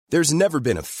There's never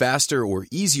been a faster or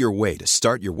easier way to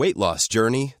start your weight loss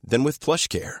journey than with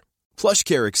PlushCare.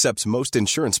 PlushCare accepts most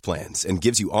insurance plans and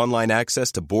gives you online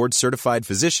access to board-certified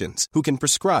physicians who can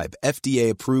prescribe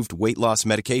FDA-approved weight loss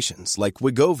medications like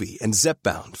Wegovy and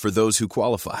Zepbound for those who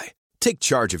qualify. Take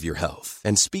charge of your health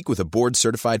and speak with a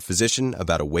board-certified physician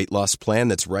about a weight loss plan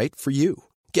that's right for you.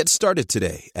 Get started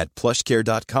today at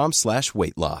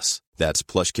plushcare.com/weight loss. That's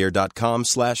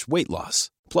plushcare.com/weight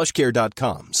loss.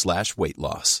 plushcare.com/weight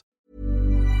loss.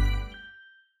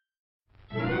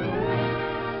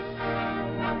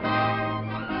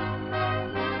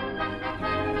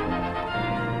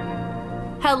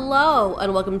 Hello,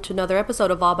 and welcome to another episode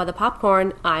of All by the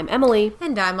Popcorn. I'm Emily.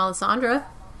 And I'm Alessandra.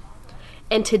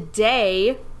 And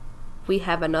today, we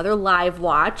have another live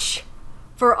watch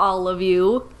for all of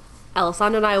you.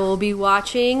 Alessandra and I will be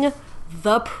watching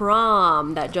The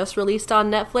Prom that just released on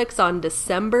Netflix on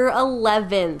December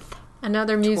 11th.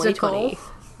 Another musical.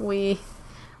 We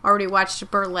already watched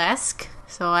Burlesque,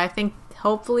 so I think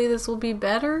hopefully this will be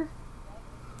better.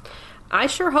 I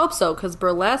sure hope so, because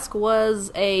Burlesque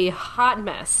was a hot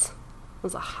mess. It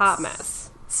was a hot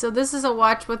mess. So this is a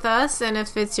watch with us, and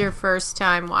if it's your first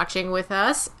time watching with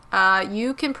us,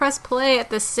 you can press play at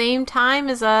the same time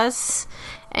as us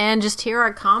and just hear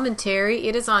our commentary.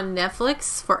 It is on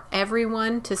Netflix for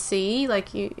everyone to see, like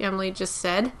Emily just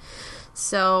said.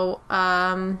 So,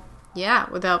 yeah,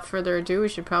 without further ado, we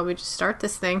should probably just start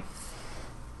this thing.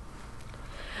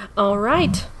 All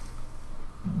right.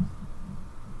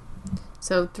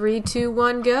 So 3, 2,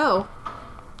 1, go.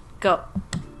 Go.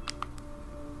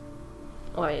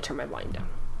 Oh, I need to turn my volume down.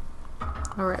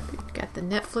 Alright, we've got the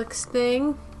Netflix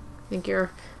thing. I think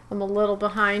I'm a little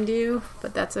behind you,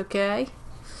 but that's okay.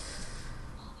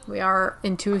 We are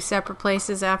in 2 separate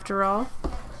places after all.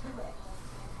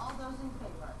 All those in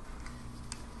favor?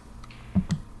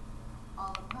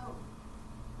 All opposed?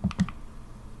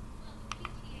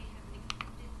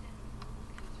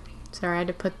 Sorry, I had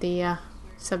to put the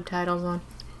subtitles on.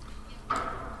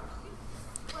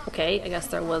 Okay, I guess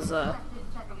there was a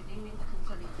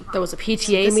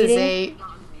PTA This meeting. is a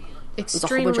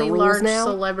extremely large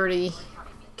celebrity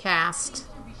cast.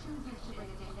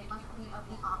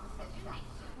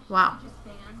 Wow.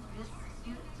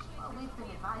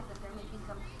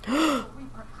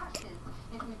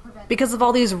 Because of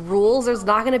all these rules, there's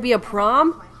not going to be a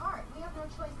prom?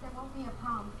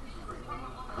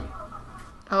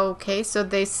 Okay, so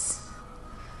there's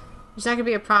not going to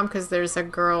be a prom because there's a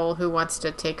girl who wants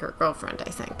to take her girlfriend, I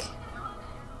think.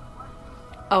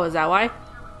 Oh, is that why?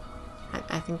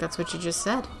 I think that's what you just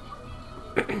said.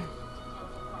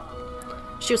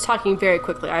 She was talking very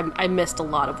quickly. I missed a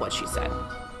lot of what she said.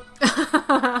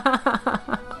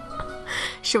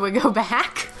 Should we go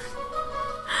back?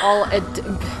 I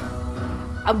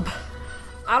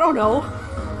don't know.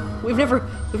 We've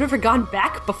never gone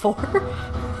back before.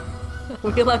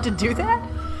 We allowed to do that?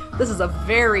 This is a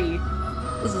very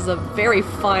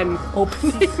fun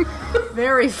opening.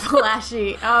 Very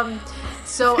flashy.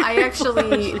 So I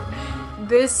actually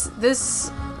this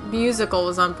musical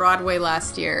was on Broadway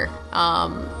last year.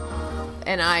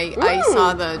 And I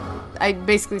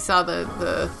basically saw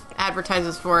the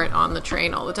advertisements for it on the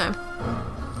train all the time.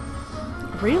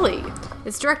 Really?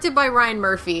 It's directed by Ryan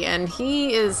Murphy, and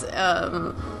he is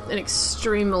an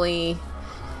extremely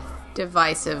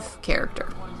divisive character.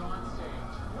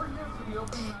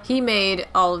 He made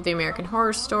all of the American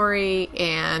Horror Story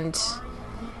and,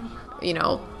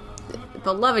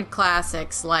 beloved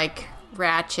classics like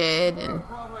Ratched and,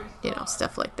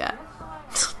 stuff like that.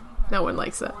 No one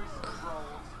likes that.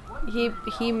 He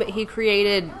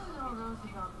created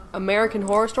American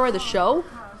Horror Story, the show?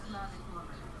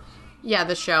 Yeah,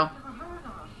 the show.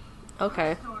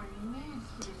 Okay.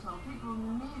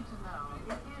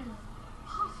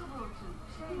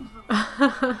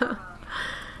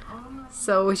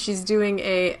 So she's doing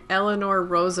a Eleanor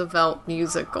Roosevelt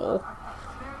musical.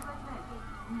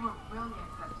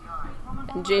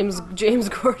 And James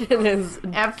Corden is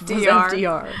FDR. Was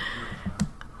FDR.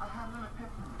 I have an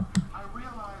epiphany. I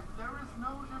realize there is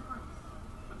no difference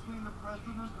between the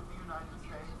President of the United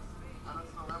States and a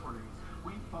celebrity.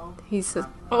 We both He's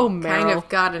Oh, kind Meryl. of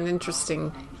got an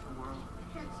interesting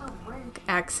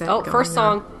accent. Oh, going first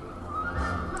on. song.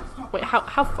 Wait, how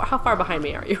far behind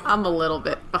me are you? I'm a little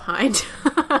bit behind.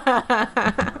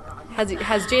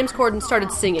 Has James Corden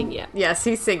started singing yet? Yes,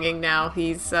 he's singing now.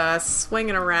 He's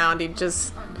swinging around. He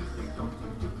just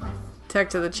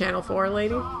talked to the Channel 4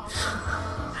 lady.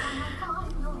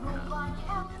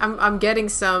 I'm getting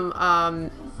some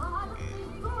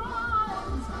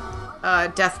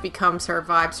Death Becomes Her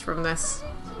vibes from this.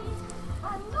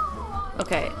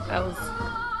 Okay,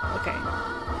 okay.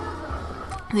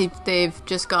 They've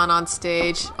just gone on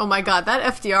stage. Oh my god, that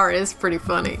FDR is pretty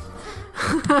funny.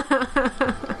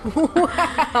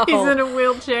 Wow. He's in a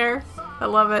wheelchair. I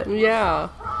love it. Yeah.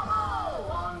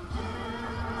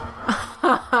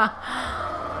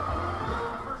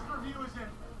 First review is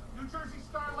in New Jersey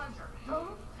Star Ledger.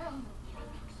 Don't tell me.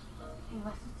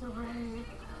 Unless it's a rave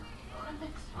or a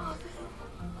mixed positive.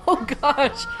 Oh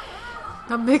gosh.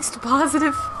 A mixed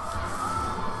positive.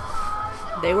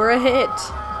 They were a hit.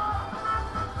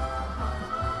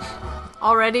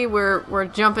 Already we're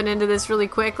jumping into this really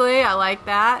quickly. I like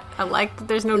that. I like that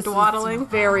there's no This is dawdling.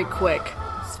 very quick.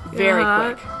 It's very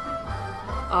Uh-huh. quick.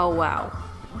 Oh wow.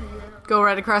 Go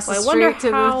right across the I wonder street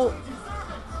to how.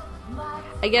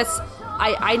 I guess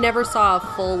I never saw a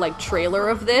full like trailer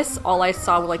of this. All I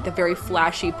saw were like the very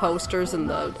flashy posters and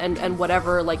the and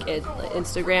whatever like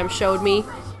Instagram showed me,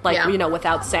 like Yeah. you know,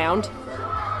 without sound.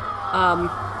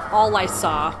 All I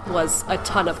saw was a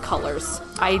ton of colors.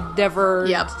 I never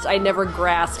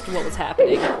grasped what was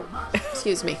happening.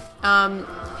 excuse me.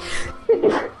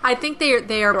 I think they are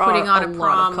There putting are on a a lot of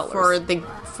prom colors.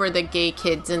 for the gay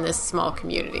kids in this small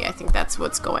community. I think that's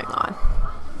what's going on.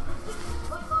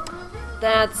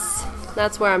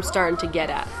 That's where I'm starting to get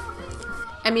at.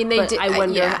 I mean, they But did. I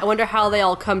wonder yeah. I wonder how they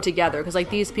all come together because like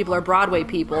these people are Broadway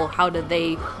people. How did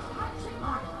they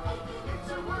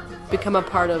become a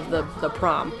part of the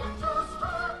prom?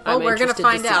 Oh, I'm we're gonna interested to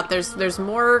find see. out. There's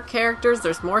more characters.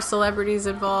 There's more celebrities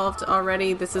involved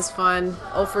already. This is fun.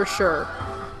 Oh, for sure.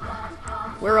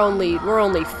 We're only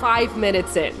 5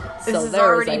 minutes in. This so is there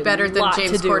already a better than lot to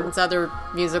James do. Corden's other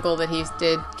musical that he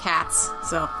did, Cats.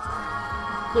 So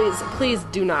Please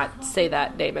do not say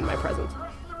that name in my presence.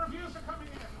 The reviews are coming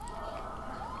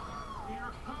in. Here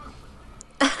comes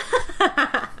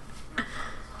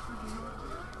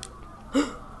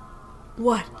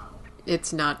What?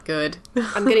 it's not good.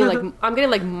 I'm getting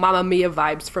like Mamma Mia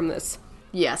vibes from this.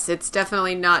 Yes, it's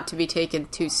definitely not to be taken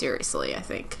too seriously, I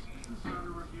think.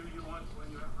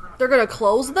 They're gonna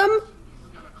close them?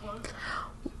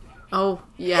 Oh,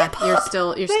 yeah, you're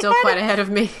still They still had quite it. ahead of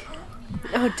me.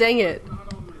 Oh dang it!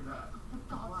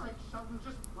 God's sake, Sheldon,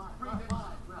 just read it.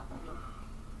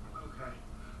 Okay,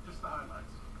 just the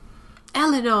highlights.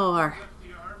 Eleanor.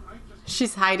 FDR might just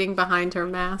She's hiding behind her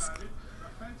mask.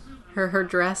 offensive Her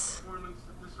dress. performance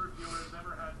that this reviewer has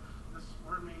ever had the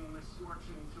squirming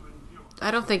misfortune to endure. I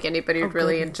don't think anybody would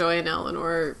really enjoy an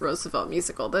Eleanor Roosevelt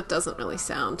musical. That doesn't really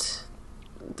sound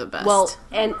the best. Well,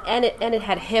 and it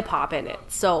had hip hop in it,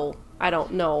 so I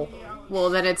don't know. Well,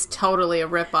 then it's totally a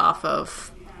ripoff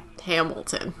of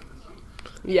Hamilton.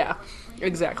 Yeah,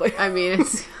 exactly. I mean,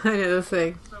 it's kind of the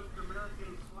thing.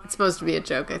 It's supposed to be a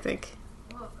joke, I think.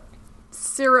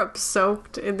 Syrup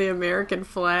soaked in the American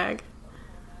flag.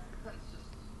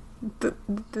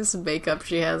 This makeup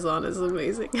she has on is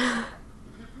amazing. If you're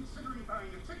considering buying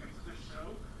a ticket to this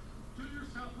show, do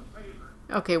yourself a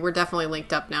favor. Okay, we're definitely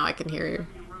linked up now. I can hear you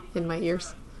in my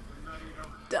ears.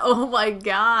 Oh my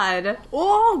god.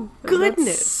 Oh That's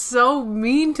goodness! so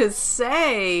mean to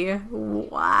say.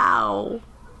 Wow.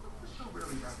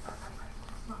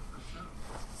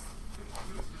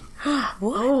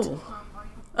 What?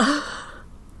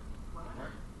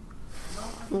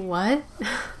 What?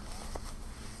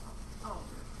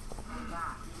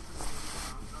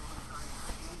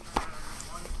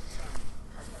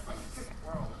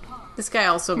 This guy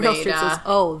also Meryl made Streep says,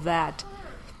 "Oh, that."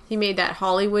 he made that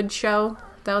Hollywood show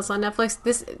that was on Netflix.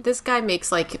 This guy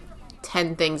makes like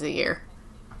 10 things a year.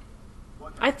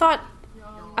 I thought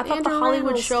the Andrew Hollywood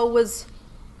Reynolds. show was.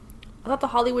 I thought the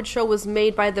Hollywood show was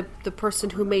made by the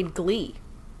person who made Glee.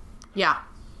 Yeah.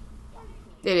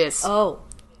 It is. Oh,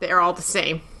 They're all the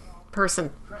same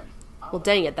person. well,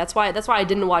 dang it! That's why I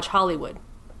didn't watch Hollywood.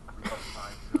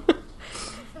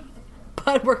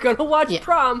 But we're gonna watch Yeah.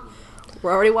 Prom.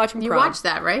 We're already watching You Prom. watched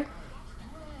that, right?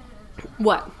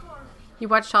 What? You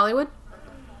watched Hollywood?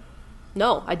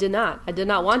 No, I did not. I did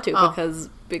not want to Oh.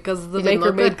 because the It didn't maker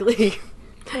look made good? Glee.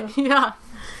 Yeah.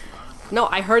 No,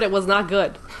 I heard it was not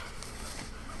good.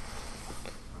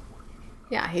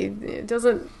 Yeah, he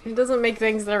doesn't make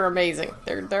things that are amazing.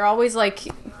 They're always like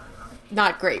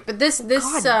not great. But this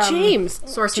God, James,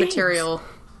 source James. material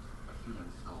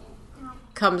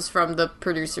comes from the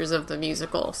producers of the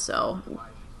musical, so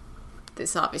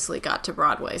this obviously got to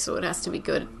Broadway, so it has to be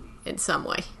good in some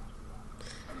way.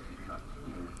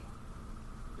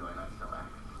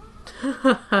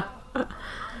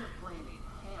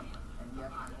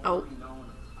 Oh,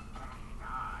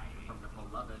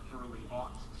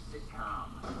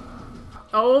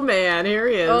 Oh man, here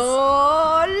he is.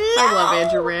 oh no! I love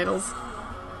Andrew Rannells.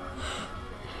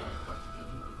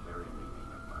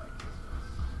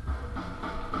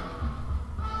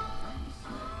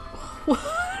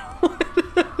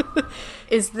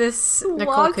 Is this Who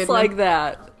Nicole walks Kidman? like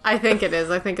that? I think it is.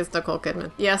 I think it's Nicole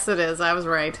Kidman. Yes, it is. I was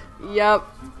right. Yep.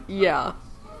 Yeah.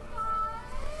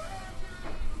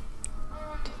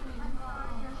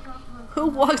 Who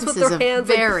walks with is their a hands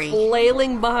very- like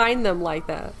flailing behind them like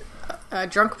that? A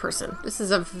drunk person. This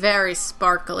is a very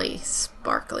sparkly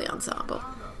ensemble.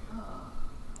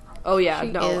 Oh yeah, She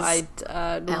no. is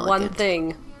One elegant.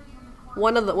 thing,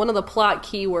 one of the plot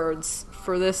keywords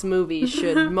for this movie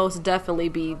should most definitely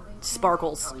be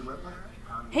sparkles.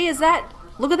 Hey,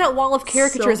 look at that wall of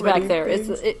caricatures So back many there.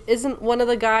 things. Isn't one of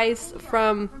the guys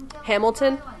from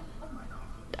Hamilton?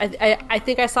 I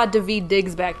think I saw Daveed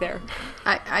Diggs back there.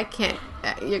 I can't.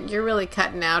 You're really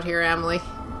cutting out here, Emily.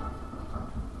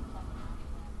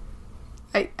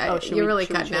 Should you're we- really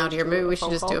should we cutting out change here. to Maybe a we should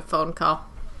phone just do a call? phone call.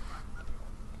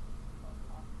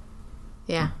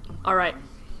 Yeah. All right.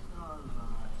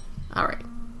 All right.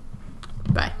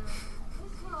 Bye.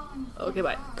 Okay,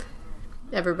 bye.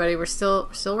 Everybody, we're still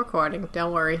recording.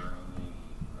 Don't worry.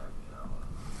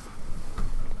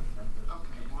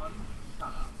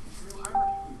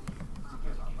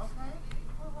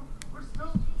 We're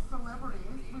still celebrities.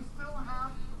 We still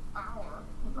have power.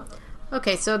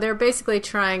 Okay, so they're basically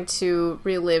trying to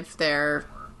relive their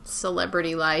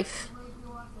celebrity life.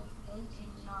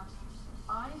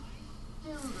 I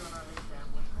still don't understand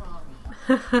what's wrong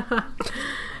with us.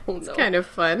 Oh, no. Kind of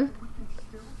fun. We can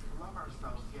still love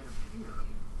ourselves yet appear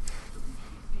to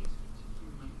be decent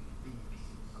human beings.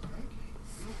 Okay?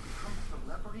 We will become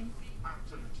celebrity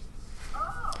activists.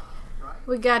 Oh! Right?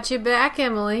 We got you back,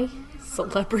 Emily.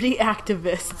 Celebrity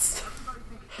activists.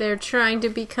 They're trying to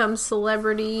become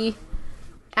celebrity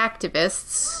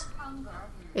activists,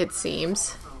 it seems.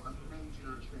 So a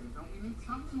major thing. Don't we need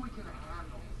something we can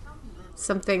handle?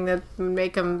 Something that would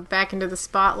make them back into the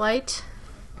spotlight.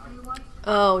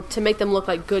 Oh, to make them look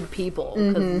like good people,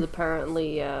 because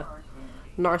apparently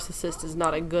narcissist is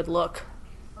not a good look.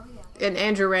 And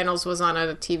Andrew Reynolds was on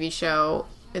a TV show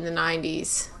in the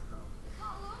 90s.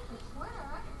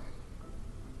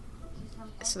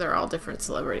 So they're all different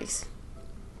celebrities.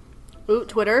 Ooh,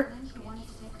 Twitter.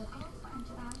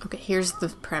 Okay, here's the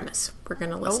premise. We're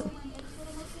gonna listen.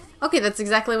 Okay, that's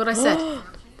exactly what I said.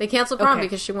 They canceled prom Okay.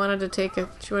 because she wanted to take her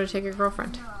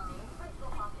girlfriend.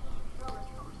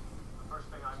 First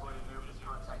thing I'm going to do is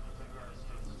contact the Indiana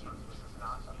State's attorney. This is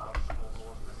not about school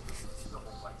rules. This is a civil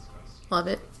rights case. Love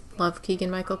it. Love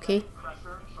Keegan-Michael Key.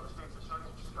 Pressure from the state's attorney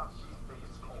to stop these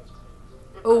bigots cold.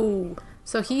 Oh,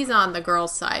 So he's on the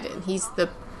girl's side and he's the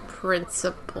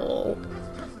principal.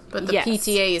 But the Yes.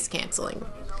 PTA is canceling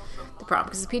the prom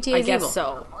because the PTA I is guess evil.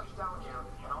 so.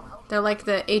 They're like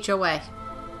the HOA.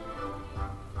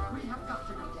 We have got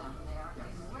to go down there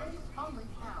and raise holy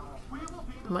hell. We will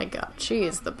be Oh my god, she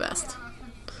is the best.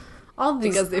 All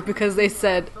these Because they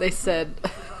said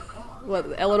what,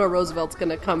 Eleanor Roosevelt's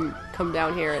gonna come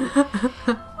down here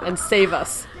and save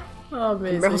us. oh,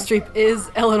 amazing. Meryl Streep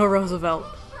is Eleanor Roosevelt.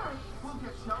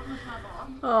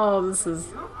 Oh, this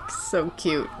is so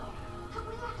cute.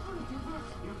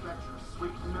 You bet your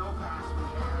sweet milk ass we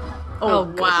can. Oh,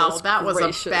 goodness wow, that was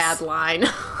gracious. a bad line.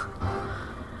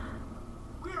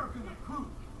 We are going to prove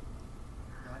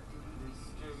that in this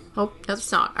state Oh, another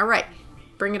song. All right,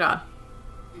 bring it on.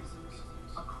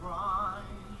 isn't a crime.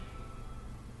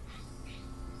 These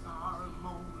are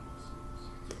moments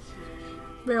to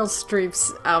change. Meryl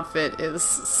Streep's outfit is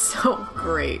so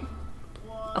great.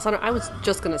 Alessandra, I was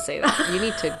just gonna say that. You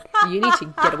need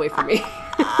to get away from me.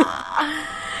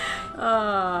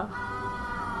 Oh.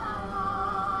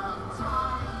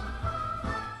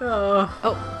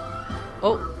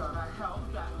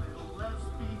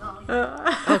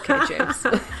 Okay, James.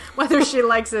 Whether she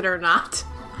likes it or not.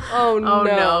 Oh no. Oh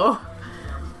no.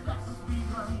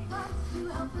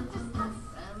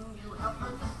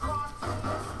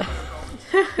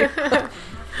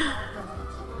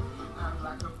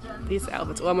 These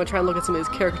outfits. Well, I'm gonna try and look at some of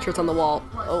these caricatures on the wall.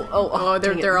 Oh,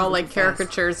 dang it, they're all moving like fast.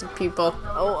 caricatures of people.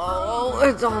 Oh,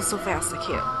 it's all so fast. I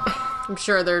can't. I'm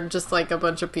sure they're just like a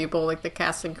bunch of people, like the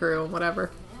cast and crew and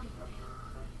whatever.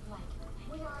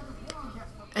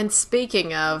 And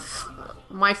speaking of,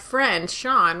 my friend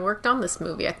Sean worked on this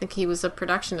movie. I think he was a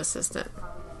production assistant.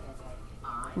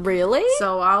 Really?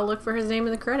 So I'll look for his name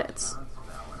in the credits.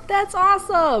 That's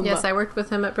awesome. Yes, I worked with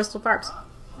him at Bristol Parks.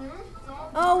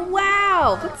 Oh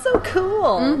wow, that's so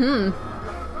cool. Mm-hmm.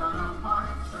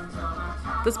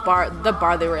 The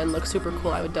bar they were in looks super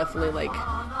cool. I would definitely like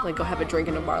go have a drink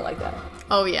in a bar like that.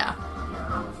 Oh, yeah.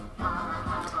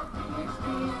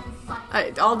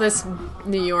 All this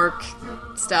New York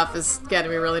stuff is getting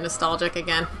me really nostalgic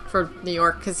again for New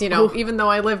York. Because, you know, even though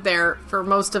I lived there for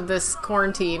most of this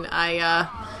quarantine, I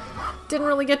didn't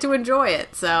really get to enjoy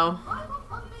it, so...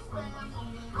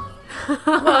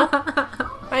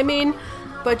 I mean,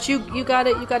 but you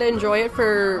gotta enjoy it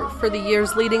for the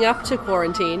years leading up to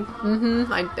quarantine.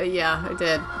 I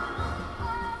did.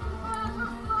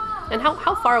 And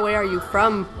how far away are you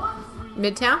from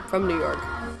Midtown? New York?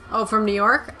 Oh, from New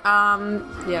York?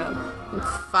 Yeah.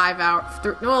 5 hours.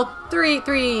 3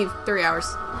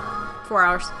 hours. 4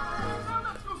 hours.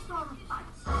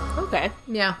 Okay.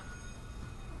 Yeah.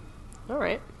 All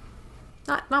right.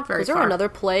 Not very Is there far. another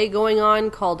play going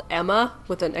on called Emma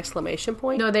with an exclamation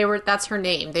point? No, that's her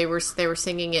name. They were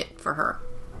singing it for her.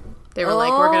 They were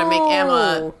like, we're gonna make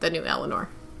Emma the new Eleanor.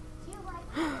 Do you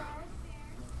like flowers?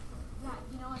 Yeah,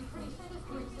 you know, I'm pretty sure this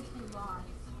group is too long.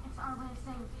 It's our way of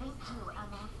saying thank you,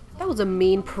 Emma. That was a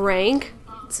mean prank.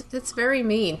 It's very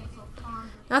mean.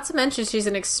 Not to mention she's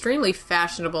an extremely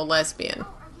fashionable lesbian. Are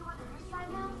you on her side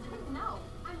now? No,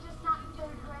 I'm just not in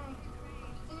third grade.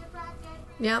 See you, bracket.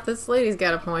 Yeah, this lady's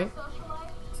got a point. Social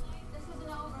life? This isn't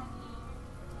over.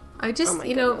 I just, Oh my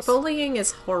you know, goodness. bullying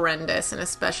is horrendous, and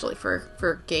especially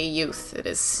for gay youth, it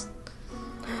is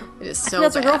so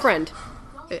That's her bad. girlfriend.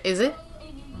 Is it?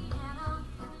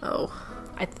 Oh,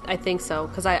 I think so,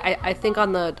 because I think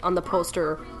on the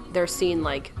poster they're seen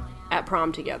like at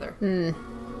prom together.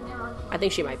 I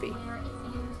think she might be,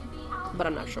 but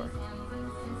I'm not sure.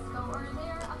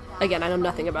 Again, I know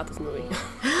nothing about this movie.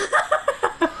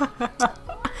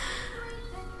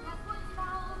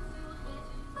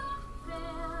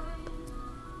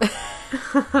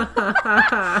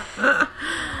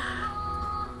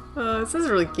 this is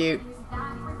really cute.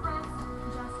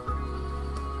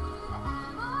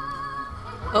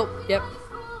 Oh, yep.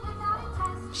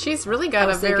 She's really got a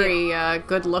was thinking- very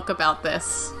good look about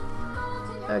this.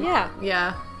 Yeah.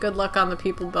 Yeah, good luck on the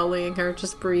people bullying her.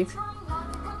 Just breathe.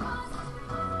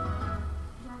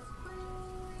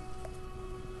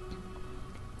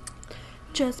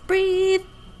 Just breathe.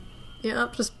 Yeah,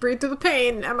 just breathe through the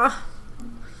pain, Emma.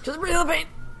 Just breathe the pain.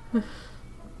 Who's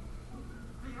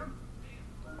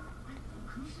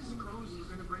this girl you're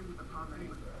gonna bring to the prom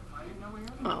anyway? I didn't know we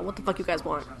had Oh, what the fuck you guys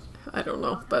want? I don't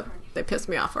know, but they pissed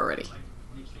me off already.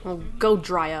 Well, go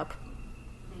dry up.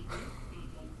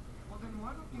 Well, then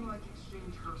why don't you, like,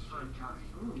 exchange hers for a guy?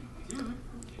 Ooh, dude.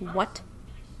 What?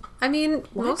 I mean,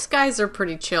 most guys are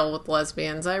pretty chill with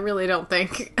lesbians. I really don't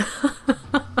think.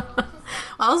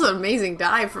 Well, that was an amazing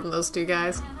dive from those two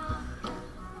guys.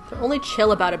 They're only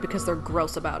chill about it because they're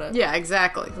gross about it. Yeah,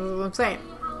 exactly. That's what I'm saying.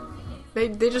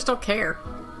 They just don't care.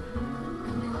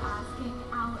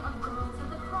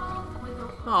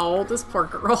 Oh, this poor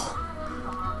girl.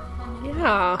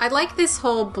 Yeah. I like this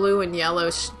whole blue and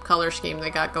yellow color scheme they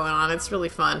got going on. It's really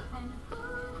fun.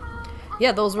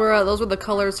 Yeah, those were the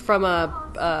colors from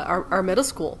our middle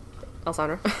school,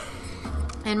 Alessandra.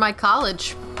 And my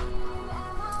college.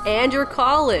 And your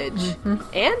college.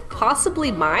 And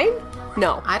possibly mine?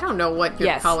 No. I don't know what your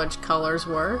Yes. college colors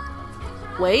were.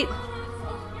 Wait.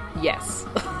 Yes.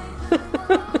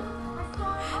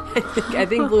 I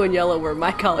think blue and yellow were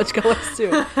my college colors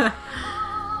too.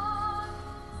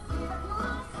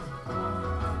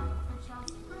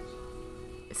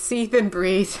 Seethe and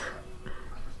breathe. Start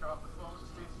off the phone with the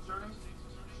state's attorney.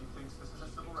 She thinks this is a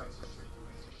civil rights issue.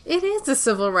 It is a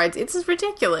civil rights. It's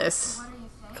ridiculous.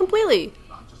 Completely.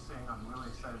 I'm just saying I'm really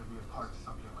excited to be a part of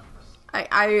something like this.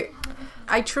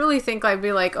 I truly think I'd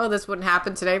be like, oh, this wouldn't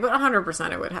happen today, but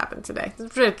 100% it would happen today.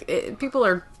 People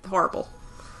are horrible.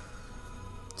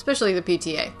 Especially the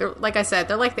PTA. They're, like I said,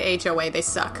 they're like the HOA. They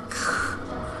suck.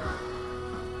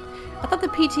 I thought the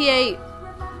PTA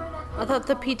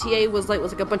was like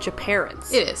a bunch of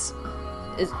parents. It is.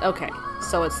 Is okay.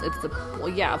 So it's the well,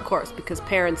 yeah, of course, because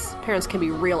parents can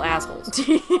be real assholes.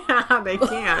 Yeah, they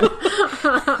can.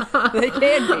 They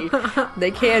can be.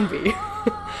 They can be.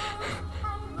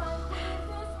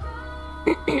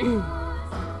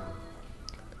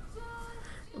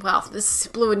 Wow, this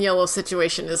blue and yellow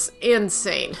situation is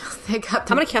insane. They got I'm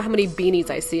them. gonna count how many beanies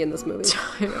I see in this movie.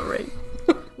 I know, right?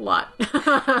 A lot.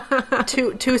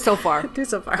 Two so far. Two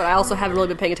so far. But I also haven't really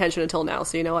been paying attention until now.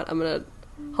 So you know what? I'm gonna.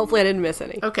 Hopefully, I didn't miss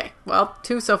any. Okay, well,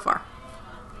 2 so far.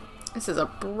 This is a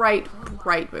bright,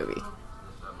 bright movie.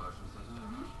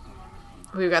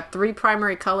 We've got 3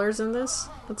 primary colors in this.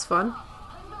 That's fun.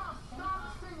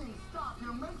 Stop singing! Stop!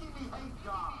 You're making me hate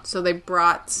God! So they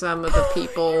brought some of the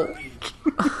people.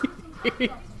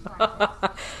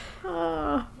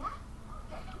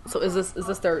 So is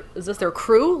this their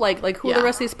crew? Like who are Yeah. the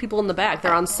rest of these people in the back?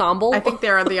 Their ensemble? I think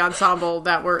they're the ensemble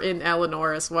that were in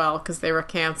Eleanor as well because they were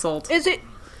canceled. Is it?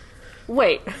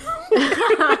 Wait.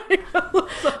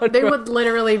 They would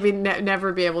literally be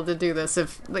never be able to do this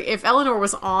if Eleanor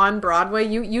was on Broadway.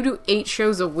 You do 8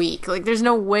 shows a week. Like, there's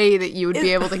no way that you would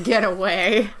be able to get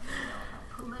away.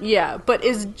 Yeah, but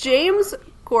is James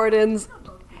Gordon's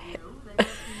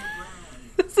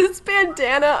is his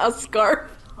bandana a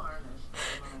scarf?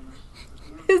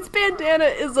 His bandana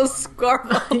is a scarf.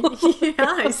 Yeah,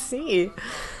 I see.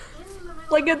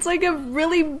 Like, it's like a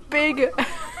really big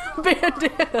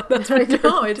bandana. That's I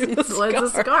know, it's a a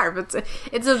scarf.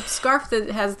 It's a scarf that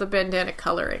has the bandana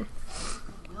coloring.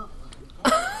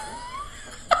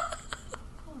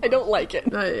 I don't like it.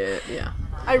 Yeah.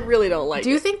 I really don't like it. Do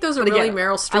you think those are But really again,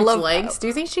 Meryl I Streep's love- legs? Do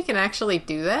you think she can actually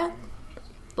do that?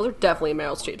 Those are definitely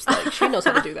Meryl Streep's legs. She knows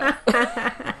how to do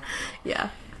that. Yeah.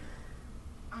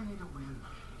 I need a win.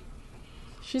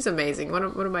 She's amazing. What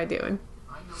am I doing?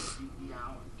 I know Dee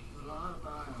Allen. A lot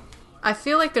about him. I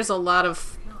feel like there's a lot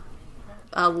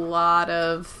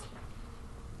of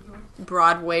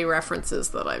Broadway references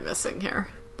that I'm missing here.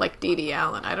 Like Dee Dee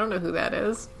Allen. I don't know who that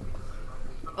is.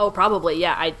 Oh, probably,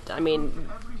 yeah. I mean,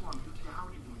 Everyone who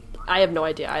doubted me. I have no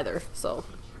idea either, so.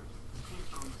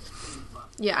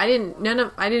 Yeah, I didn't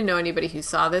know anybody who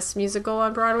saw this musical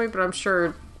on Broadway, but I'm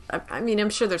sure I'm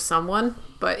sure there's someone,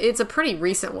 but it's a pretty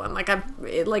recent one. Like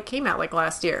it came out like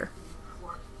last year.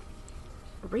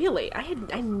 Really?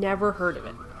 I never heard of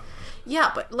it.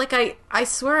 Yeah, but like I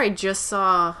swear I just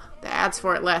saw the ads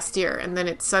for it last year, and then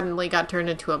it suddenly got turned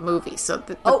into a movie. So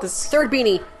Third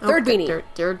Beanie. Third Beanie.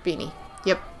 Third Beanie.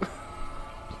 Yep.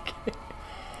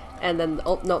 And then,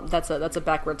 oh, no, that's a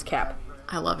backwards cap.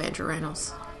 I love Andrew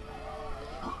Reynolds.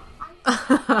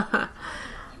 That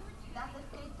the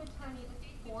state's attorney is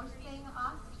forcing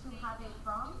us to have a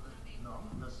prom? No,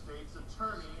 the state's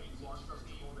attorney wants us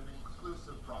to hold an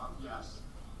inclusive prom, yes.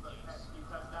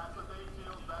 Because that's what they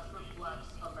feel best reflects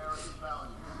American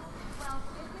values. Well,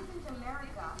 this isn't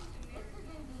America. This is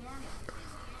Indiana.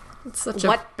 It's such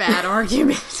What? a bad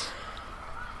argument.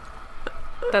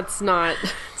 That's not.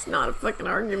 It's not a fucking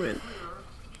argument.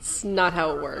 It's not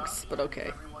how it works, but okay.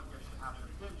 Everyone gets to have an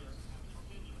opinion,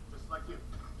 just like you.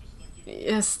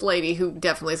 This lady who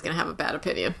definitely is going to have a bad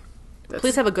opinion.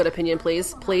 Please have a good opinion,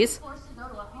 please. Please. Forced to go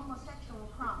to a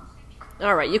homosexual prom.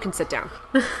 All right, you can sit down.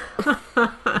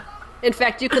 In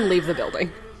fact, you can leave the building.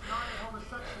 It is not a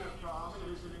homosexual prom,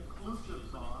 it is an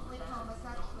inclusive prom. With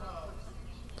homosexuals.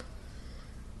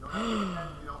 You don't have to pretend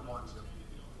you don't want to.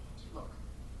 Look,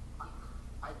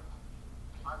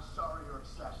 I'm sorry you're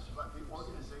upset, but the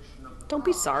organization of the Don't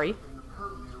be prom sorry. is in the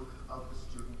purview of the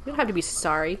student. You don't have to be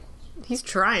sorry. He's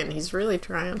trying. He's really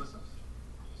trying.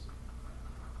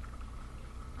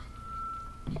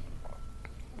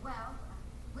 Well,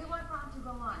 we want prom to go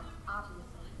on, obviously.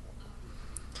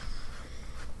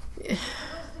 Yeah. It's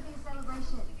supposed to be a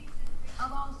celebration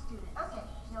of all students. Okay,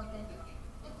 no, thank you.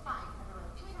 It's fine.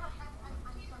 Sweetheart,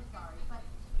 I'm so sorry, but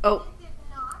Oh, this is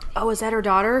not. oh, is that her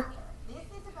daughter? This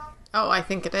is about Oh, I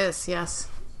think it is. Yes.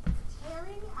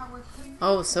 tearing our kids.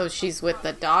 Oh, so she's with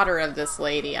the daughter of this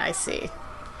lady. I see.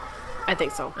 I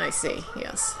think so. I see.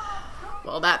 Yes.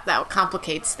 Well, that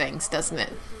complicates things, doesn't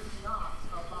it? Not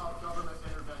about government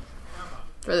intervention. Emma,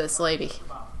 For this lady.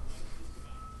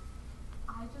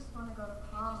 I just want to go to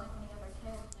prom like any other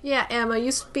kid. Yeah, Emma,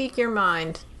 you speak your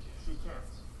mind. she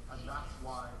can't. And that's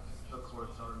why the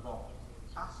courts are involved.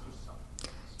 Ask yourself,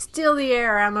 Steal the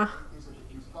air, Emma. is it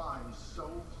that you find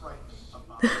so frightening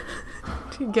about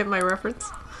Do you get my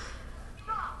reference?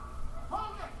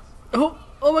 Hold it!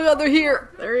 Oh my God, they're here.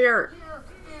 They're here.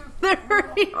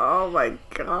 They're here. Oh my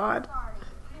god. Sorry,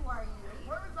 who are you?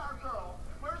 Where's our girl?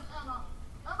 Where's Emma?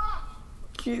 Emma!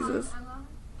 Jesus. Emma?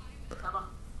 Emma,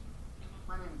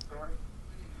 my name is Barry,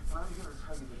 and I'm here to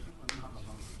tell you that you are not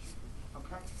alone.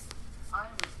 Okay? I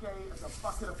am as gay as a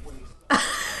bucket of wigs.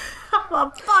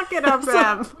 Well, fuck it up,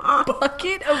 Em.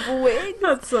 Bucket of wigs.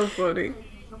 That's so funny.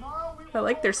 Tomorrow we I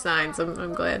like their signs.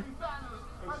 I'm glad.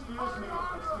 Excuse me,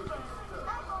 excuse me.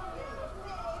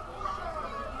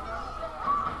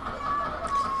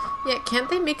 Yeah, can't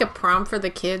they make a prom for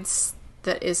the kids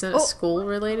that isn't a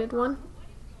school-related one?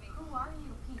 Who are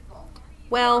you people?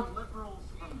 Well, Liberals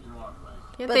from Broadway.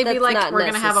 Can't but they that's be like, not we're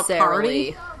gonna have a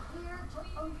necessarily- party? We are here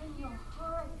to open your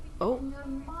heart Oh. and your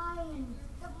mind.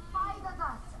 The 5 of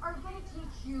us are going to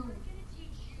teach you.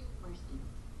 Where's Steve?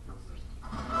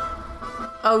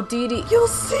 Oh, Dee Dee. you'll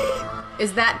see.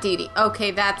 Is that Dee Dee?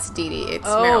 Okay, that's Dee Dee. It's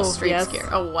Oh, Meryl Streep's yes. here.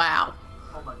 Oh, wow.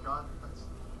 Oh my god, that's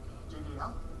J.D.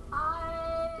 Allen.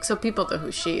 I So people know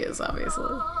who she is, obviously.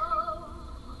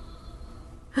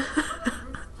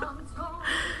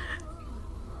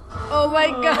 Oh my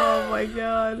God. Oh my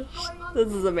god. This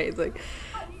is amazing.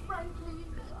 frankly,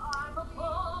 I'm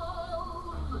appalled.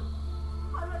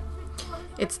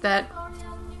 It's that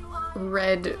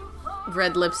red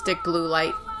lipstick, blue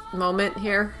light moment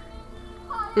here.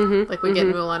 Mm-hmm. Like we get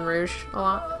in Moulin Rouge a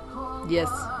lot. Yes.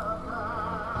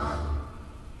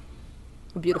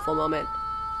 Beautiful moment.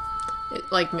 It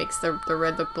like makes the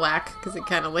red look black because it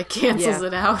kind of like cancels Yeah.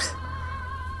 it out.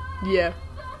 Yeah.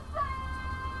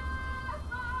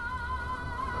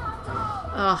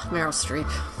 Oh, Meryl Streep.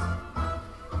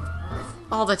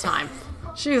 All the time.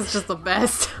 She is just the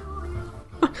best.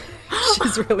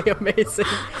 She's really amazing.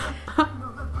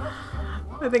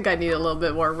 I think I need a little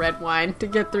bit more red wine to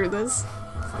get through this.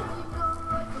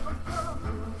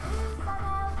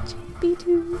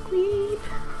 B2 Queen.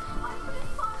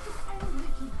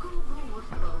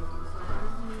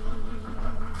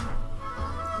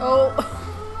 Oh.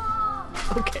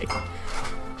 Okay.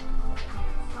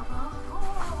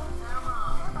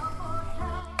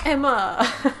 Emma!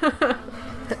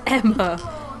 Emma.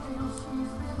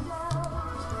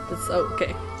 That's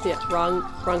okay. Yeah,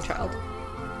 wrong child.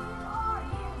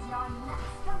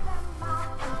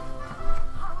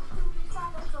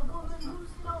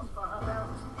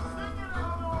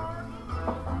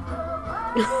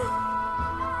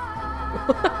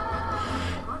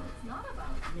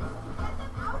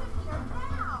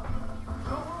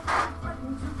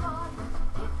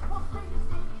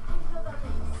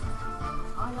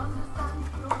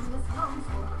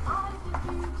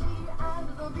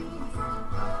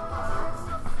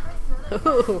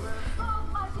 Ooh.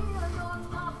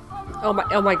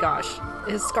 Oh my gosh.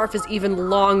 His scarf is even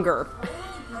longer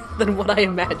than what I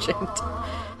imagined.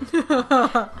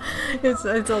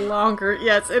 It's a longer...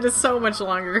 Yes, it is so much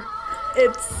longer.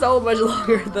 It's so much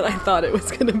longer than I thought it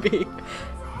was gonna be.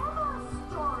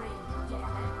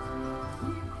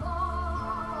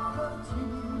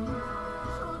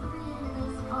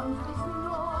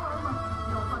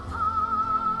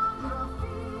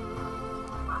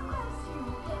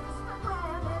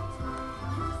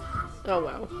 Oh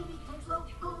wow.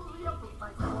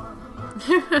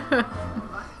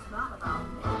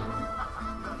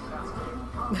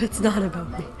 It's not about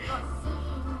me.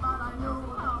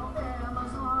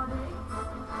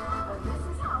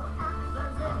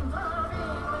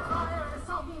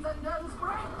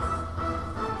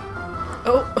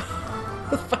 Oh,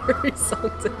 the fiery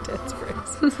songs and dance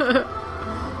breaks.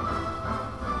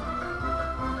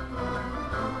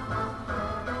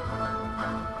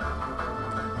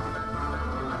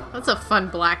 That's a fun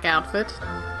black outfit.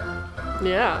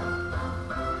 Yeah.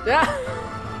 Yeah.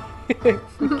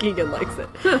 Keegan likes it.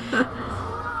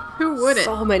 Who wouldn't?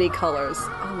 So many colors.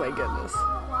 Oh my goodness.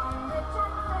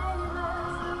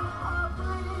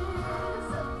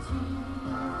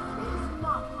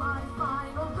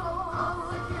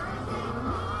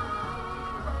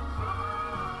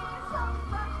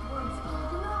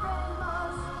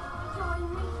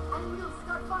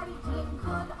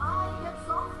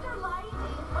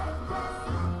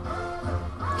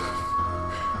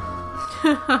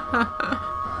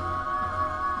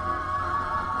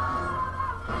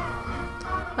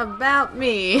 About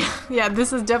me. Yeah,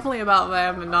 this is definitely about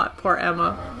them and not poor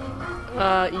Emma.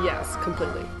 Yes,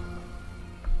 completely.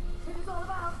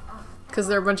 Because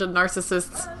they're a bunch of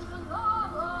narcissists.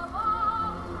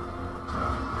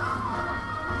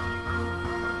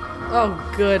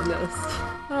 Oh goodness.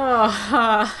 Oh,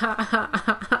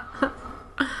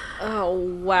 Oh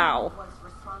wow. Was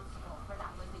responsible for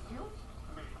that, was it you?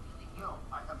 No,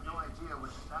 I have no idea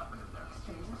what just happened in there.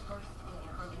 Strangers first in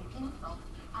hurling insult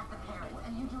at the parents,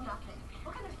 and you do nothing.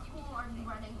 What kind of school are you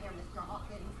running here, Mr.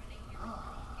 Hawkins?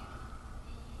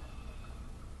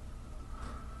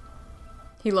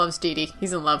 he loves Dee Dee.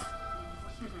 He's in love.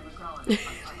 Excuse me, Miss Allen.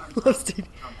 I'm Loves Dee Dee.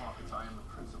 Tom Hawkins. I am the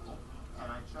principal,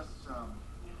 and I just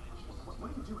what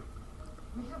are you doing?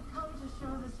 We have come to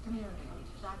show this community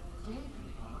that gay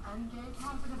people and gay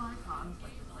positive icons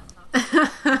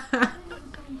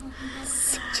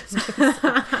such as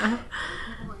myself.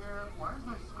 People here. Why is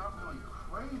my scarf going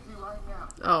crazy right now?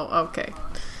 Oh, okay.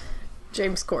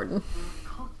 James Corden.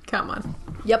 Come on.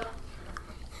 Yep.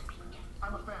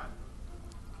 I'm a fan.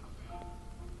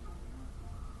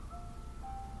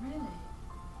 Really?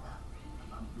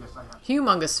 Yes, I have.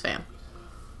 Humongous fan.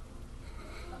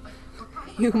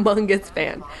 Humongous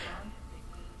fan.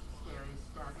 Scary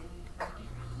stabby.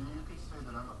 You could say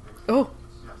that I'm a big fan. Oh.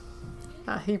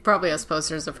 Yes. He probably has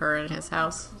posters of her in his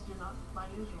house. You're not my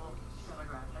usual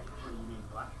demographic. What do you mean,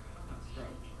 black? Straight.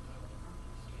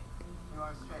 You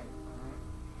are straight, right?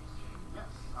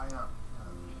 Yes, I am.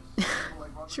 People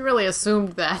like Robert She really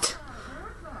assumed that.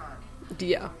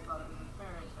 Yeah. Thought it was a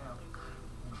fairy tale.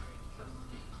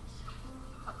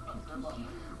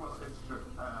 Well, it's true.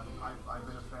 I've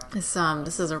been a fan.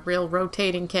 This is a real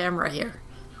rotating camera here.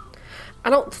 I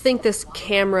don't think this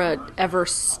camera ever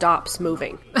stops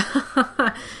moving.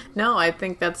 No, I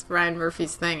think that's Ryan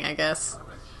Murphy's thing, I guess.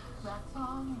 That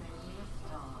song made me a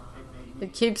star. It made me.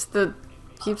 It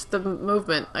keeps the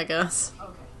movement, I guess.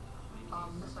 Okay.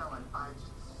 Miss Ellen, this is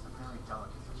a very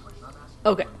delicate situation. I'm asking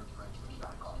Okay. you and friends to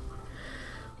back off.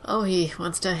 Oh, he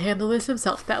wants to handle this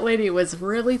himself. That lady was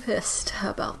really pissed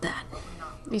about that.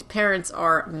 These parents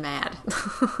are mad. The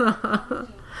song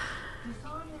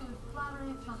is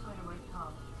flattery. It's not going to wake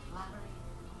up. Flattery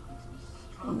makes me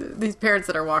strong. These parents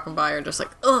that are walking by are just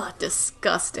like, ugh,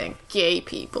 disgusting. Gay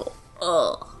people.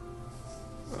 Ugh.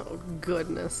 Oh,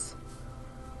 goodness.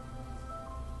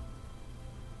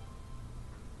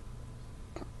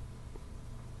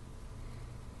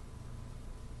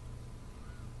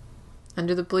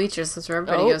 Under the bleachers, that's where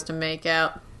everybody Oh. goes to make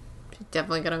out. She's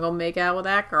definitely gonna go make out with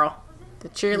that girl. The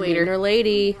Meeting cheerleader. her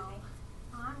lady.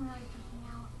 I'm really freaking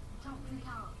out. Don't freak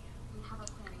out. We have a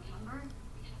plan, remember?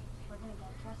 We're going to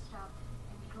get dressed up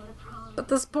and go to prom. But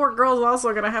this poor girl's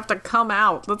also gonna have to come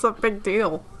out. That's a big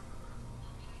deal.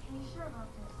 Are you sure about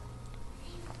this?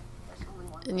 There's only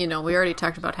one. And you know, we already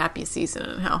talked about Happy Season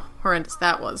and how horrendous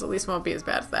that was. At least it won't be as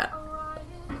bad as that. I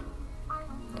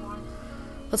don't want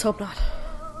Let's hope not.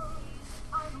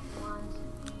 I don't want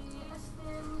a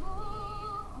symbol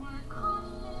or a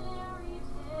cautionary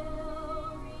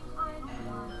tale. I don't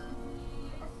want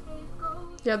a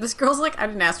scapegoat. Yeah, this girl's like, I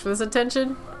didn't ask for this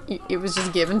attention. It was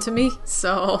just given to me.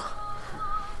 So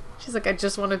she's like, I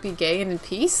just want to be gay and in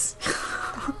peace.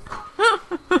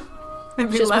 And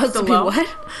be Just left wants to be alone.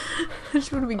 what? I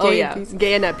just want to be gay Oh, and yeah. peace.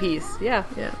 Gay and at peace. Yeah.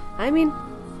 Yeah. I mean,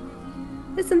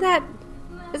 isn't that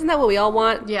what we all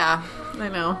want? Yeah, I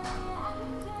know.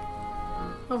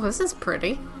 Oh, this is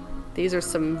pretty. These are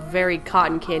some very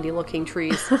cotton candy looking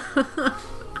trees. I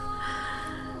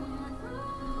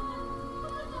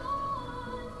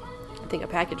think a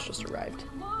package just arrived.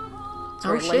 It's Oh,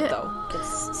 very late shit. though.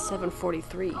 It's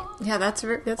 7:43. Yeah, that's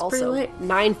pretty Also, late.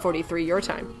 9:43 your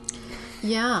time.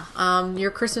 Yeah,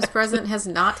 your Christmas present has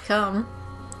not come.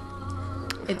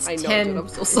 It's I know, 10. dude, I'm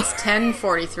so It's sorry.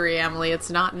 10:43, Emily.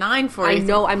 It's not 9:43. I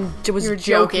know. Was You're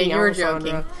joking. joking. You're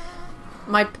Alessandra. joking.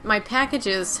 My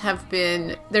packages have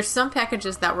been. There's some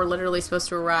packages that were literally supposed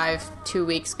to arrive 2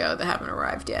 weeks ago that haven't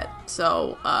arrived yet.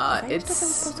 So I thought that was it's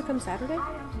supposed to come Saturday.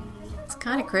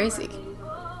 kind of crazy.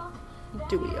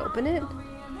 Do we open it?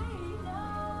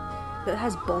 That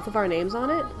has both of our names on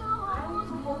it.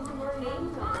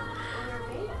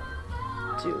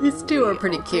 These two are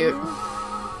pretty cute.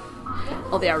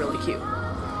 Oh, they are really cute.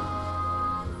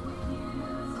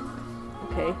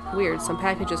 Okay, weird. Some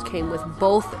packages came with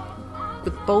both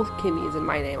Kimmy's and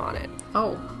my name on it,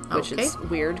 Oh, which okay. is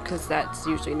weird because that's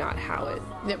usually not how it.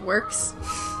 It works.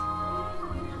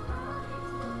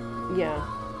 Yeah.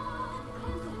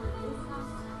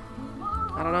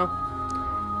 I don't know.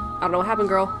 I don't know what happened,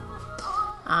 girl.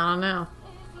 I don't know.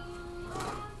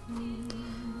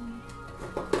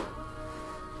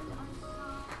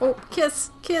 Oh,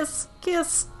 kiss, kiss,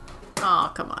 kiss.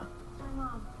 Oh, come on.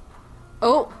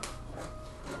 Oh,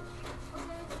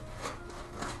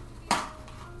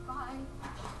 Bye.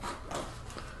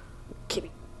 Kimmy,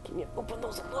 can you open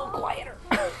those a little quieter?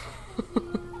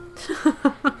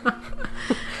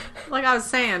 Like I was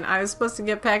saying, I was supposed to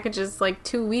get packages like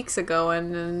 2 weeks ago,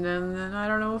 and then I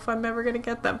don't know if I'm ever gonna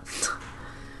get them.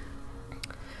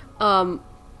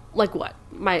 Like what?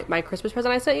 My Christmas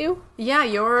present I sent you? Yeah,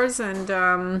 yours, and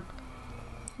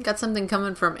got something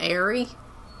coming from Aerie.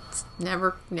 It's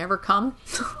never come.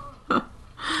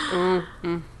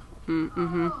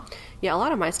 Yeah, a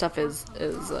lot of my stuff is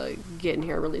getting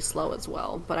here really slow as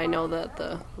well. But I know that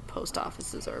the post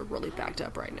offices are really backed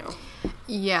up right now.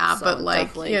 Yeah, So but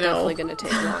like definitely going to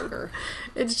take longer.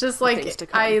 it's just things like to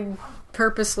come. I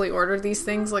purposely ordered these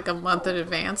things like a month in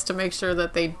advance to make sure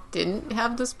that they didn't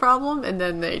have this problem, and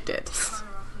then they did.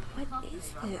 What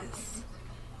is this?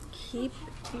 Keep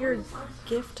your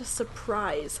gift a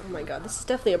surprise. Oh my god, this is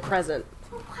definitely a present.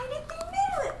 Why did they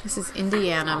mail it? This is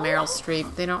Indiana, Meryl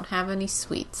Streep. They don't have any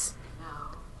sweets.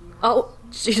 Oh,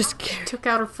 she just Took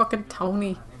out her fucking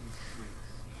Tony.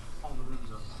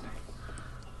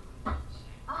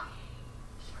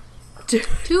 two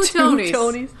Tonys.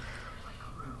 Tonys.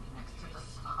 Next to the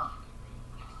spa.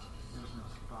 There's no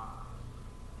spa.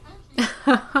 This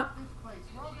place,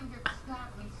 we're all gonna get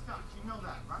stabbed and stuff. You know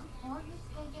that, right? Or you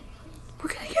say it, please.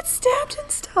 We're gonna get stabbed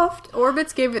and stuffed.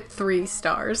 Orbitz gave it 3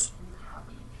 stars.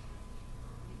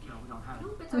 No, we don't have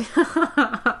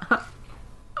it.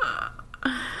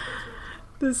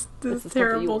 This is something you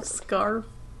terrible ordered. scarf.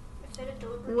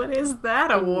 What is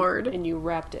that award? And you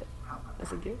wrapped it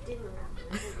as a gift.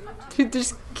 Dude,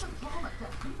 there's You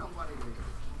know what it is.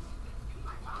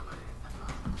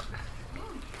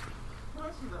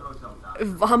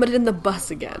 vomited in the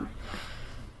bus again.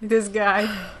 This guy.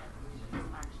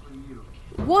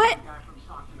 What?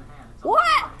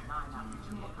 What?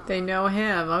 They know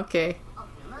him. Okay.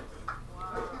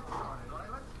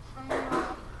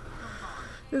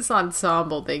 This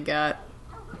ensemble they got.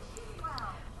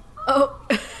 Oh.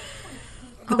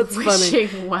 That's funny.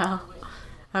 Wishing well.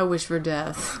 I wish for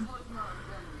death. Now,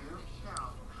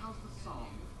 how's the song?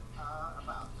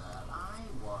 About that, I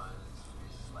was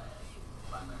misled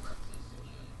by my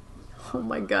reputation. Oh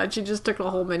my god, she just took a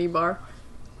whole mini bar.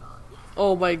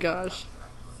 Oh my gosh.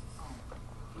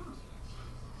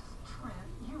 Trent,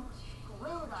 you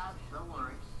screwed us. Don't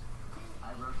worry.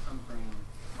 I wrote something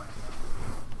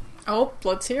myself. Oh,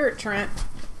 let's hear it, Trent.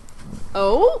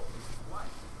 Oh?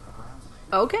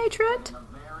 Okay, Trent. A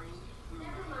very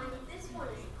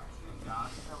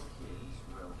gospel kids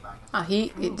will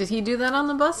back Did he do that on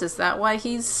the bus? Is that why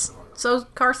he's so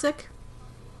carsick?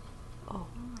 Oh.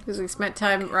 Because he spent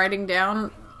time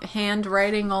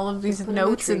handwriting all of these Put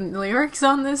notes in the and lyrics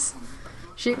on this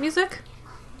sheet music?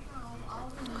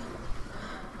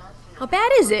 How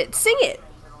bad is it? Sing it.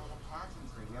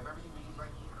 pageantry. We have everything we need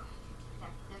right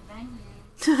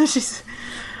here. She's...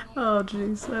 Oh,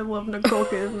 jeez. I love Nicole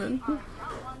Kidman.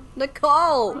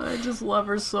 Nicole. I just love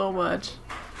her so much.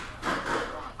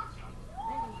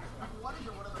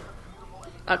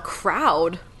 A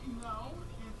crowd.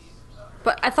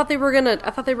 But I thought they were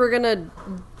gonna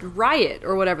riot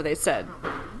or whatever they said.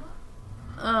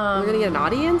 We're gonna get an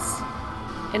audience?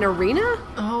 An arena?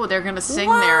 Oh, they're gonna sing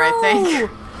there, I think.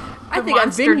 I The think I've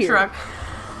monster been here. truck.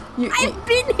 I've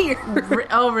been here.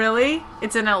 Oh, really?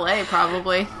 It's in LA,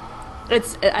 probably.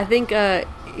 It's. I think.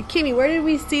 Kimmy, where did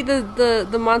we see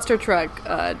the monster truck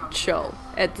show?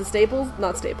 At the Staples?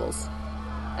 Not Staples.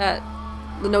 At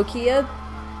the Nokia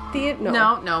Theater?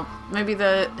 No. Maybe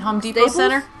the Home Depot Staples?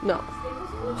 Center? No.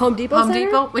 Home Depot. Home Center?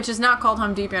 Depot, which is not called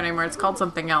Home Depot anymore. It's called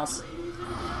something else.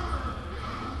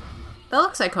 That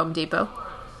looks like Home Depot.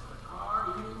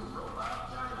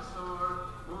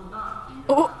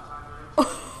 Oh.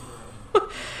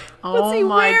 Oh he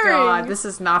my wearing? god, this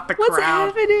is not the What's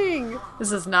crowd. happening?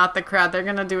 This is not the crowd. They're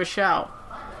gonna do a show.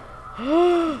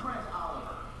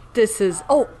 This is.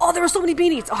 Oh, there were so many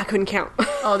beanies. Oh, I couldn't count.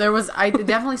 Oh, I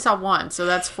definitely saw one, so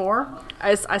that's 4.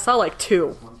 I saw like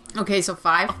 2. Okay, so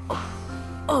 5.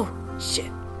 Oh,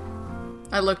 shit.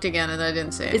 I looked again and I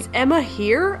didn't see any. Is Emma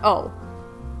here? Oh.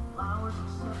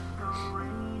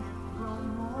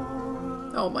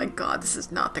 Oh my god, this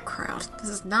is not the crowd. This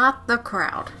is not the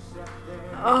crowd.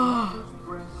 Oh.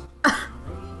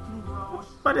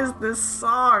 What is this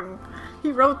song?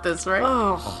 He wrote this, right?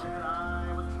 Oh.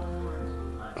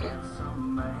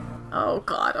 Oh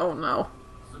god, oh no.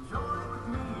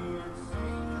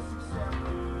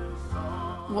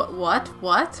 What?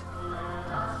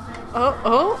 Oh.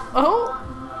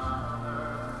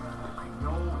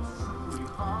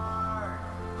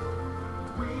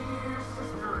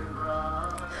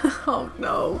 Oh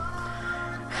no.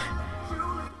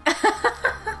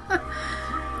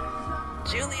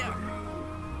 Julia.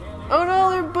 Oh no,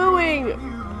 they're booing.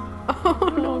 Oh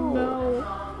no.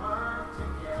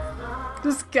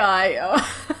 This guy.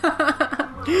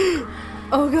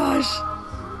 Oh gosh.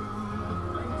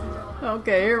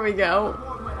 Okay, here we go.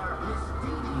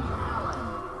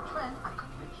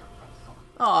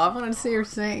 Oh, I wanted to see her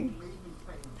sing.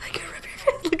 I can rip your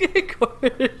face. Look at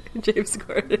Gordon. James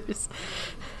Gordon's.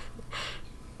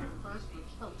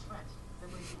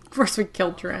 First we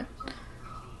killed Trent.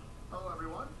 Hello,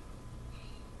 everyone.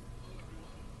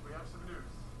 We have some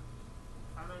news.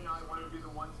 Emma and I wanted to be the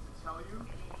ones to tell you,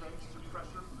 thanks to pressure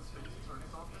from the state's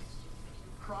attorney's office,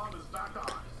 prom is back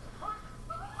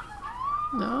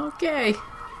on. Okay.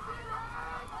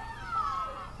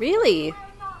 Really?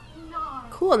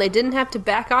 Cool, and they didn't have to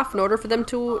back off in order for them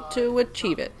to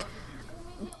achieve it.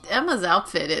 Emma's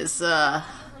outfit is,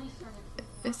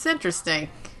 it's interesting.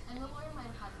 And the lawyer might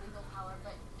have had legal power,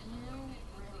 but you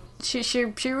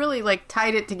really... She really, like,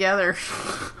 tied it together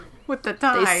with the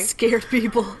tie. They scared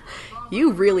people.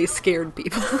 You really scared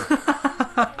people.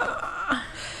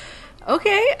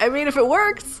 Okay, I mean, if it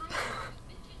works.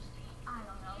 I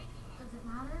don't know. Does it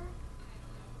matter?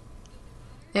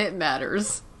 It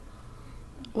matters.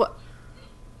 What?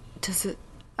 Does it?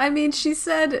 I mean, she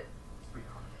said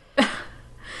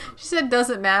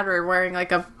doesn't matter, wearing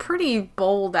like a pretty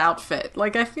bold outfit.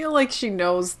 Like, I feel like she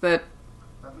knows that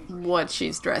what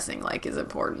she's dressing like is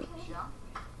important.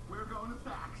 We're going to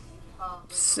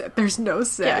facts. There's no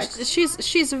Yeah, sex.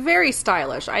 she's very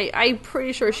stylish. I'm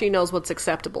pretty sure she knows what's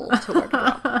acceptable to wear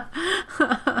to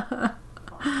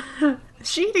prom.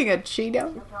 She eating a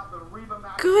Cheeto? Check out the Reba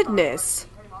Max Goodness.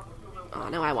 came up with your little Oh,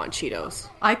 now I want Cheetos.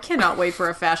 I cannot wait for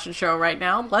a fashion show right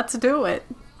now. Let's do it.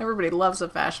 Everybody loves a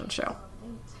fashion show.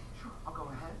 Sure, I'll go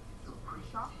ahead to a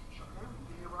pre-shop. Okay, we can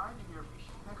give you a ride in your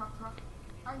pickup truck.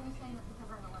 Are you saying that because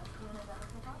I'm a lesbian, I better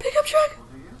pick up? Pickup truck? Well,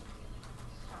 do you?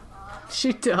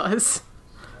 She does.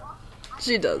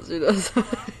 She does, she does.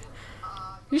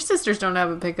 Your sisters don't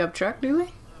have a pickup truck, do they?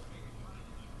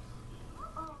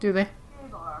 Do they?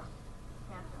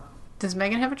 Does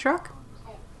Megan have a truck?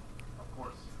 Of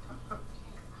course.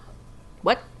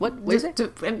 What? What is it?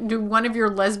 Do one of your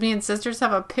lesbian sisters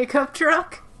have a pickup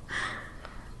truck?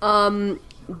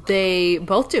 They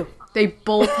both do. They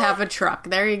both have a truck.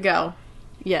 There you go.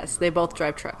 Yes, they both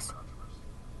drive trucks.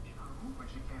 When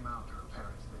she came out, her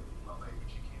parents, they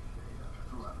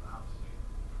threw her out of the house.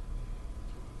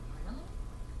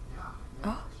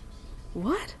 Yeah.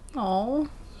 What? Oh,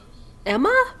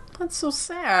 Emma? that's so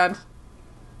sad.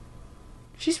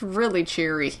 She's really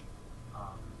cheery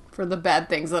for the bad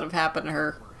things that have happened to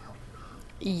her.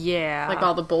 Yeah. Like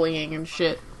all the bullying and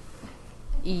shit.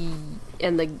 And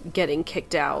the getting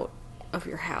kicked out of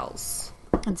your house.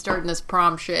 And starting this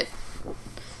prom shit.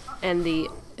 And the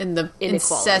And the Inequality.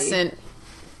 incessant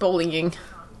bullying.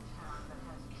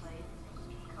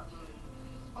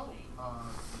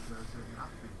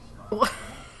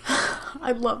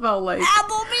 I love how like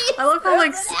Applebee's! I love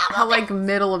how like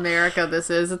middle America this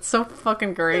is. It's so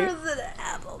fucking great. There's an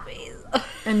Applebee's.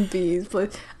 And bees,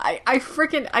 but I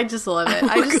just love it.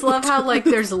 I just love how like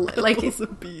there's like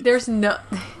there's no,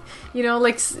 you know,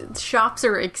 like shops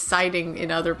are exciting in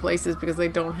other places because they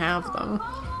don't have them.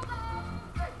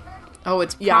 Oh,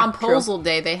 it's Yeah, promposal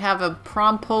day. They have a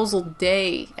promposal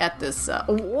day at this.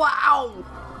 Wow.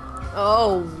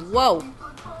 Oh, whoa.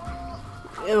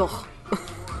 Ugh.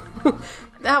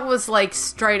 That was like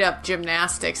straight up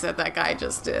gymnastics that guy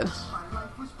just did.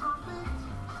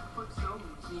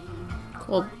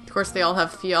 Well, of course, they all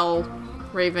have Fjell,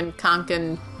 Raven,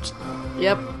 Konkin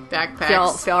Yep.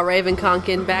 backpacks. Fjell Raven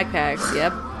Konkin backpacks.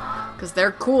 Yep. Because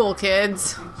they're cool,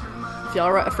 kids.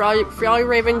 Fjell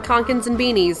Raven Konkins and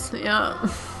beanies. Yeah.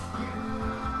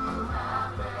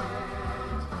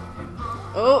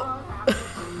 Oh.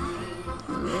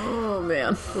 Oh,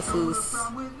 man. This is...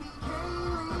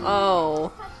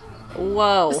 Oh.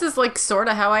 Whoa. This is like sort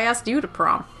of how I asked you to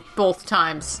prom. Both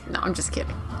times. No, I'm just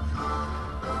kidding.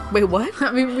 Wait, what?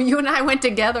 I mean, you and I went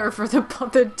together for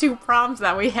the two proms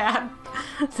that we had.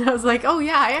 So I was like, oh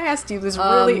yeah, I asked you this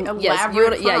really elaborate yes,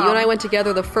 you and prom. I went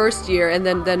together the first year, and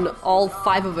then all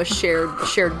five of us shared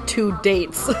 2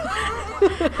 dates.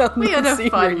 We had a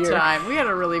fun year. time. We had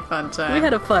a really fun time. We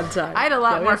had a fun time. I had a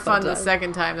lot we more had a fun the time.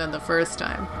 second time than the first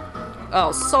time.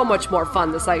 Oh, so much more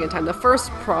fun the second time. The first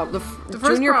prom, the first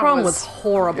junior prom prom was- was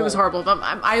horrible. It was horrible. But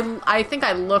I think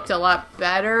I looked a lot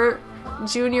better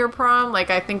junior prom. Like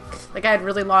I think like I had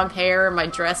really long hair and my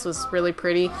dress was really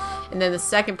pretty. And then the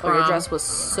second Oh, prom, your dress was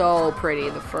so pretty.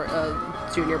 The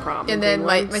junior prom. and the then green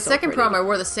my one, so second pretty. prom I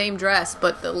wore the same dress,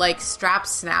 but the like strap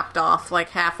snapped off like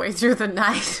halfway through the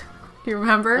night. You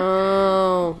remember?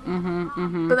 Oh,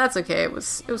 But that's okay. It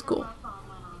was cool.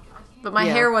 But my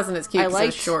Yeah. hair wasn't as cute I because it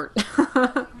was short.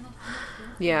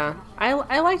 yeah.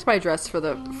 I liked my dress for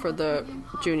the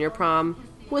junior prom.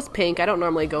 It was pink. I don't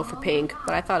normally go for pink,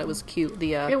 but I thought it was cute.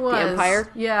 The It was. the Empire.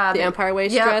 Yeah, The Empire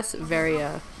waist yeah. dress.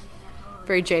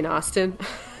 Very Jane Austen.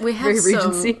 We have Very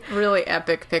some Regency. really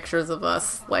epic pictures of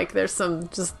us. Like, there's some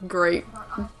just great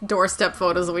doorstep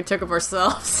photos that we took of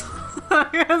ourselves.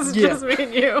 It's Yeah. just me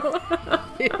and you.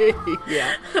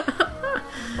 Yeah.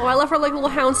 Oh, I love her like little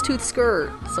houndstooth skirt.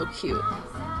 So cute.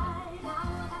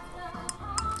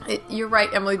 You're right,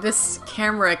 Emily. This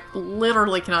camera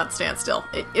literally cannot stand still.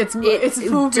 It's It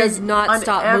moving does not on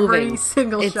stop every moving.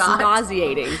 single It's shot.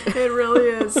 nauseating. It really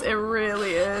is. It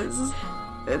really is.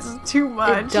 It's too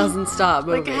much. It doesn't stop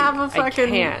moving. Like have a fucking. I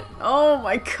can't. Oh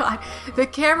my god! The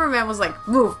cameraman was like,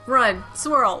 "Move, run,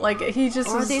 swirl!" Like he just.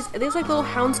 Or are was, these like little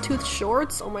houndstooth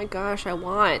shorts? Oh my gosh, I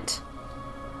want.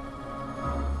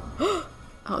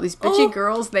 oh, these bitchy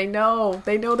girls. They know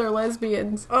they're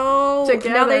lesbians. Oh, now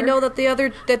Together. they know that the other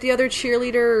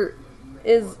cheerleader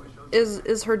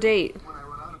is her date.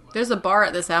 There's a bar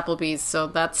at this Applebee's, so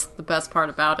that's the best part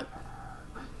about it.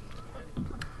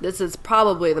 This is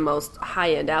probably the most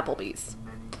high-end Applebee's.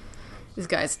 This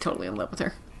guy's totally in love with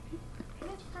her.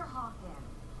 Mr. Hawkins.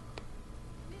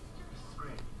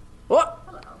 What?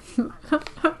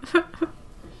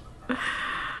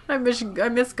 I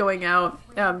miss going out.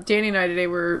 Danny and I today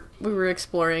we were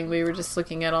exploring. We were just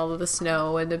looking at all of the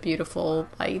snow and the beautiful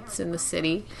lights in the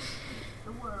city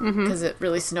because it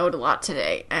really snowed a lot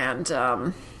today.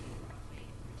 And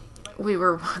we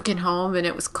were walking home and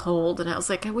it was cold. And I was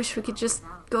like, I wish we could just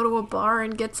go to a bar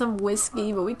and get some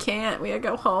whiskey, but we can't. We gotta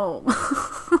go home.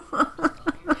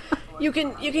 You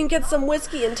can get some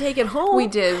whiskey and take it home. We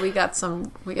did. We got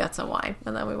some wine,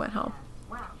 and then we went home.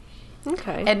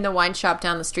 Okay. And the wine shop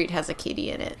down the street has a kitty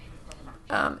in it.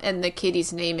 And the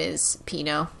kitty's name is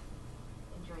Pino.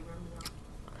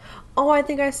 Oh, I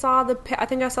think I saw the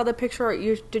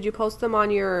picture. Did you post them on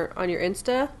your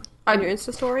Insta? On your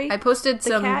Insta story? I posted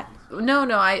some. cat?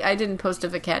 No, I didn't post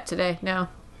of a cat today. No,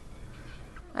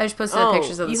 I just posted the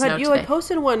pictures of the snow you today. had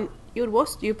posted one.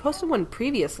 You posted one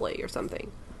previously or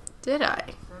something Did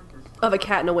I? of a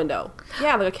cat in a window.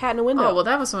 Yeah, like a cat in a window. Oh well,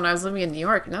 that was when I was living in New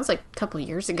York, and that was like a couple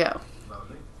years ago.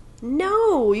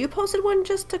 No, you posted one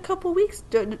just a couple weeks,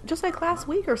 just like last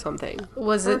week or something.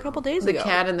 Was Or it a couple days the ago?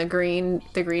 cat in the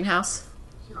greenhouse?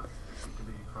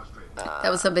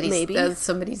 That was somebody's. Maybe. That was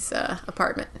somebody's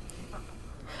apartment.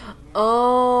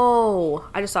 Oh,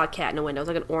 I just saw a cat in a window. It was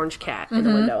like an orange cat in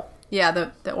the window. Yeah,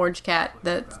 the orange cat.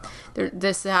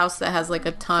 This house that has like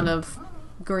a ton of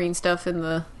green stuff in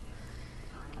the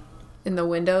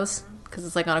windows because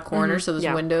it's like on a corner, so there's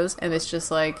Yeah. windows, and it's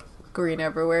just like green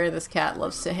everywhere. This cat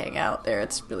loves to hang out there.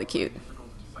 It's really cute.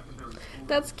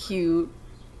 That's cute.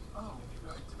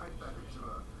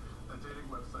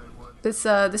 This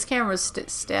camera's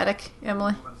static,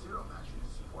 Emily.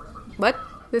 What?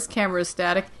 This camera's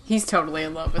static. He's totally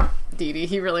in love with Dee Dee.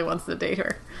 He really wants to date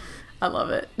her. I love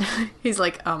it. He's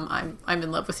like, I'm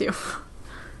in love with you.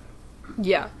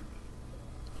 Yeah.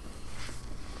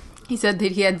 He said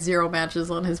that he had 0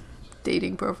 matches on his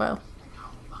dating profile.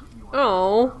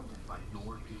 Oh.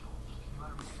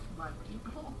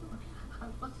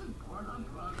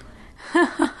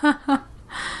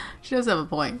 She does have a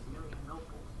point.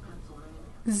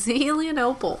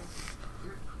 Zelienople.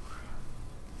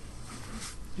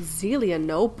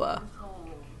 Zelianopa.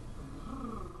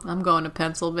 I'm going to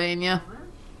Pennsylvania.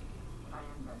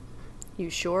 You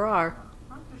sure are.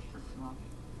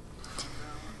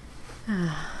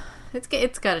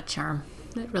 It's got a charm.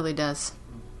 It really does.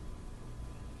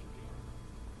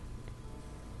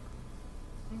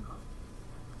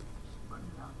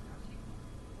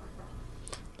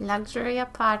 Luxury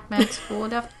apartments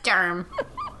full of charm.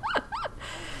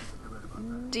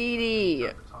 Dee Dee.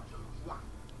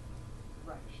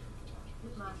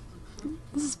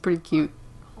 This is pretty cute.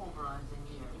 I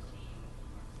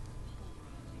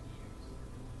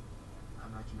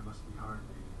imagine it must be hard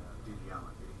being Dee Allen,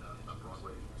 being a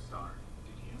Broadway star.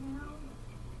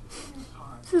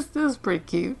 This is pretty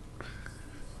cute.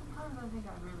 Sometimes I think I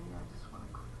just want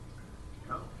to quit.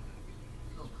 No.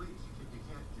 No, please, you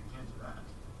can't do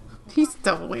that. He's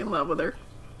totally in love with her.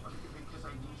 Because I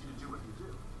need you to do what you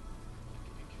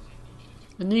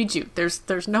do. I need you.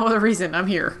 There's no other reason I'm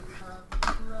here.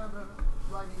 Grammar,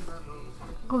 writing memos,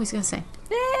 Oh, he's gonna sing.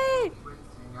 Hey!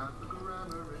 printing out the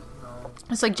grammar is no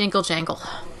It's like Jingle Jangle.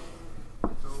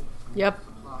 Yep.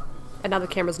 And now the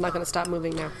camera's not going to stop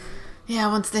moving now. Yeah,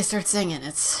 once they start singing,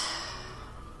 it's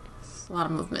a lot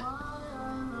of movement.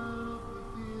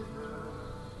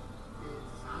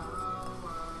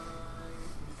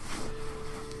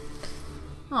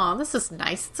 Oh, this is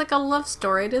nice. It's like a love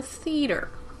story to theater.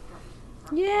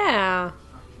 Yeah.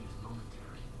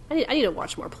 I need to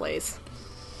watch more plays.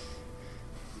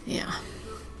 Yeah.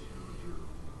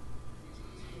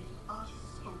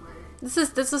 This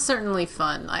is certainly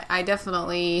fun. I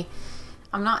definitely,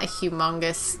 I'm not a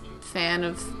humongous fan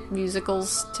of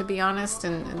musicals, to be honest,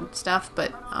 and stuff,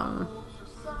 but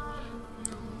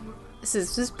this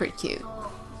is pretty cute.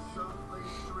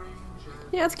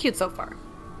 Yeah, it's cute so far.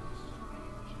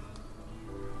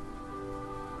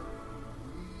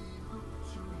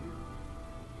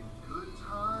 good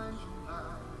times you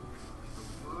have.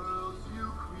 The worlds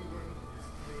you create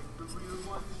make the real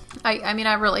ones. I mean,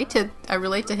 I relate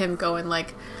to him going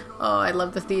like, oh, I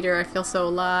love the theater. I feel so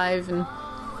alive and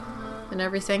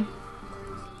everything.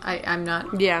 I'm not a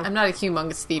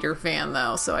humongous theater fan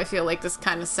though, so I feel like this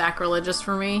kind of sacrilegious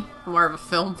for me. I'm more of a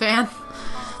film fan,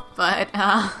 but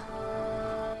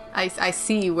I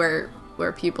see where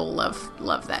people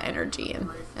love that energy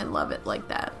and love it like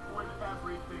that.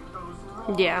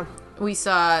 Yeah. We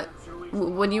saw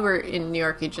when you were in New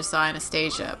York, you just saw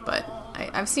Anastasia, but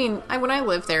I've seen when I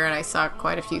lived there and I saw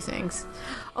quite a few things.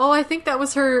 Oh, I think that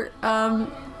was her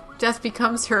Death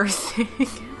Becomes Her thing.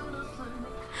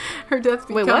 Her Death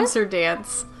Wait, Becomes what? Her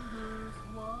dance.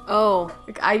 Oh.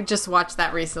 I just watched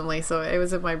that recently, so it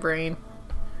was in my brain.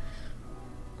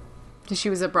 She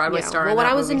was a Broadway Yeah. star. Well, in when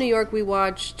that I was in movie. New York, we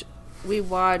watched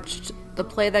The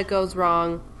Play That Goes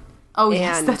Wrong Oh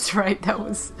yes, and- that's right. That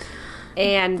was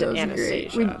and great.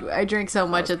 Anastasia. I drank so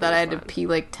much was that I had to pretty fun. pee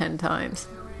like 10 times.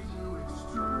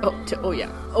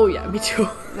 Oh yeah, me too.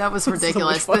 That was So much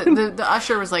ridiculous. fun. The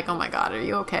usher was like, "Oh my god, are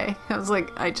you okay?" I was like,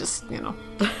 "I just, you know."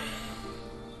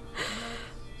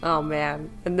 Oh man!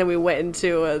 And then we went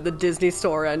into the Disney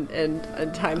store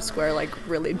and Times Square, like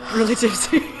really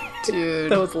tipsy.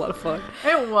 Dude, That was a lot of fun.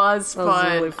 it was fun. was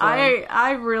really fun.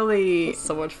 I really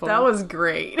So much fun. That was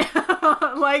great.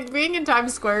 Like being in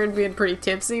Times Square and being pretty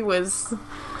tipsy was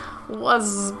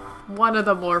one of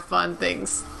the more fun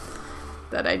things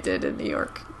that I did in New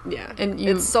York. Yeah, And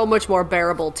you- it's so much more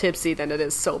bearable tipsy than it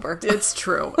is sober. It's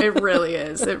true. It really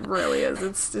is. It really is.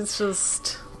 It's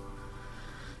just,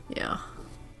 yeah.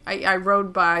 I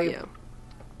rode by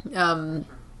Yeah.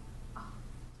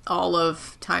 all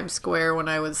of Times Square when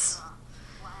I was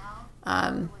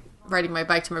riding my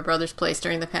bike to my brother's place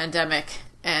during the pandemic,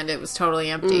 and it was totally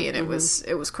empty, and it was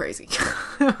crazy.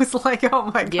 It was like,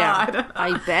 oh my Yeah, god.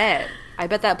 I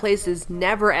bet that place is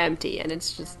never empty, and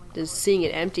it's just seeing it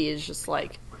empty is just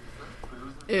like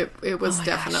It was my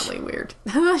definitely weird.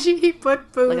 She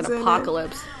put booze an in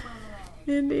apocalypse.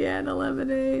 it. Indiana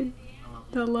lemonade.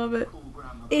 I love it.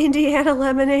 Indiana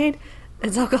lemonade.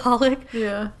 It's alcoholic.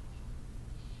 Yeah.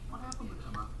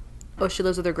 Oh, she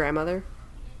lives with her grandmother.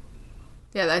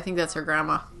 Yeah, I think that's her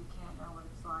grandma. You can't know what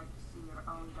it's like to see your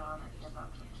own daughter give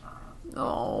up her child.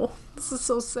 Oh, this is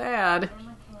so sad. Emma came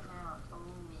out, oh,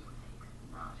 they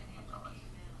could not handle it.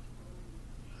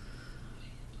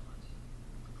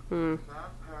 Bad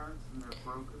parents and their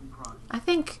broken projects. I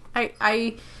think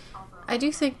I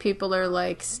do think people are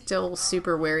like still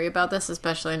super wary about this,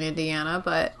 especially in Indiana,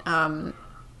 but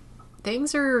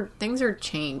things are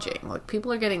changing. Like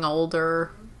people are getting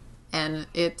older, and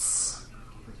it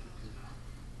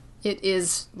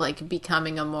is like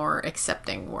becoming a more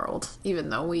accepting world, even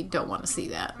though we don't want to see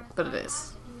that, but it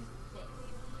is.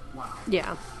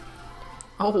 Yeah.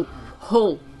 Oh.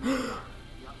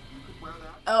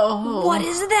 What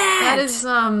is that? That is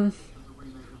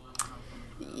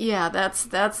yeah, that's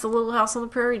the Little House on the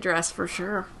Prairie dress for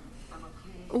sure.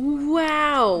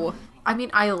 Wow. I mean,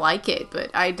 I like it,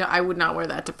 but I would not wear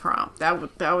that to prom. That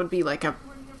would be like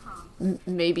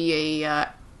maybe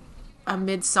a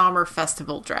midsummer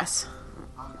festival dress.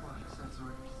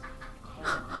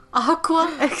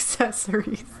 Aqua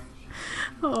accessories.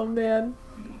 Oh man,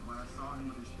 When I saw him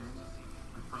with his things,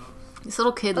 I froze. this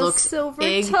little kid A looks silver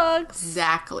tux.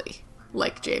 exactly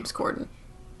like James Corden.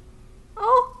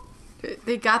 Oh,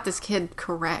 They got this kid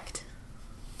correct.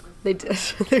 they did.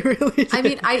 They really did. I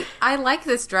mean, I like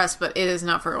this dress, but it is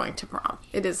not for going to prom.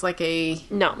 It is like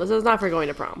no, this is not for going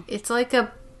to prom. it's like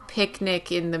a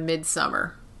picnic in the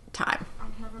midsummer time.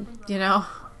 You know?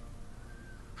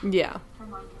 Yeah.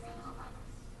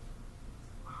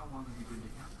 How long have you been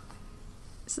together?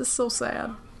 This is so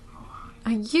sad.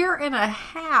 A year and a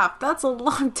half. That's a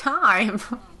long time.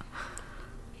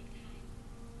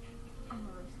 I'm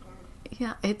really scared.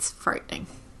 Yeah, it's frightening.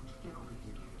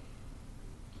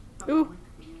 Ooh.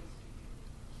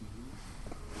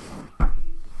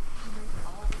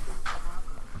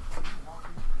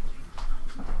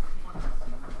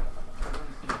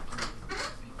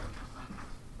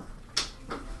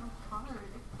 Hard.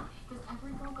 Does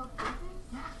every girl go through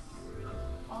this?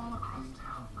 All across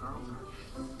town, girls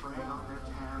are spraying on their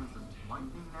tans and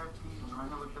whitening their teeth, trying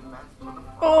to look the best for the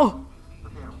fall. Oh.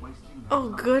 But they are wasting their Oh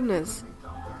time. goodness. They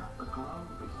don't have the glow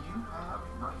that you have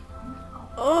right now.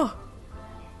 Oh.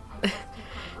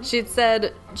 She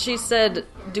said,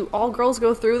 "Do all girls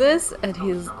go through this?" And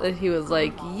he was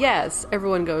like, "Yes, every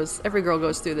girl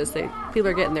goes through this. People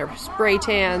are getting their spray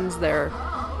tans, their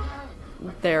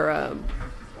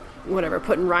whatever,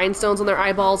 putting rhinestones on their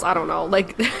eyeballs. I don't know.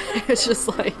 Like it's just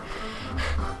like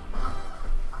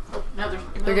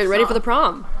they're getting ready for the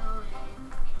prom."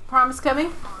 prom is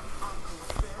coming.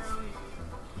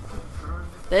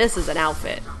 This is an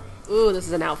outfit. Ooh, this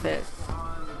is an outfit.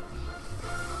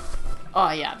 Oh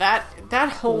yeah, that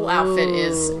whole outfit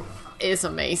is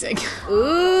amazing.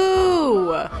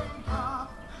 Ooh.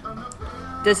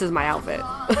 This is my outfit.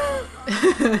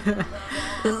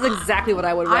 This is exactly what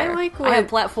I would wear. I have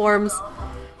platforms.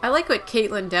 I like what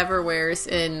Caitlin Dever wears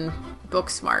in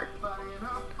Booksmart.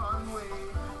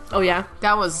 Oh yeah.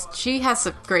 She has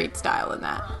a great style in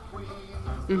that.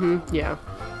 Yeah.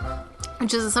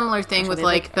 Which is a similar thing with They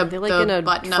like the are they like in a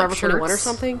button-up Forever shirts 21 or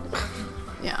something?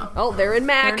 Yeah. Oh, they're in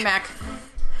Mac. They're in Mac.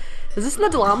 Is this in the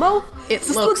Delamo? It Is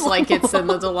this looks the like Delamo? it's in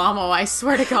the Delamo. I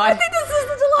swear to God. I think this is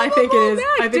the Delamo I think it Mall is. Mac,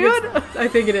 I think dude. I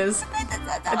think it is.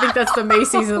 I think that's the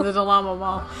Macy's in the Delamo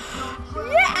Mall.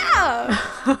 Yeah.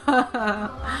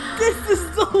 This is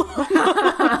Delamo,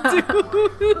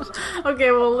 dude.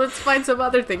 Okay, well, let's find some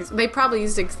other things. They probably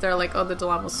used it because they're like, oh, the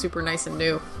Delamo's super nice and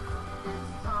new.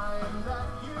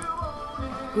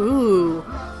 Ooh,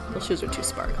 those shoes are too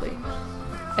sparkly.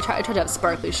 I tried to have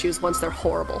sparkly shoes once. They're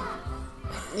horrible.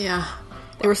 Yeah.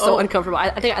 They were so uncomfortable. I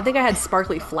think I had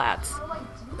sparkly flats.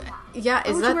 Yeah,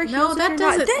 is would you that wear no? heels if That you're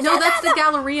not- doesn't. No, that's the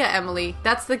Galleria, Emily.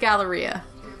 That's the Galleria.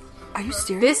 Are you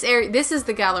serious? This is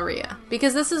the Galleria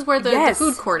because this is where the Yes.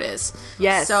 food court is.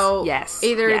 Yes, So yes,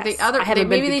 either yes. the other. I haven't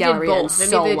maybe been to they the Galleria did in both.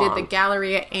 Maybe so they long. did the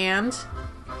Galleria and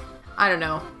I don't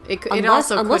know. It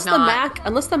Unless also the could not.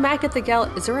 Unless the Mac at the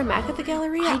Galleria. Is there a Mac at the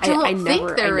Galleria? I don't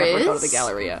think there I never go to the is.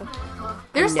 Galleria.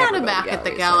 There's never not a go to Mac at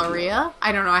the Galleria, so I Galleria.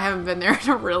 I don't know. I haven't been there in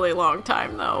a really long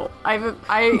time though. I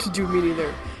Do me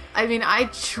neither. I mean, I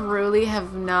truly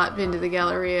have not been to the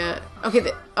Galleria.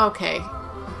 Okay,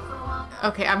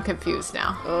 okay, I'm confused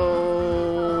now.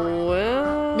 Oh,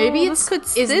 well, Maybe this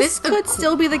it's- could is this the- could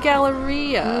still be the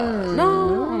Galleria.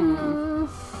 No.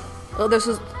 Oh, this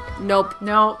is nope.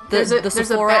 No, The there's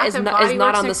Sephora a Bath is and not- Body is not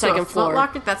Works on the next to a second floor. Foot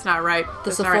Locker? That's not right. The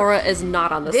That's not right. Sephora is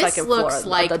not on the This second floor. looks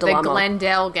like the Del Amo.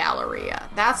 Glendale Galleria.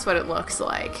 That's what it looks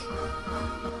like.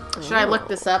 Should I look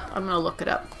this up? I'm gonna look it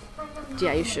up.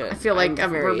 Yeah, you should. I feel like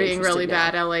I'm we're very being really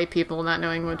interested bad LA people, not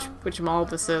knowing which mall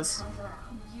this is.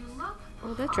 now.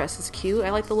 Oh, that dress is cute. I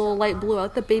like the little light blue. I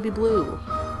like the baby blue.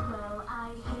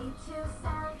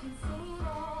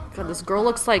 God, this girl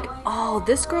looks like. Oh,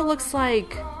 this girl looks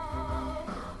like.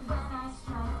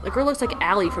 The girl looks like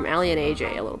Allie from Allie and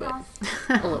AJ a little bit.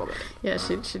 A little bit. Yeah,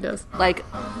 she does. Like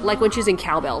when she's in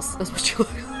Cowbells. That's what she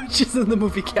looks like. She's in the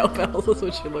movie Cowbells. That's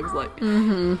what she looks like.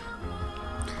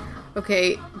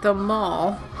 Okay, the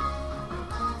mall.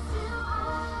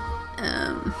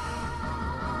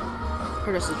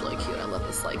 Her dress is really cute. I love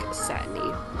this like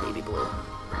satiny baby blue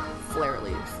flare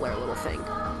little thing.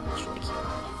 It's really cute.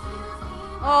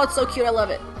 Oh, it's so cute. I love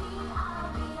it.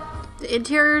 The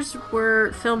interiors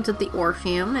were filmed at the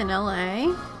Orpheum in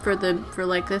LA for the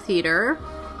theater.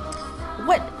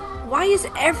 What? Why is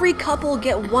every couple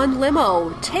get one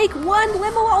limo? Take one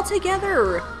limo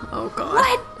altogether. Oh god.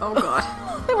 What? Oh god.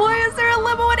 Why is there a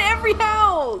limo in every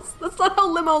house? That's not how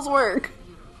limos work.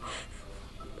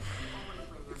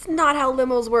 It's not how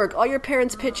limos work. All your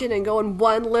parents pitch in and go in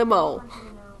one limo.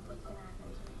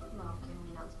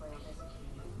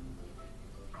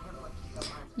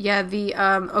 Yeah,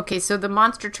 okay, so the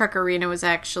Monster Truck Arena was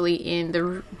actually in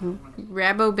the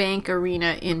Rabobank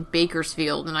Arena in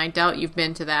Bakersfield, and I doubt you've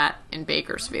been to that in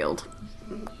Bakersfield.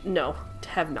 No,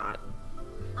 have not.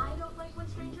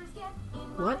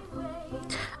 What?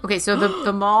 Okay, so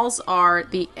the malls are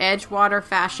the Edgewater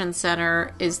Fashion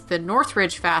Center is the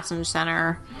Northridge Fashion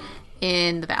Center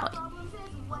in the Valley.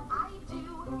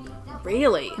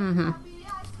 Really? Mm-hmm.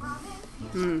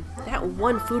 That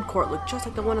one food court looked just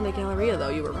like the one in the Galleria, though.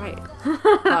 You were right.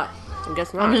 I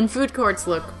guess not. I mean, food courts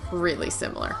look really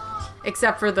similar,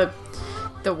 except for the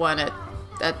one at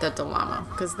the Del Amo,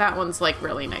 because that one's like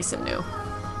really nice and new,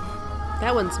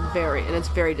 That one's it's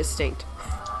very distinct.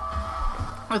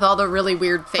 with all the really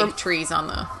weird fake trees on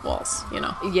the walls. You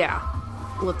know. Yeah,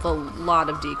 with a lot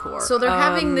of decor. So they're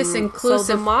having this inclusive.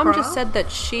 So the mom prom? just said that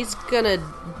she's gonna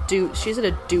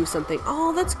do something.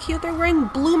 Oh, that's cute. They're wearing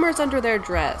bloomers under their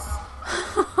dress.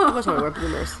 I just want to wear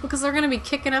bloomers. Because they're going to be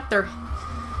kicking up They're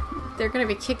going to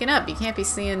be kicking up. You can't be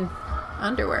seeing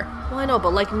underwear. Well, I know,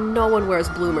 but like no one wears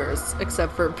bloomers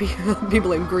except for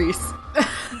people in Greece.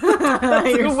 Who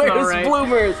wears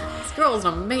bloomers? This girl is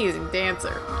an amazing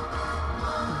dancer.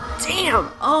 Damn,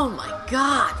 Oh my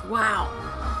god! Wow.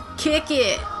 Kick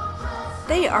it.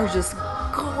 they are just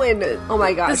going. Oh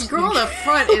my gosh, This girl in the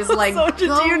front is like So, do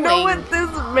you know going. what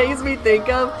this makes me think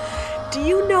of? Do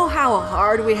you know how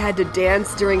hard we had to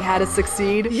dance during How to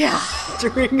Succeed? Yeah.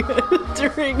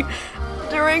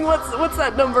 During what's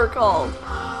that number called?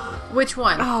 Which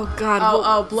one? Oh God!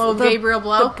 Oh, Blow Gabriel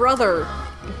Blow? The brother.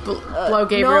 Blow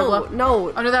Gabriel Blow?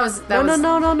 No. Oh no, that was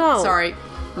No. Sorry.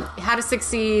 How to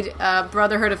Succeed,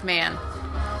 Brotherhood of Man.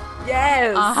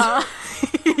 Yes.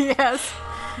 Yes.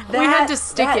 We had to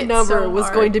stick that it number so was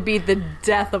hard. going to be the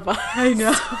death of us. I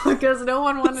know, because no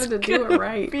one wanted to do it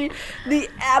right. Be the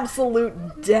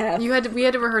absolute death. We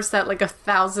had to rehearse that like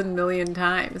 1,000 million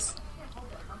times.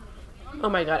 Oh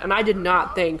my God! And I did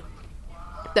not think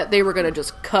that they were going to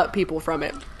just cut people from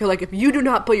it. They're like, if you do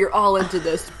not put your all into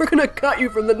this, we're going to cut you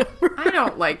from the number. I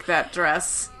don't like that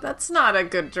dress. That's not a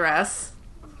good dress.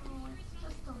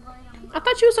 I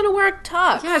thought she was going to wear a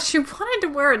tux. Yeah, she wanted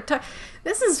to wear a tux.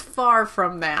 This is far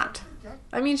from that.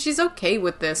 I mean, she's okay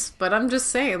with this, but I'm just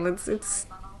saying, it's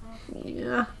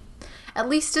yeah. At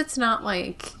least it's not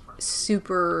like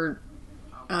super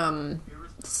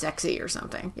sexy or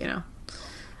something, you know.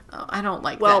 Oh, I don't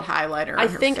like Well, that highlighter on I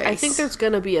her think face. there's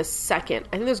gonna be a second.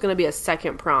 I think there's gonna be a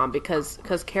second prom because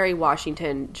Kerry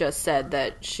Washington just said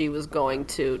that she was going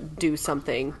to do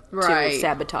something Right. to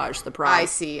sabotage the prom. I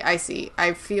see. I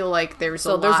feel like there's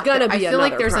So a there's lot. gonna be I feel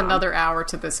like another there's prom. another hour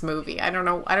to this movie. I don't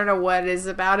know what it is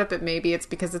about it, but maybe it's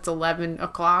because it's 11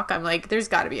 o'clock. I'm like, there's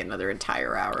got to be another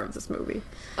entire hour of this movie.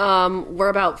 We're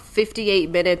about 58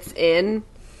 minutes in.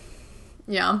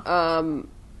 Yeah.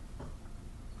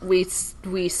 We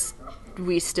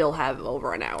still have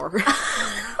over an hour.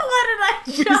 What did I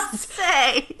just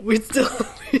say? we still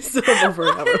have over an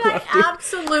hour What did left. I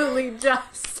absolutely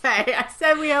just say? I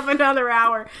said we have another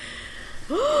hour.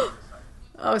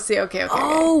 Oh, see, okay.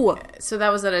 Oh, So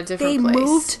that was at a they different place.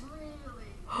 moved.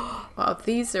 Wow,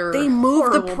 these are They moved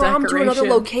the horrible prom to another decoration.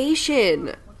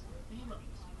 location.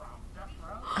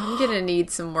 I'm gonna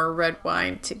need some more red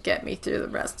wine to get me through the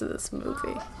rest of this movie.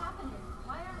 What's happening?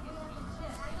 Why aren't we at the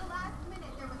gym? At the last minute,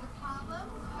 there was a problem,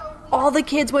 so All the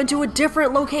kids went to a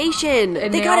different location.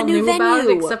 And they got all a new knew about it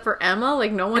venue. except for Emma.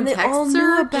 Like no one And they all texts knew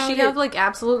her. Does about she it. have like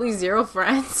absolutely zero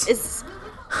friends?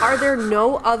 Are there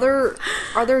no other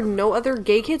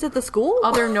gay kids at the school?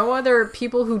 Are there no other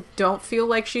people who don't feel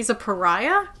like she's a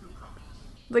pariah?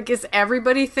 Like, is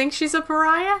everybody think she's a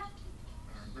pariah?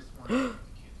 This one,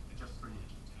 just for you.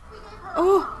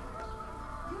 Oh,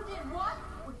 you did what?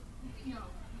 No,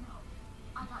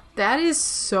 I got That is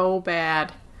so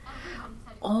bad.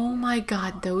 Oh my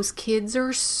god, those kids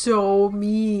are so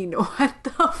mean. What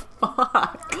the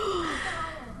fuck?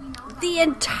 the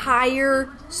entire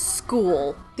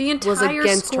school The was entire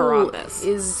against school her on this.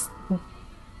 is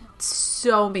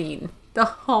so mean. The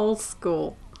whole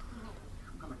school.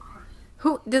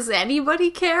 Who does anybody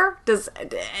care?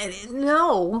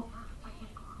 No.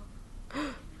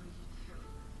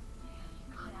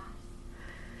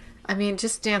 I mean,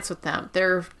 just dance with them.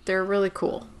 They're really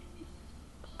cool.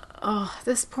 Oh,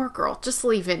 this poor girl. Just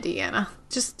leave Indiana.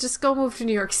 Just go move to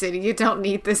New York City. You don't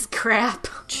need this crap.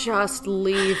 Just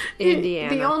leave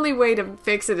Indiana. The only way to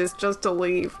fix it is just to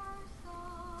leave.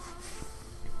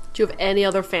 Do you have any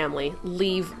other family?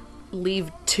 Leave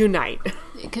tonight.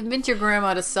 Convince your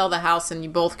grandma to sell the house and you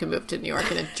both can move to New York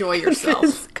and enjoy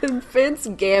yourself. Convince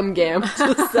Gam Gam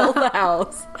to sell the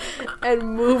house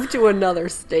and move to another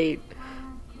state.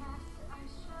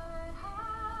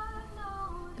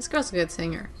 This girl's a good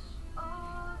singer.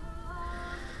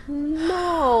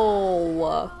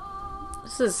 No.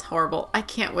 This is horrible. I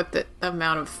can't with the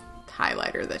amount of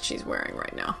highlighter that she's wearing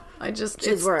right now. It's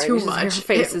wearing- too her much.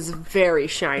 face is very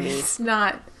shiny. It's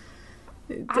not.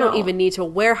 I don't even need to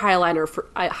wear highlighter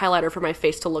for my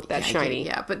face to look that shiny.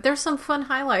 Yeah, but there's some fun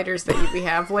highlighters that we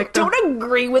have. Like, Don't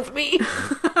agree with me.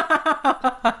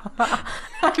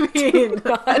 I mean,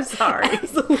 I'm sorry.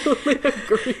 Absolutely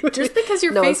agree with Just me. because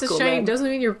your No, face it's is cool, shiny man. doesn't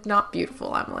mean you're not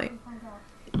beautiful, Emily.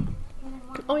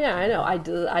 Oh yeah, I know. I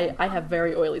do. I have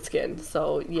very oily skin,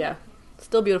 so yeah,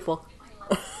 still beautiful.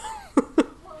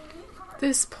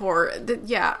 This poor.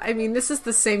 Yeah, I mean, this is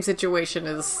the same situation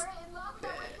as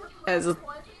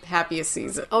Happiest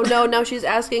Season. Oh no, now she's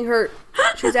asking her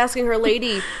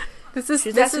lady. This is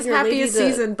She's Happiest asking her lady to-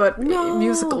 Season, but No. in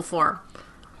musical form.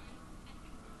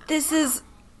 This is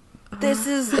this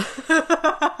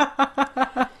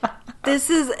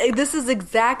is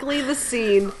exactly the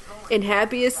scene in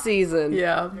Happiest Season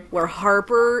Yeah, where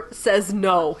Harper says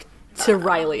no to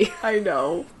Riley. I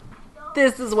know.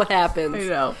 This is what happens. I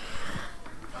know.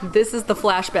 This is the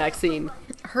flashback scene.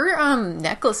 Her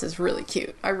necklace is really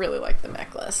cute. I really like the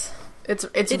necklace. It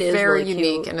is is very really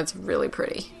unique cute. and it's really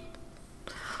pretty.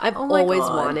 I've Oh my always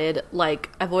God. wanted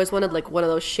one of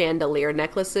those chandelier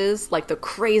necklaces, like the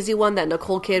crazy one that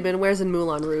Nicole Kidman wears in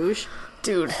Moulin Rouge,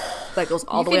 Dude, that goes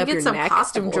all you the way can up get your some neck.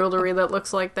 costume I've jewelry that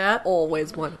looks like that.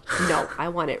 Always want. No, I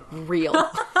want it real.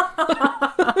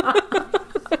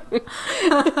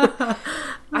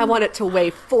 I want it to weigh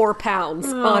 4 pounds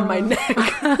on my neck.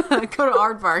 Go to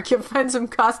Aardvark. You'll find some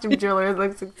costume jewelry that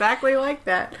looks exactly like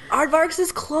that. Aardvarks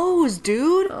is closed,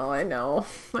 dude. Oh, I know.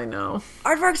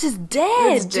 Aardvarks is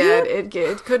dead, It's dude. dead.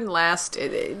 It couldn't last.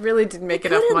 It really didn't make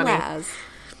enough Couldn't money. last.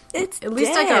 It's At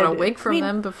least I got a dead. wig from I mean,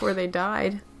 them before they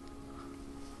died.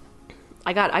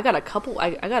 I got a couple.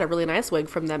 I got a really nice wig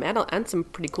from them, and some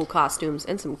pretty cool costumes,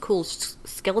 and some cool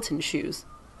skeleton shoes.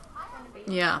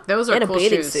 Yeah, those are And a cool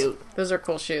bathing shoes. suit. Those are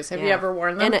cool shoes. Have you Yeah. ever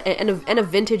worn them? And a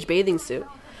vintage bathing suit.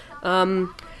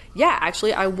 Yeah,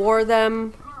 actually, I wore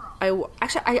them. I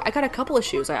got a couple of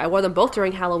shoes. I wore them both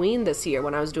during Halloween this year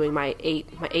when I was doing my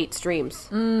eight streams.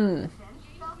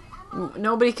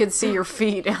 Nobody could see your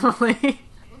feet, Emily.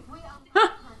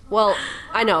 Well,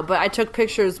 I know, but I took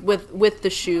pictures with the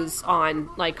shoes on,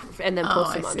 like, and then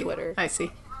posted them on Twitter. I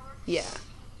see. Yeah.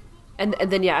 And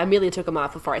then, yeah, I immediately took them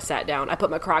off before I sat down. I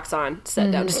put my Crocs on,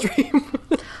 sat down to stream.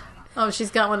 Oh, she's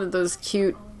got one of those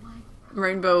cute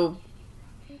rainbow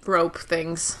rope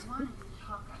things.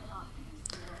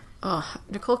 Oh,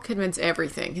 Nicole Kidman's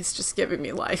everything. It's just giving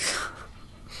me life.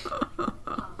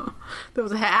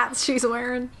 Those hats she's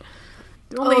wearing.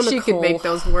 Only she could make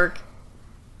those work.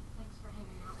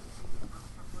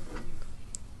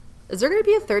 Is there going to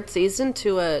be a third season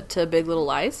to Big Little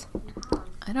Lies?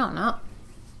 I don't know.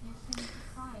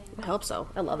 I hope so.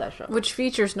 I love that show. Which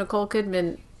features Nicole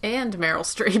Kidman and Meryl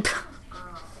Streep.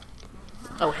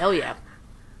 Oh, hell yeah.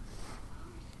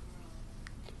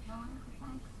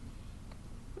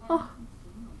 Oh,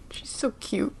 she's so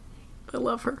cute. I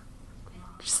love her.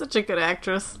 She's such a good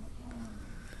actress.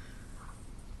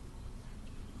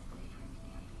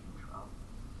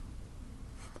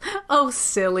 Oh,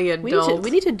 silly adult.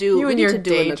 We need to do a Nicole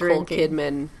drinking.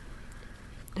 Kidman.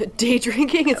 Day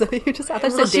drinking? Is that what you just? I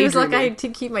thought you Well, said she day was like, I dreaming. had to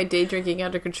keep my day drinking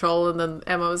under control, and then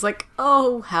Emma was like,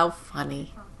 oh, how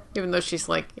funny. Even though she's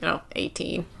like,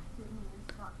 18.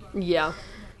 Yeah.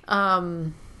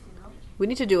 We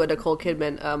need to do a Nicole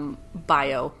Kidman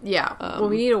bio. Yeah. Well,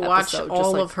 we need to watch episode.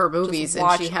 all Just, of her movies, and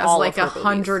watch she has all like of her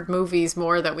 100 movies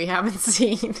more that we haven't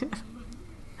seen.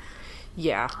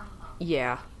 Yeah.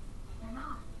 Yeah.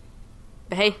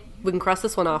 Hey, we can cross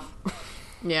this one off.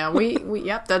 Yeah, we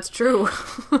yep, that's true.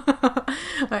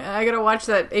 I gotta watch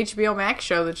that HBO Max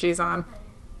show that she's on.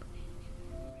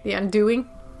 The Undoing.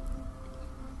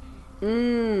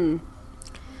 Yeah.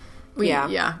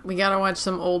 Yeah, we gotta watch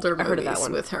some older I heard of that movies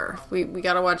one. with her. We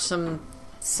gotta watch some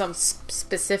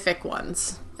specific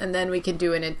ones, and then we can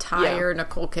do an entire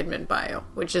Nicole Kidman bio,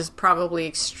 which is probably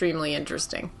extremely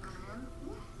interesting.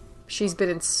 She's been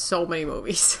in so many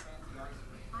movies.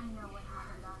 I know what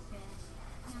Haagen-Dazs is.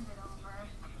 Hand it over.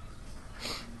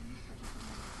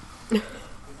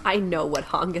 I know what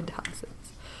Haagen-Dazs is.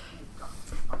 I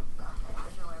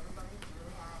know everybody's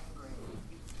really angry,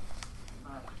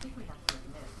 but I think we have to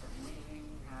admit that we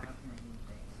have many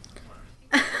things worse.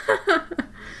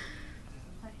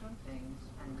 Disinfect those things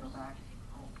and go back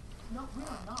home. No, we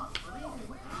are not. Believe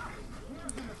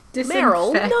me,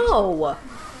 Meryl, Disinfect. no.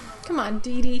 Come on,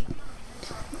 Dee Dee.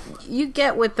 You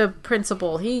get with the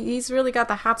principal. He's really got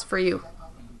the hots for you.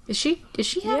 Is she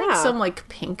having Yeah. some like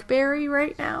pinkberry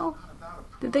right now?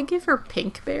 Did they give her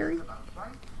pinkberry?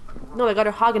 No, I got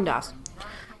her Haagen-Dazs.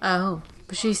 Oh,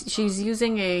 but she's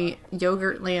using a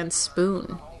Yogurtland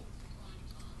spoon.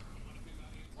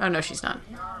 Oh no, she's not.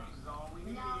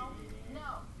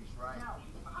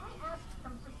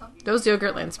 Those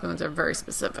Yogurtland spoons are very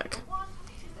specific.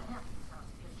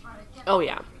 Oh,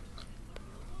 yeah.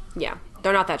 Yeah.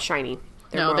 They're not that shiny.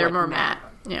 They're like more matte.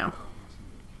 Yeah.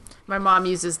 My mom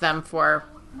uses them for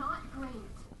Not great.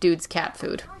 dude's cat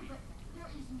food. Sorry, but there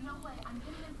is no way I'm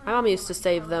giving them My mom used to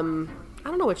save them. I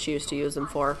don't know what she used to use them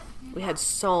for. We had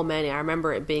so many. I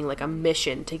remember it being like a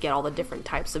mission to get all the different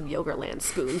types of Yogurtland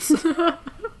spoons.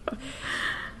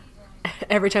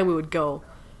 Every time we would go.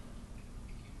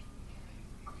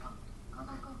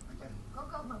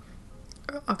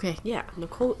 Okay. Yeah,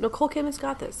 Nicole Kidman's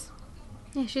got this.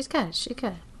 Yeah, she's got it. She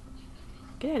got it.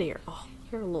 Get out of here. Oh,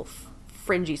 you're a little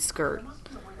fringy skirt.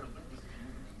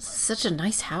 Such a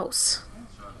nice house.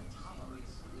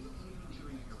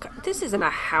 God, this isn't a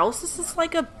house. This is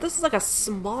like a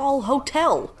small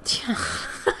hotel.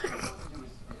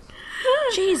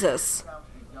 Jesus.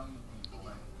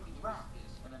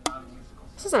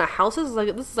 This isn't a house. This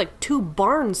is like two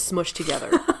barns smushed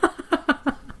together.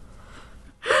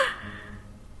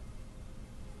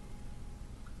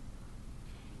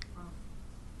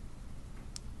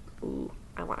 Ooh,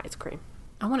 I want ice cream.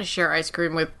 I want to share ice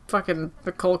cream with fucking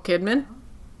Nicole Kidman.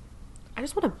 I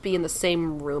just want to be in the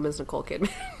same room as Nicole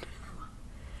Kidman.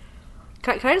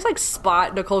 Can I just like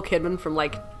spot Nicole Kidman from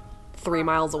like 3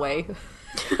 miles away?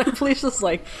 Please just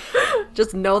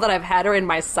know that I've had her in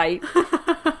my sight.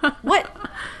 What?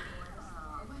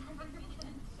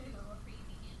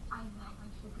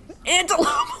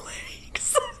 Antelope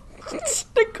legs.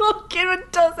 Nicole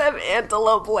Kidman does have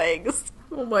antelope legs.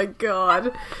 Oh my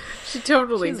god. She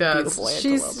totally She's does. beautiful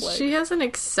antelope leg. She has an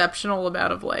exceptional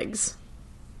amount of legs.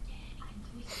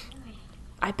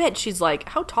 I bet she's like,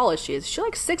 how tall is she? Is she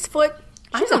like 6 foot?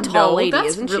 She's I a don't tall know. lady, That's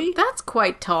isn't she? That's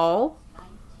quite tall.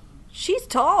 She's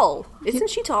tall. Isn't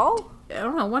she tall? I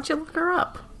don't know. Why don't you look her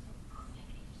up?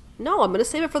 No, I'm gonna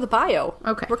save it for the bio.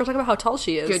 Okay. We're gonna talk about how tall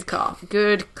she is. Good call.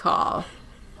 Good call.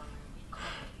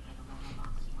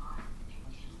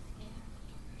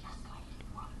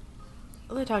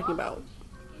 What are they talking about?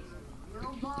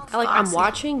 I'm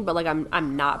watching, but like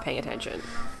I'm not paying attention.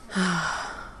 Worst of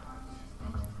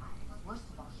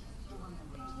all, she's doing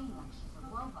the routine like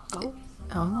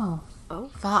Oh. Oh.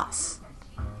 Voss.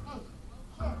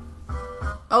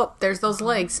 Oh, there's those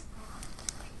legs.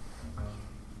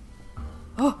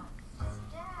 Oh.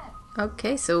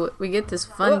 Okay, so we get this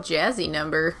fun jazzy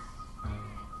number.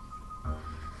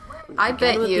 I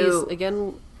bet you...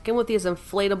 Again with these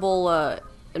inflatable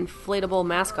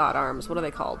mascot arms. What are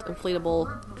they called?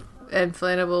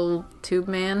 Inflatable tube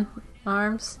man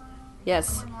arms?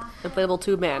 Yes. Inflatable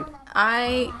tube man.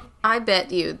 I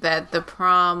bet you that the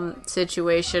prom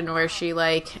situation where she,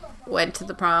 like, went to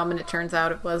the prom and it turns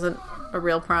out it wasn't a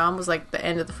real prom was, like, the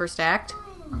end of the first act.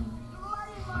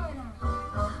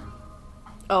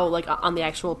 Oh, like on the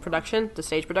actual production? The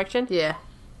stage production? Yeah.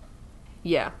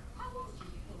 Yeah. How old do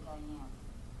you think I am?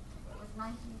 It was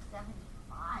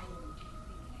 1975.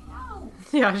 No.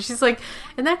 Yeah, she's like,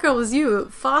 and that girl was you,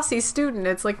 Fosse student.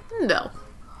 It's like, no.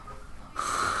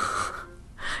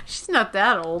 She's not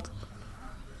that old.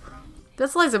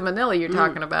 That's Liza Minnelli you're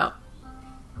talking about.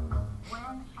 When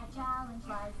a challenge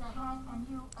lies ahead and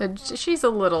you And she's a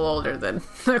little older than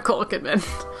Nicole Kidman.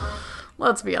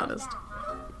 Let's be honest.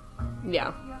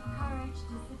 Yeah. your courage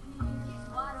disappears,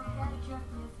 what'll get your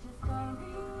fears to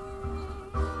scurry?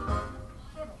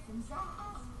 Give it some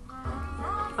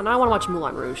zest. And I want to watch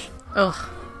Moulin Rouge. Ugh.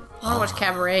 I want to watch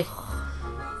Cabaret.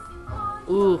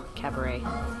 Ooh, Cabaret.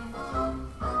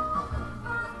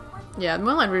 Yeah,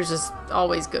 Moulin Rouge is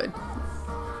always good.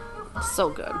 So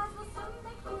good.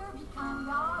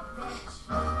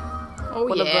 Oh,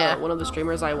 One of the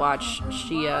streamers I watch,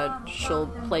 she'll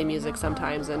play music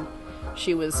sometimes, and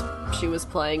she was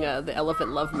playing the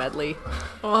Elephant Love medley,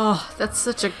 Oh, that's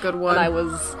such a good one. and I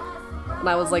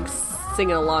was like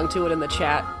singing along to it in the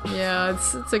chat. Yeah,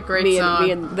 it's a great Me song.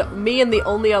 and me and the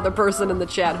only other person in the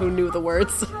chat who knew the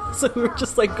words, so we were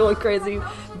just like going crazy,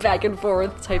 back and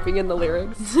forth, typing in the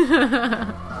lyrics,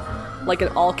 like in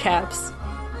all caps.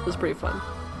 It was pretty fun.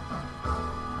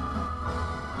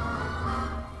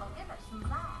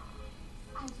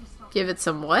 Give it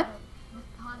some what?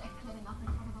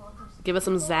 Give us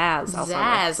some zazz. Alessandra.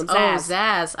 Zazz. Some Oh, zazz.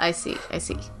 zazz. I see.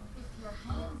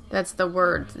 That's the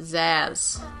word,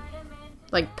 zazz.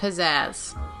 Like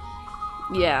pizzazz.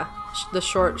 Yeah, the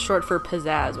short for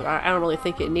pizzazz. I don't really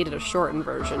think it needed a shortened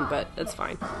version, but it's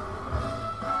fine.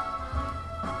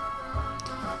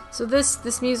 So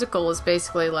this musical is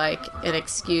basically like an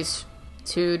excuse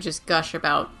to just gush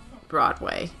about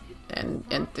Broadway and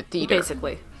the theater.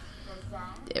 Basically.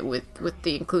 With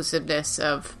the inclusiveness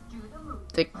of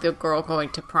the girl going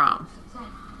to prom.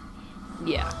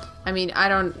 Yeah. I mean, I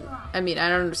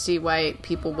don't see why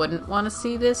people wouldn't want to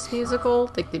see this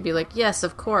musical. Like, they'd be like, yes,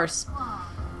 of course.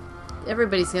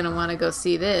 Everybody's gonna want to go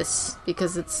see this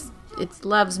because it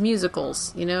loves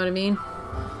musicals. You know what I mean?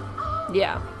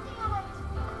 Yeah.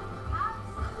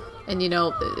 And you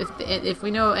know, if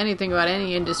we know anything about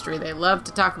any industry, they love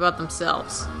to talk about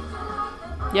themselves.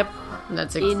 Yep. And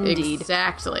that's Indeed.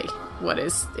 exactly what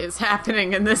is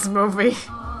happening in this movie.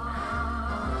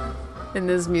 In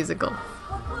this musical.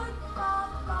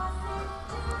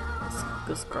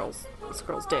 This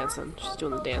girl's dancing. She's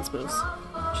doing the dance moves.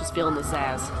 She's feeling the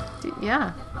zazz.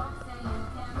 Yeah.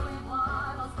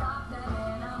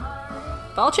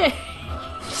 Ball change.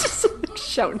 Just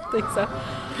shouting things out.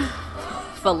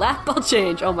 Flat ball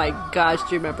change. Oh my gosh,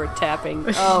 do you remember tapping?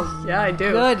 Oh Yeah, I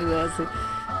do. goodness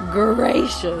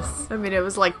gracious. I mean, it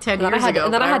was like 10 And then years ago. I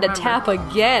but had to remember. tap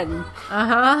again.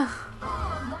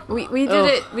 We did Ugh.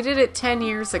 it. We did it 10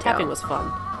 years ago. Tapping was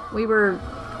fun.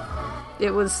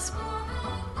 It was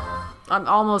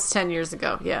almost 10 years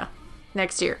ago. Yeah,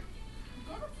 next year.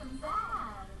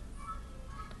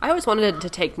 I always wanted to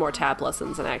take more tap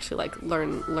lessons and actually like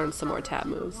learn some more tap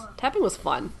moves. Tapping was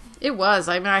fun. It was.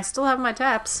 I mean, I still have my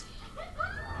taps.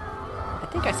 I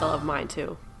think I still have mine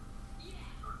too.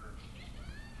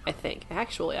 I think.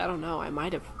 Actually, I don't know. I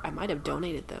might have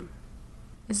donated them.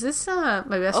 Is this my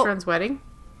best Oh. friend's wedding?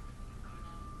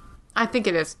 I think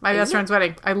it is. My best it? friend's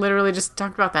wedding. I literally just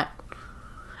talked about that.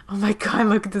 Oh my god,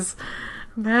 look at this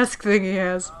mask thing he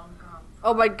has.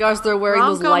 Oh my gosh, they're wearing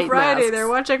those Rom-Com light Friday. masks. They're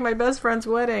watching my best friend's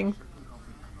wedding.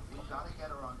 Gotta get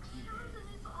her on TV.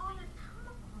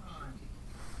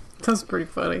 That's pretty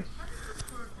funny.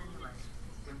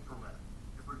 Infrared.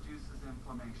 It reduces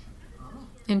inflammation.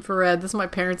 Infrared. This is what my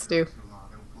parents do. Too long,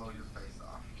 it'll blow your face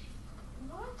off.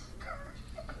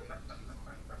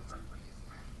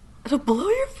 It'll blow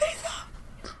your face off.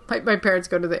 My parents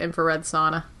go to the infrared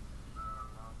sauna.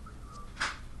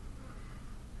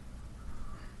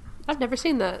 I've never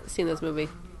seen this movie.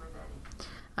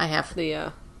 I have.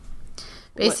 The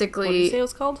Basically, what did you say it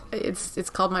was called? it's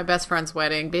called My Best Friend's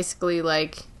Wedding. Basically,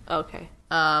 like, Okay.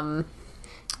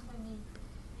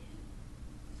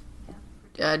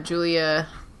 Julia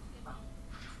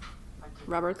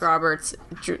Roberts.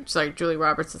 Julie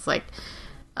Roberts is like,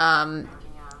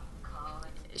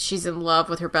 she's in love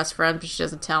with her best friend, but she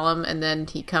doesn't tell him, and then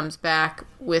he comes back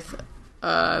with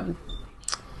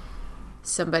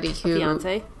somebody who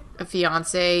a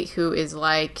fiance who is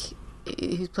like,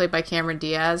 who's played by Cameron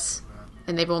Diaz,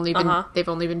 and they've only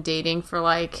been dating for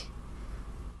like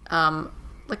a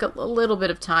little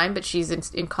bit of time, but she's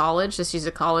in college, so she's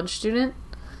a college student,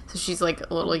 so she's like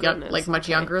a little much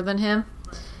younger than him.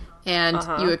 And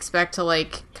you expect to,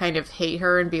 like, kind of hate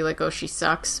her and be like, oh, she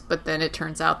sucks. But then it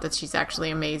turns out that she's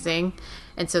actually amazing.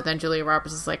 And so then Julia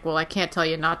Roberts is like, well, I can't tell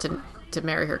you not to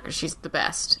marry her because she's the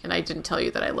best. And I didn't tell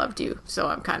you that I loved you. So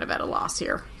I'm kind of at a loss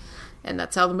here. And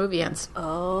that's how the movie ends.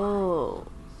 Oh.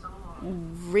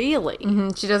 Really?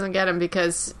 Mm-hmm. She doesn't get him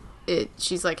because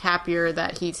she's, like, happier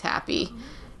that he's happy.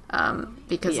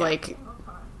 Because, like,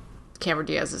 Cameron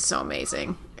Diaz is so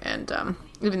amazing. And,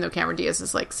 even though Cameron Diaz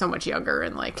is, like, so much younger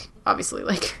and, like, obviously,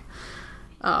 like,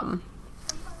 but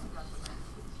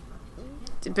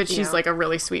she's, like, a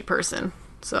really sweet person,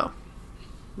 so.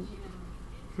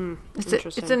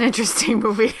 It's an interesting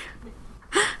movie.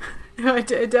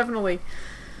 It definitely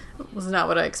was not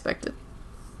what I expected.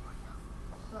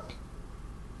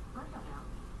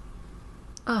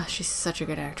 Oh, she's such a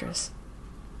good actress.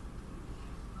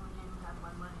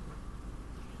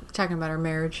 Talking about her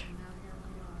marriage.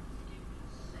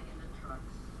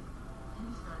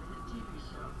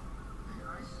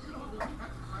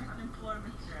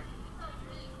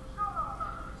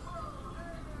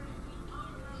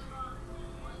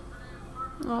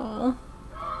 Oh,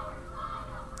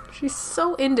 she's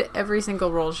so into every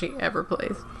single role she ever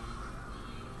plays.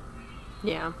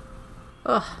 Yeah.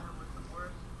 Ugh.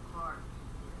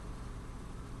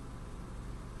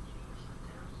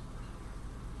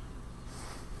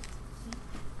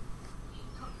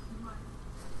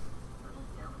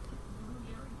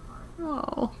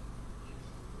 Oh.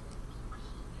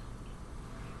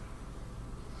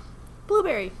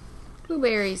 Blueberry.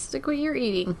 Blueberries. Look what you're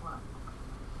eating.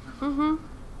 Mm-hmm.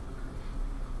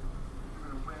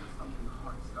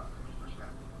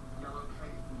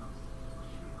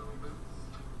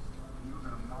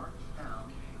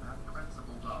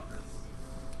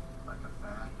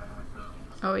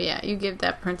 Oh yeah, you give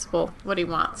that principal what he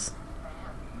wants.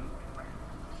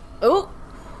 Oh!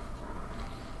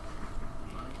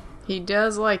 He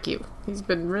does like you. He's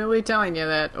been really telling you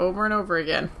that over and over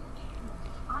again.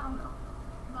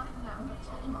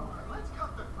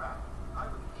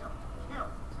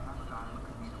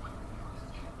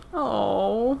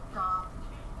 Oh.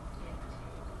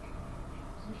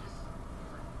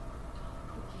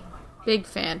 Big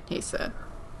fan, he said.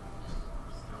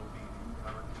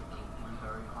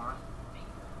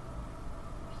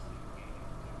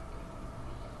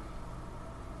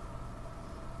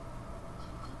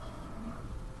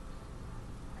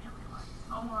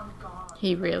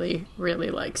 He really,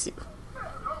 really likes you.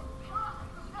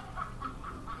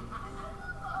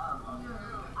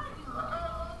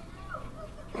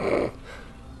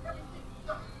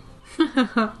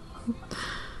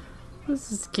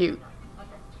 This is cute.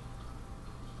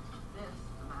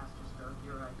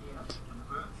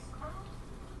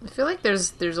 I feel like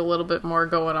there's a little bit more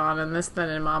going on in this than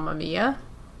in Mamma Mia.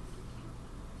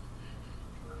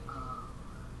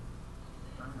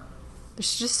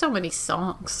 There's just so many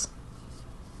songs.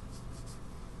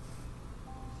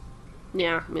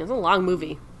 Yeah, I mean, it's a long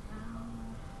movie.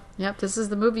 Yep, this is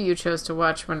the movie you chose to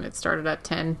watch when it started at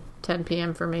 10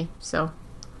 p.m. for me, so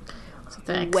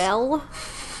thanks. Well,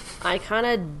 I kind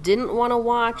of didn't want to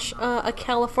watch A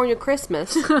California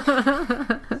Christmas.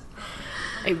 I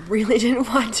really didn't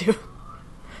want to.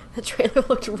 The trailer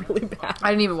looked really bad. I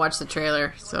didn't even watch the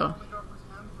trailer, so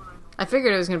I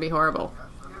figured it was going to be horrible.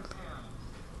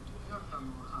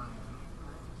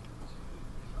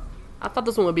 I thought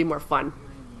this one would be more fun.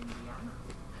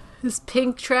 This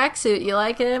pink tracksuit, you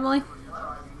like it, Emily?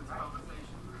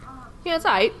 Yeah, it's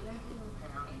alright.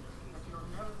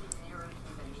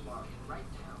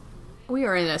 We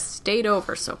are in a state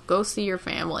over, so go see your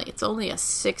family. It's only a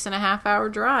 6.5 hour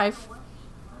drive.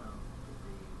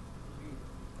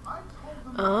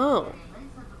 Oh.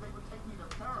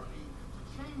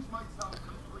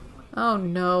 Oh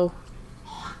no.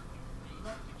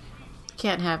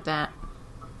 Can't have that.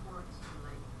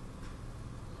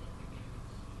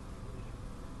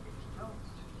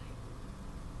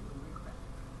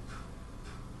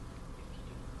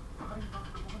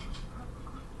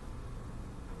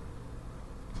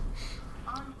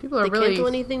 People are They really can't do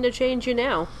anything to change you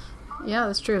now. Yeah,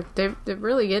 that's true. They're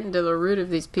really getting to the root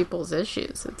of these people's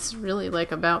issues. It's really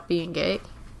like about being gay.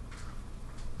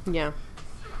 Yeah.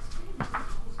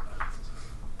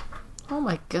 Oh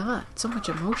my god, so much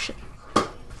emotion.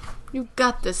 You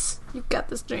got this. You got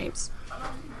this, James.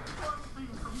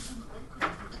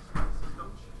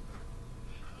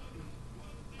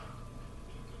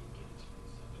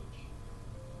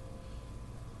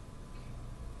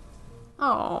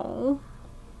 Oh,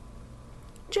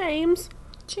 James.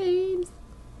 James.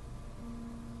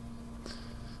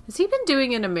 Has he been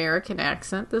doing an American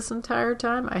accent this entire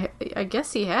time? I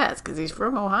guess he has, because he's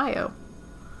from Ohio.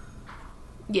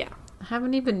 Yeah. I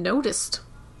haven't even noticed.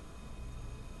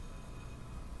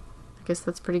 I guess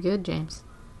that's pretty good, James.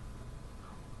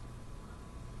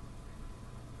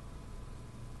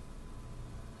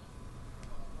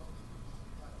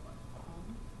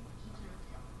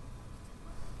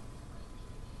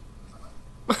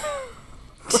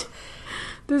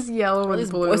 This yellow Are and these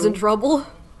blue. boys in trouble?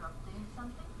 Interrupting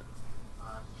something?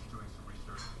 Just doing some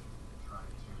research. Trying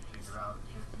to figure out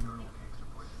if urinal cakes are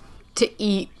poisonous. To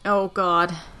eat. Oh,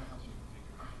 God.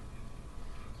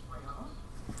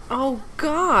 Oh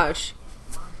gosh.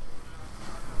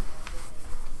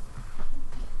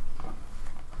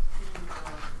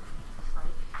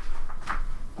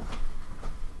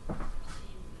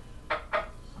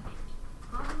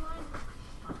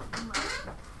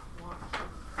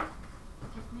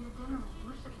 Take me to dinner.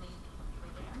 Worship me.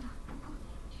 Again?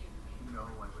 No,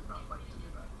 I would not like to do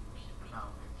that.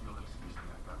 Now, if you'll excuse me,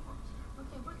 I've got work to do.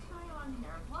 Okay, what's going on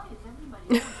here? Why is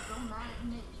everybody so mad at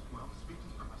me? Well,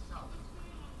 speaking for myself,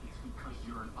 it's because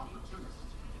you're an opportunist.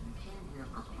 You came here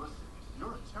for publicity.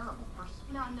 You're a terrible person.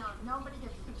 No, nobody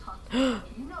gets to talk to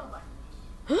me. Nobody.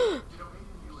 You know,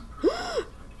 meeting you in person has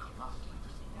been colossally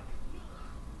disappointing.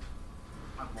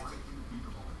 I wanted you to be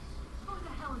the voice. Who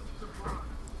the hell is the voice?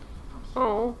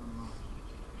 Oh.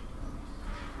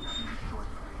 She was joyful.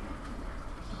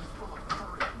 She was full of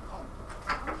courage and hope.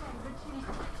 Okay, but she's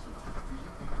fictional. Do you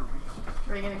think her real?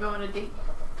 Are you going to go on a date?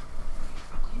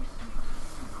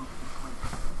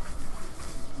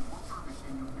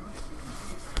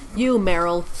 You,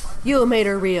 Meryl. You made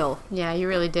her real. Yeah, you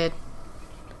really did.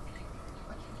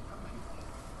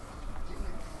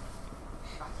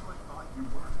 That's what I thought you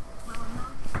were. Well, I'm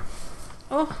not.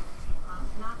 Oh.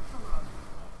 I'm not alone.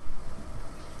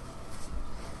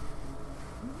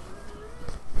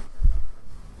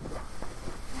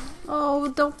 Oh,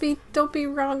 don't be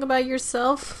wrong about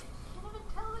yourself. You can't even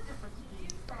tell the difference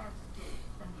between fantasy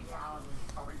and reality.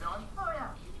 Are we done? Oh, yeah.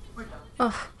 We're done.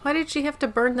 Oh, why did she have to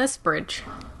burn this bridge?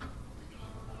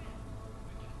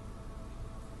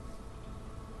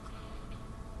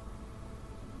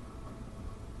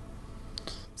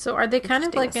 So are they kind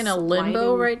of like in a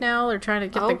limbo right now? They're trying to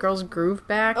get the Oh. girl's groove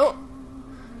back? Oh,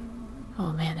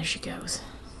 Oh man, there she goes.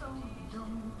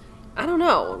 I don't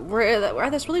know. We're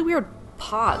at this really weird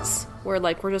pause where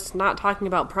like we're just not talking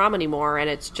about prom anymore, and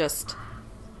it's just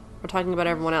we're talking about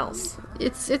everyone else.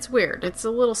 It's weird. It's a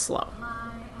little slow.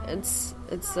 It's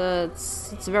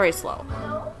very slow.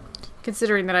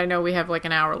 Considering that I know we have like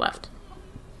an hour left.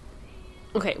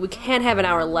 Okay, we can't have an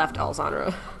hour left,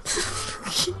 Alessandra.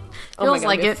 Feels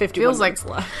like we have it. 51 Feels like minutes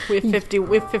left. We have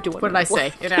 51 what did I minutes say?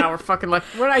 left. An hour fucking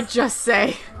left. What did I just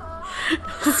say?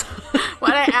 What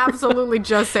did I absolutely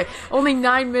just say? Only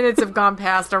 9 minutes have gone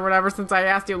past or whatever since I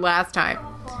asked you last time.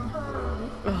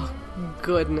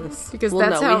 Goodness. Because Well,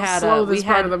 that's no, how we had, slow we this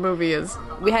part had- of the movie is.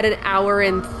 We had an hour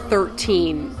and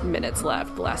 13 minutes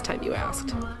left the last time you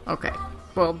asked. Okay.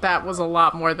 Well, that was a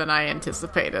lot more than I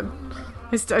anticipated.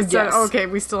 I said, Yes. okay,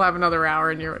 we still have another hour,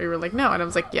 and you were like, no. And I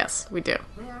was like, yes, we do.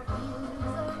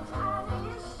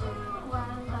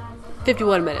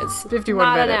 51 minutes. 51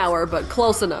 Not minutes. an hour, but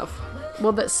close enough.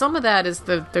 Well, some of that is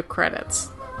the credits.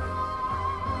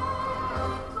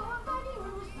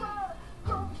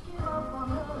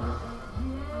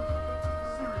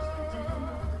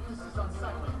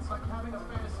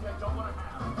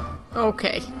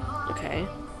 Okay. Okay.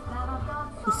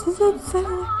 This is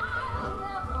unsettling.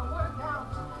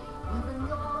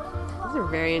 These are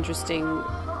very interesting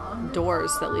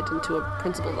doors that lead into a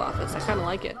principal's office. I kind of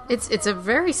like it. It's a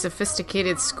very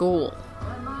sophisticated school.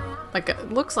 Like,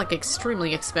 it looks like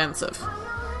extremely expensive.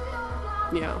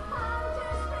 Yeah.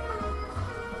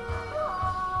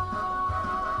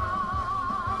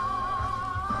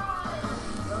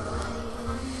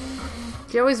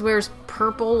 She always wears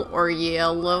purple or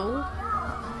yellow.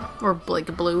 Or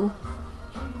like blue.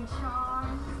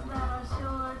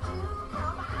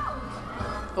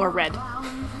 Or red.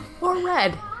 Or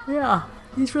red. Yeah.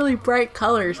 These really bright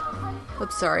colors.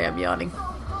 Oops, sorry, I'm yawning.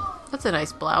 That's a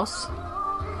nice blouse.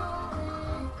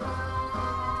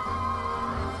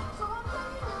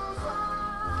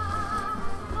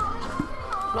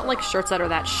 I don't like shirts that are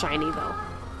that shiny, though.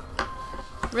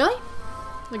 Really?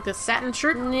 Like the satin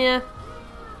shirt? Yeah.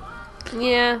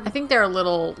 Yeah. I think they're a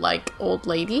little, like, old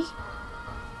lady.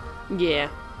 Yeah.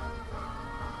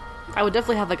 I would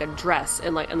definitely have like a dress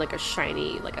and like a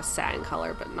shiny, like a satin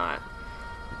color, but not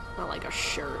like a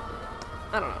shirt.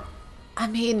 I don't know. I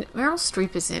mean, Meryl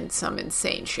Streep is in some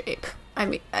insane shape. I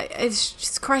mean, it's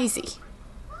just crazy.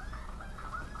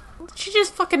 She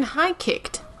just fucking high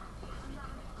kicked.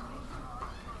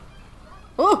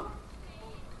 Oh!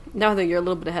 Now I think you're a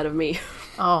little bit ahead of me.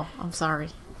 Oh, I'm sorry.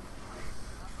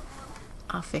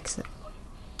 I'll fix it.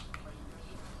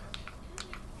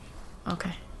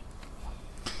 Okay.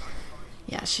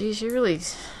 Yeah, she's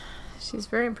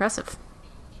very impressive.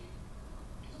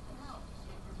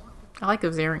 I like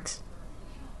those earrings.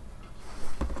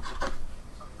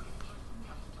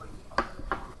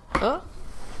 Oh.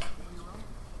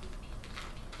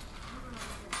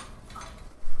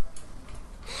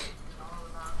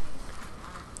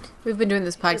 We've been doing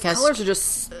this His podcast colors are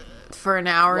just... for an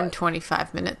hour and What?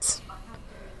 25 minutes.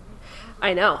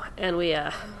 I know, and we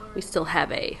still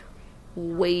have a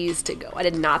ways to go. I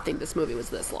did not think this movie was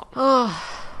this long.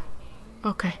 Oh,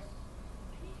 okay.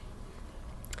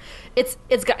 It's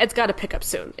got to pick up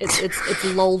soon. It's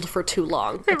lulled for too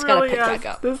long. It's got to pick back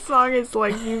up. This song is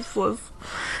like useless.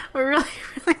 We really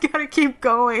gotta keep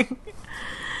going.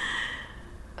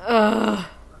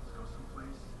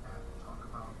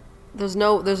 There's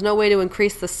no way to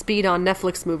increase the speed on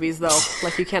Netflix movies though,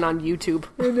 like you can on YouTube.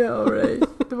 I know, right?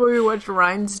 The way we watched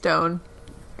Rhinestone.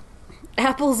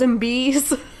 Apples and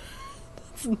bees.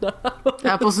 It's not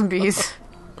Apples and bees.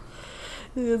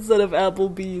 instead of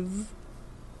Applebee's.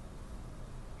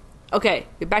 Okay,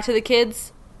 back to the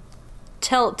kids.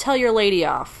 Tell your lady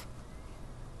off.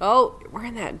 Oh,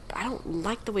 wearing that. I don't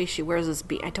like the way she wears this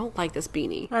beanie. I don't like this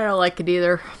beanie. I don't like it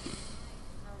either.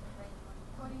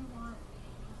 What do you want?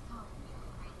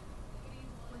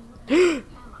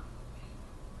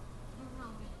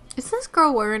 Is this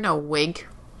girl wearing a wig?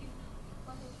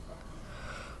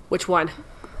 Which one?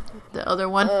 The other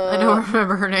one? I don't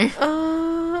remember her name.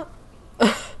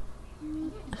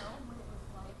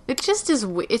 It just is.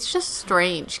 It's just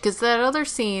strange because that other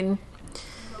scene,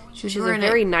 She's a wearing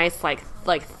very nice, like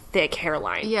thick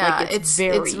hairline. Yeah, like, it's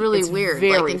really weird.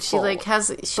 Very Like, and she full. like has,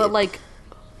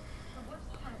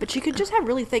 but she could just have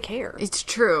really thick hair. It's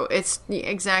true. It's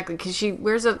exactly because she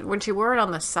wears when she wore it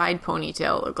on the side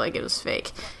ponytail, it looked like it was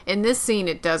fake. In this scene,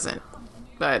 it doesn't.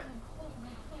 But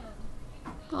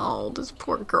oh, this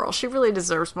poor girl. She really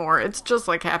deserves more. It's just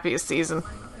like Happiest Season.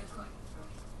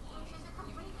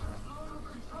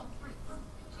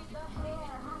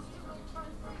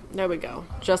 There we go.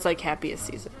 Just like Happiest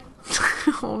Season.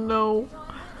 Oh no.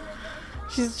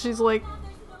 She's like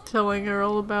telling her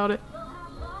all about it.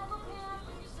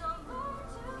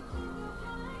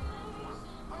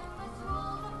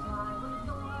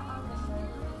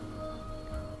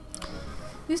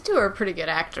 These two are pretty good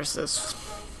actresses.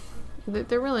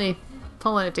 They're really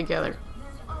pulling it together.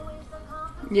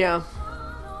 Yeah.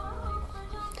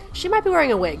 She might be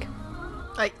wearing a wig,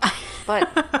 Like, but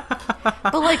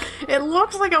like it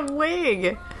looks like a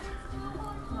wig.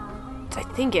 I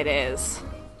think it is.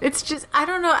 It's just, I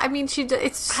don't know. I mean, it's I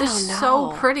just don't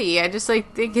so know. pretty. I just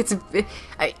like think it's.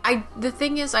 The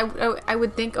thing is, I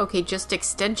would think okay, just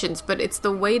extensions, but it's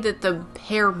the way that the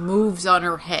hair moves on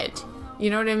her head. You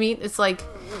know what I mean? It's like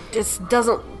Just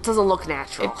doesn't look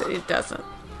natural. it doesn't.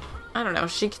 I don't know.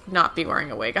 She could not be wearing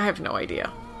a wig. I have no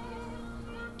idea.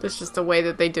 It's just the way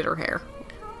that they did her hair.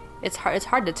 It's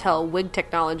hard to tell. Wig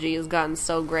technology has gotten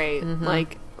so great. Mm-hmm.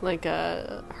 Like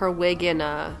her wig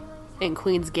in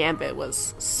Queen's Gambit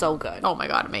was so good. Oh my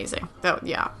god, amazing. That,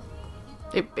 yeah.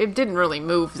 It didn't really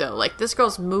move though. Like this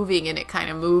girl's moving and it kind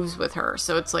of moves with her.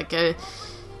 So it's like it's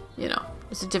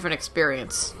a different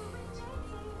experience.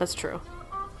 That's true.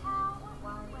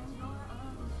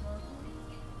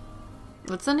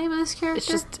 What's the name of this character? It's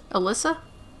just Alyssa.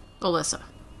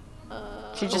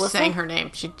 She just Alyssa? sang her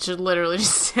name. She literally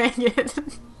just sang it.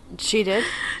 She did.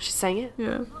 She sang it.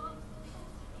 Yeah.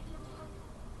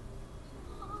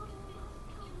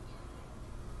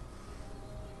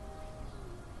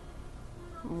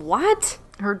 What?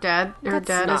 Her dad That's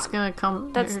is not- gonna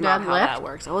come. That's her not dad how left. that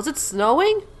works. Oh, is it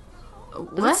snowing? Does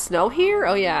What? it snow here?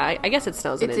 Oh yeah, I guess it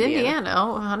snows in It's Indiana. Indiana.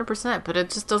 Oh, 100%. But it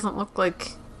just doesn't look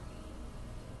like.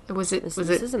 Was it This it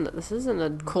isn't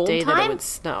a cold day that it time? would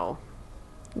snow.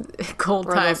 cold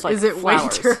or time? those, like, Is it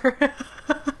flowers? winter?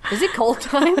 Is it cold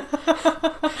time?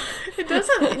 It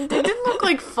doesn't. It didn't look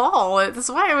like fall. That's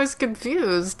why I was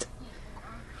confused.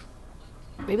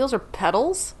 Maybe those are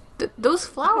petals. Those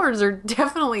flowers are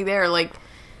definitely there. Like,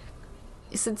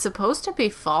 is it supposed to be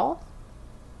fall?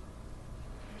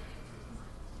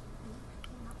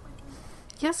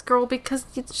 yes, girl, because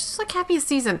it's just like happiest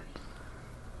season.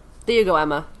 There you go,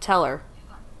 Emma. Tell her.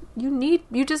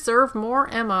 You deserve more,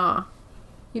 Emma.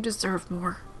 You deserve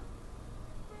more.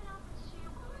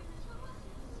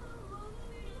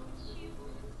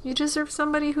 You deserve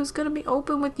somebody who's gonna be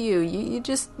open with you. You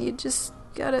just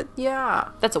gotta, yeah.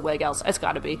 That's a wig, Elsa. It's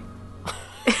gotta be.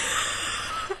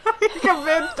 You're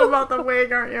convinced about the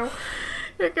wig, aren't you?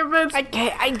 You're convinced. I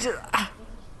can't. I just.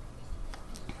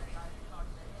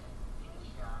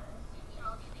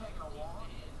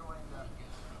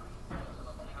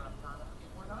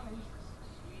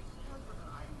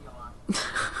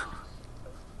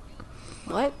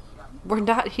 What? We're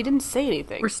not. He didn't say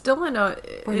anything. We're still in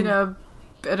a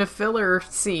filler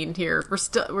scene here.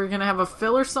 We're gonna have a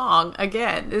filler song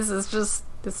again. This is just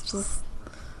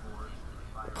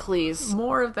Please.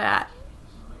 more of that.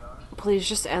 Please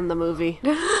just end the movie.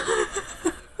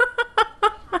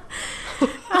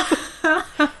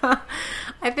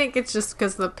 I think it's just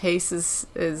because the pace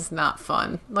is not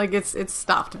fun. Like it's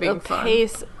stopped being The fun.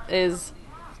 pace is.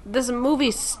 This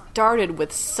movie started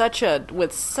with such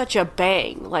a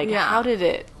bang. Like, Yeah. how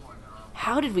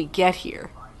did we get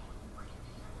here?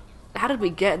 How did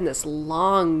we get in this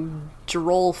long,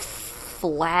 droll,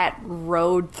 flat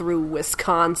road through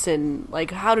Wisconsin?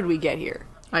 Like, how did we get here?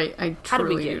 I How did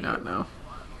we truly get do not here? know.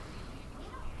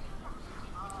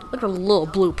 Look at a little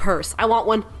blue purse. I want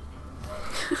one.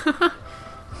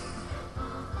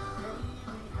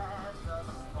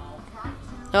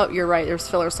 Oh, you're right. There's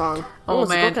filler song. Oh is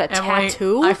it? man, Look at a Emily,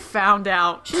 tattoo. I found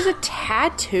out. She's a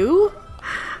tattoo.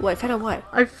 What? Found out what?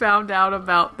 I found out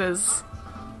about this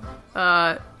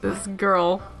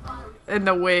girl in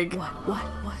the wig.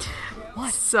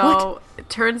 What? So it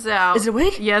turns out, Is it a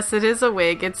wig? Yes, it is a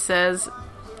wig. It says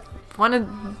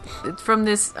it's from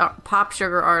this Pop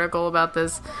Sugar article about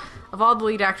this. Of all the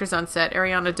lead actors on set,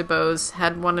 Ariana DeBose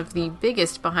had one of the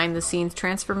biggest behind-the-scenes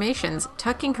transformations,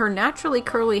 tucking her naturally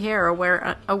curly hair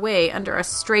away under a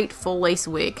straight full-lace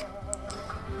wig.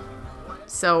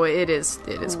 So it is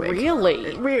wig.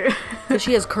 Really? Weird.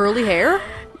 She has curly hair?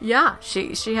 Yeah,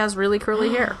 she has really curly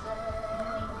hair.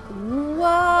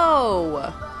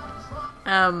 Whoa!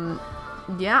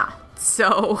 Yeah.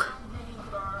 So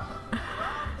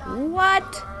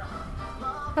What?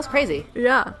 That's crazy.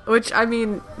 yeah, which I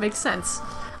mean makes sense.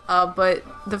 But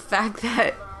the fact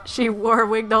that she wore a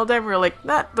wig the whole time, we were like,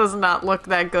 that does not look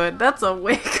that good. That's a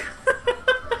wig.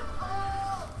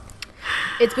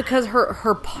 It's because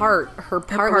her part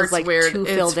was like weird. too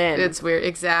filled in. It's weird.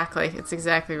 Exactly. It's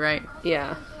exactly right.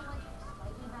 Yeah.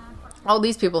 All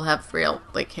these people have real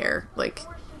like hair,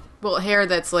 hair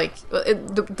that's like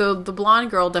the blonde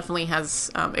girl definitely has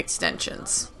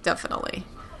extensions. Definitely.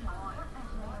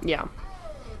 Yeah.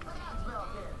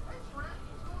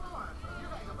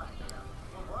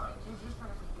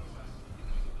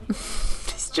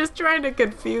 He's just trying to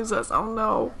confuse us. Oh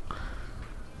no.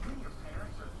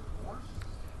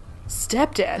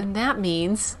 Stepdad. And that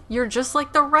means you're just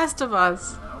like the rest of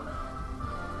us.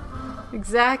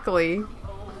 Exactly.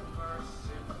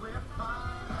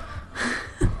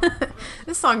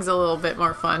 This song's a little bit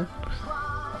more fun.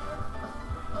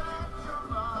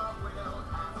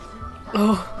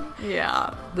 Oh,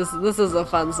 Yeah, this is a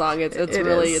fun song. It's It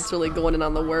really is. it's really going in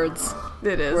on the words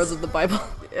it is. of the Bible.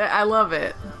 I love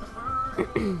it.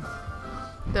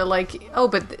 They're like, oh,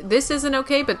 but this isn't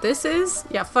okay, but this is?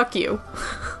 Yeah, fuck you.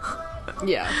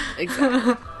 Yeah,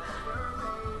 exactly.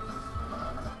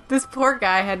 This poor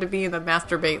guy had to be in the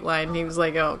masturbate line. He was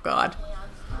like, oh, God.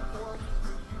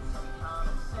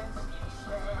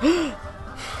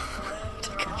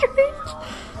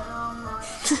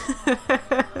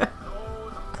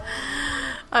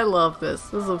 I love this.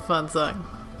 This is a fun song.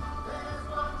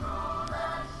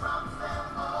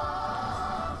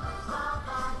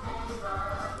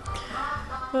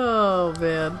 Oh,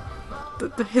 man.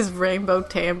 His rainbow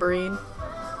tambourine.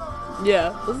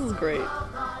 Yeah, this is great.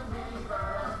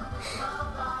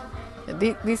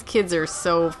 These kids are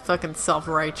so fucking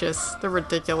self-righteous. They're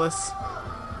ridiculous.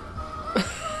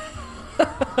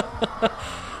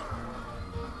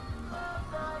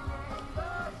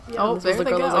 Oh, This was there the they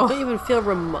girl that was go. like,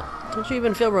 don't you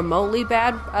even feel remotely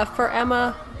bad for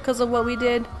Emma because of what we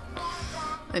did?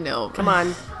 I know. Come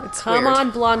on. It's Come weird.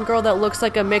 on, blonde girl that looks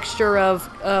like a mixture of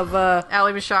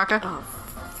Ali Mashaka.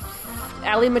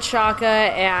 Ali Machaca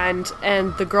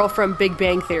and the girl from Big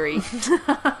Bang Theory.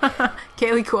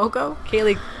 Kaylee Cuoco.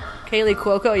 Kaylee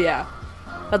Cuoco, yeah.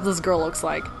 That's what this girl looks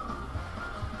like.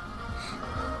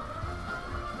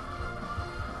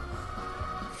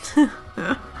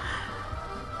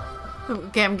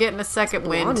 Okay, I'm getting a second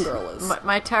blonde wind. girl is-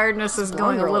 My tiredness is blonde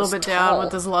going a girl little is bit down tall.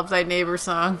 with this Love Thy Neighbor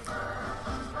song.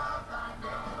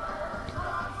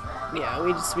 Yeah,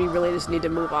 we really just need to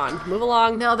move on. Move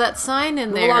along. Now that sign in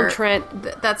Move there, along,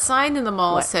 Trent. that sign in the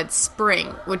mall What? said spring,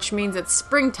 which means it's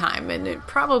springtime, and it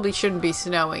probably shouldn't be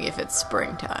snowing if it's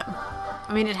springtime.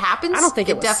 I mean, it happens. I don't think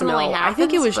it was definitely snow. happens. I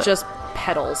think it was but just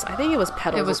petals. I think it was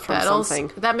petals. it was from petals.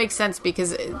 something. That makes sense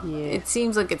because it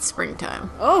seems like it's springtime.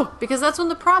 Oh, Because that's when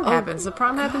the prom happens. The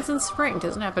prom happens in spring. It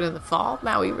doesn't happen in the fall.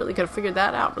 Now we really could have figured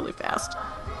that out really fast.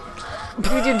 We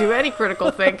didn't do any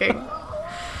critical thinking.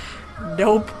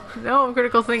 nope. No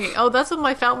critical thinking. Oh, that's what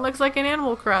my fountain looks like in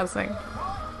Animal Crossing.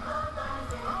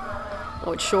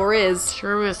 Oh, it sure is.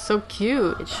 Sure is so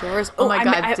cute. It sure is. Oh my I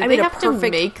god, ma- I did made they a have to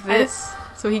perfect- make this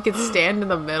so he could stand in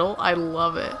the middle? I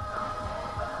love it.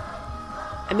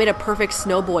 I made a perfect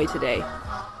snow boy today.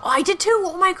 Oh, I did too.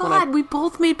 Oh my god, we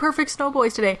both made perfect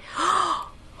snowboys today.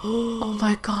 Oh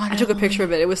my god. I took a picture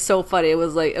of it. It was so funny. It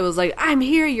was like I'm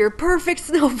here, you're perfect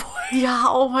snow boy. Yeah,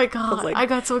 oh my god. like, I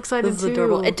got so excited This is too.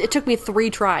 adorable. It took me 3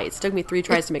 tries. It took me 3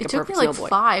 tries to make a It took perfect me like snow boy.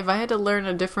 5. I had to learn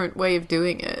a different way of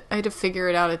doing it. I had to figure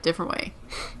it out a different way.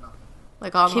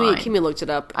 Like online. Kimmy looked it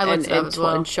up. I looked it up as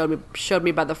well. and showed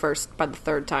me by the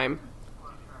 3rd time.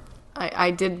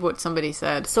 I did what somebody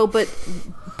said. So,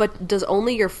 but does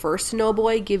only your first snow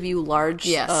boy give you large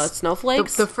Yes.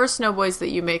 snowflakes? The first snowboys that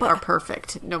you make are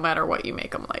perfect, no matter what you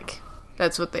make them like.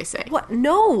 That's what they say. What?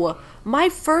 No, my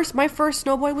first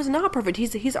snow boy was not perfect.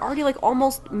 He's already like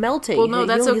almost melting. Well, no,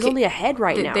 that's okay. He's only a head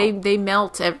right now. They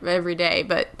melt every day,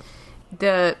 but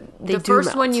the do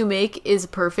first one melt. you make is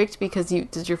perfect because this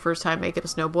is your first time making a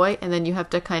snowboy, and then you have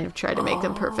to kind of try to make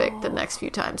them perfect the next few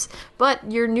times. But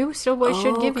your new snowboy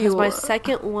should give you. Because my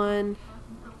second one.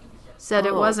 Said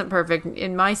it wasn't perfect.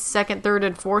 In my second, third,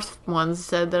 and fourth ones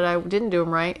said that I didn't do them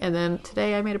right, and then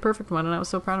today I made a perfect one, and I was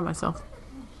so proud of myself.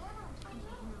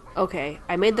 Okay,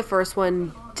 I made the first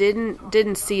one.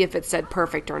 Didn't see if it said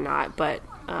perfect or not, but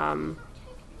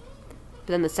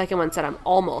then the second one said I'm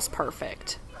almost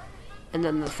perfect, and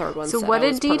then the third one. So said what I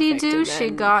did was Dee Dee perfect, do? and She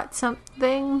then- got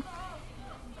something.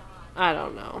 I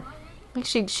don't know. Like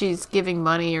she's giving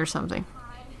money or something.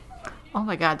 Oh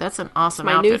my god, that's an awesome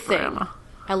My outfit new for thing. Emma.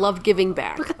 I love giving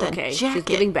back. Look at that okay, she's jacket.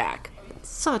 giving back.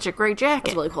 Such a great It's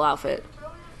jacket. a really cool outfit.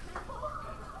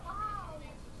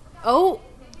 Oh,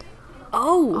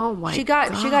 Oh my she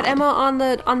got God. Emma on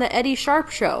the Eddie Sharp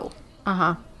show. Uh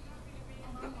huh.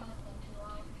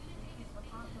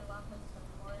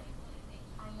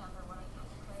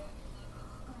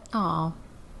 Oh,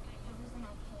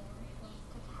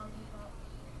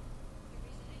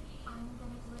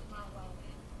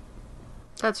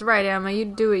 that's right, Emma. You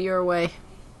do it your way.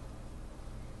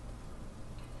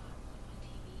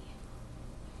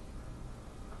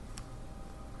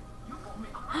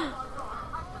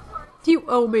 You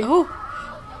owe me. Oh,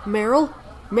 Meryl.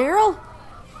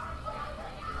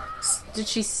 Did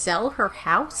she sell her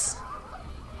house?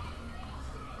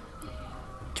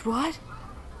 What?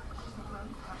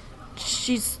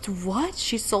 She's what?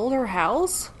 She sold her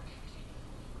house?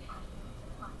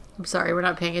 I'm sorry, we're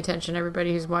not paying attention.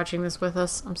 Everybody who's watching this with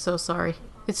us, I'm so sorry.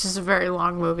 It's just a very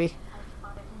long movie.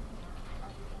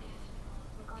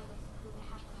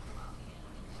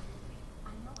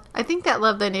 I think that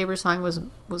Love Thy Neighbor song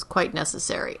was quite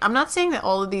necessary. I'm not saying that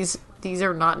all of these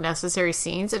are not necessary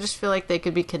scenes. I just feel like they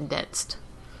could be condensed.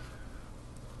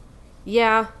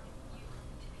 Yeah.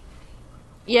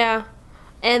 Yeah.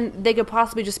 And they could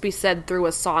possibly just be said through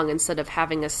a song instead of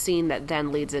having a scene that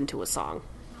then leads into a song.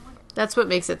 That's what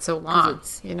makes it so long,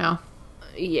 it's- you know?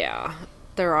 Yeah.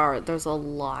 There's a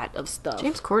lot of stuff.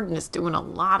 James Corden is doing a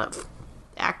lot of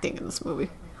acting in this movie.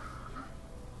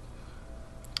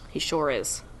 He sure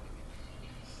is.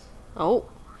 Oh.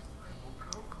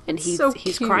 And he's So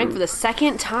crying cute. for the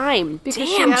second time. Because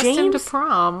Damn, she asked James. him to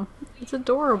prom. It's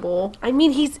adorable. I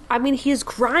mean, he is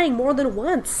crying more than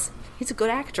once. He's a good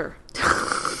actor.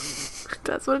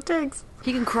 That's what it takes.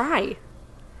 He can cry.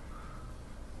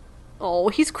 Oh,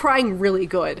 he's crying really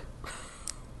good.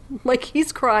 Like,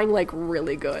 he's crying, like,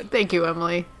 really good. Thank you,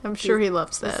 Emily. I'm sure he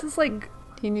loves that. This is like,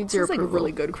 He needs this your is like approval.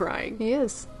 really good crying. He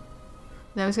is.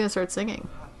 Now he's gonna start singing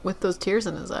with those tears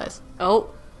in his eyes.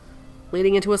 Oh,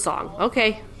 leading into a song.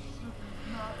 Okay.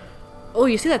 Oh,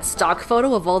 you see that stock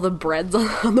photo of all the breads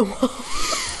on the wall?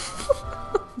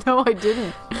 No, I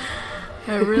didn't.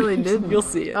 I really didn't. You'll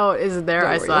see it. Oh, is it there? Don't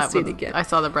I worry, saw you'll it. see it again. I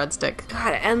saw the breadstick.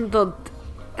 God,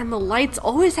 and the lights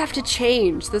always have to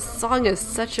change. This song is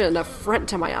such an affront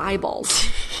to my eyeballs.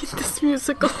 This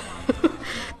musical.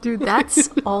 Dude, that's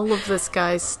all of this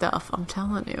guy's stuff. I'm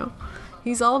telling you.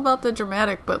 He's all about the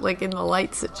dramatic, but like in the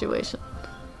light situation.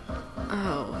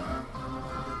 Oh.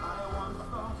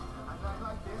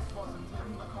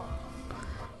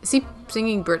 Is he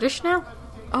singing British now?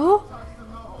 Oh?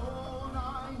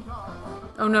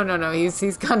 Oh, no.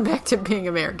 He's gone back to being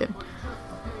American.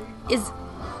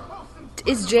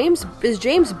 Is James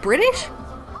British?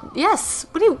 Yes.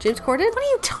 What are you... James Corden? What are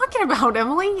you talking about,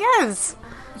 Emily? Yes.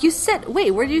 You said,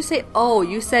 wait, where did you say? Oh,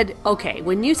 you said, okay,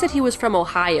 when you said he was from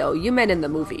Ohio, you meant in the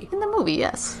movie. In the movie,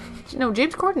 yes. No,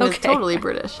 James Corden is totally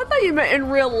British. I thought you meant in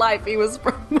real life he was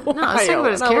from Ohio. No, I was talking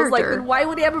about his and I was like, character. then why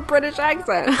would he have a British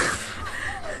accent?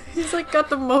 He's like got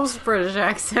the most British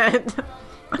accent.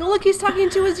 No, look, he's talking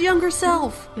to his younger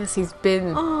self. Yes, he's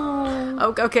been...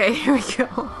 Oh. Okay, here we go.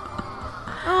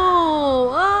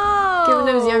 Oh.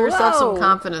 Giving his younger self some whoa.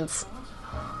 confidence.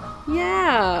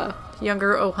 Yeah.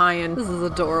 Younger Ohioan. This is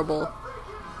adorable.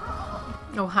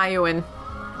 Ohioan.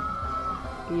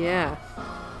 Yeah.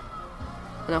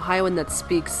 An Ohioan that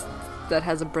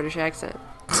has a British accent.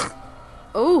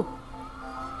 Oh.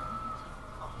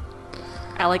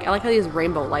 I like how these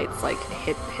rainbow lights like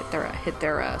hit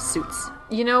their suits.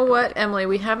 You know what, Emily?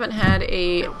 We haven't had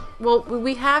a... Well,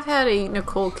 we have had a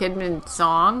Nicole Kidman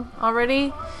song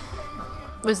already.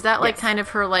 Was that, like, Yes. kind of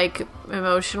her, like,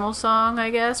 emotional song, I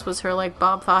guess? Was her, like,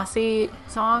 Bob Fosse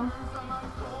song?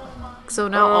 So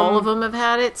now all of them have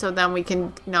had it, so then we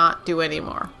can not do any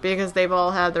more. Because they've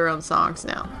all had their own songs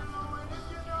now.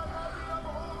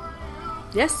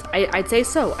 Yes, I'd say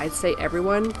so. I'd say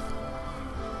everyone,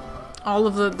 All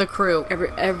of the crew.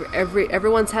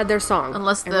 everyone's had their song.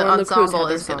 Unless the Everyone on the crew's ensemble had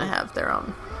their is going to song. have their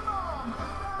own.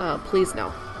 Please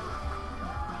no.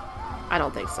 I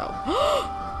don't think so.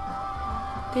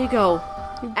 There you go.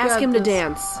 Ask got him to this.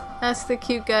 dance. Ask the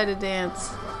cute guy to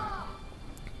dance.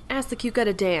 Ask the cute guy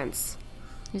to dance.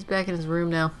 He's back in his room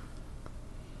now.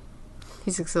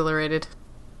 He's exhilarated.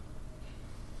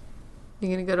 You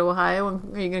gonna go to Ohio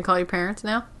and are you gonna call your parents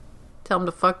now? Tell them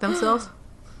to fuck themselves?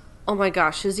 Oh my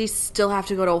gosh, does he still have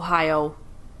to go to Ohio?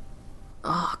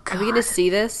 Oh, God. Are we gonna see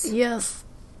this? Yes.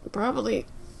 Probably.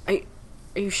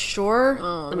 Are you sure?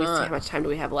 Oh, Let me see not. how much time do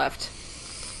we have left.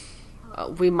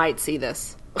 We might see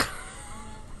this.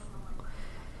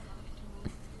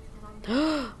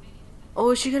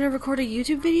 Oh, is she gonna record a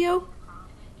YouTube video?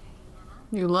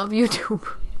 You love YouTube.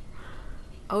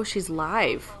 Oh, she's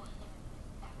live.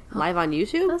 Live on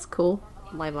YouTube? That's cool.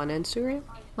 Live on Instagram?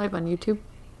 Live on YouTube.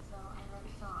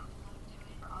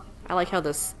 I like how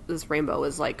this rainbow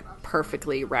is like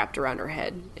perfectly wrapped around her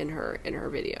head in her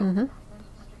video.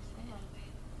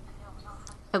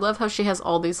 I love how she has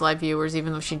all these live viewers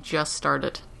even though she just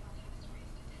started.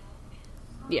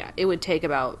 Yeah, it would take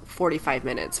about 45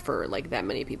 minutes for like that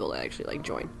many people to actually like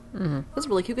join. Mm-hmm. That's a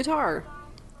really cute guitar.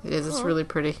 It is. It's really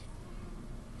pretty.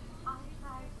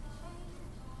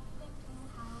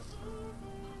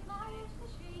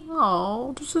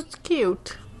 Oh, this is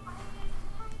cute.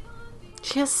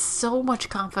 She has so much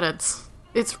confidence.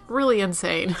 It's really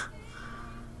insane.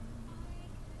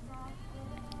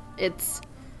 It's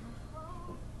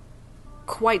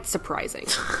quite surprising.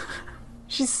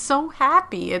 She's so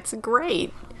happy. It's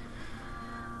great.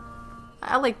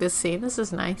 I like this scene. This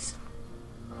is nice.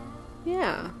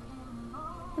 Yeah.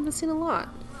 I haven't seen a lot.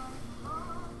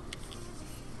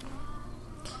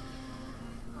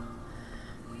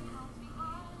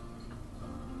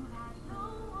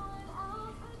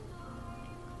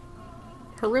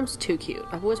 Her room's too cute.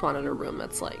 I've always wanted a room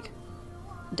that's like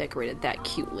decorated that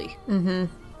cutely. I'm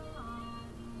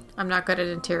not good at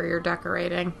interior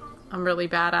decorating. I'm really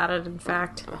bad at it, in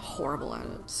fact. I'm horrible at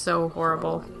it. So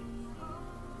horrible.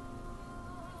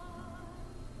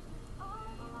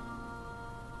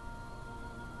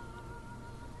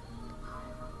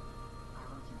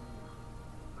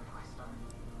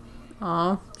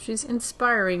 Oh, she's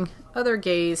inspiring other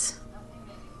gays.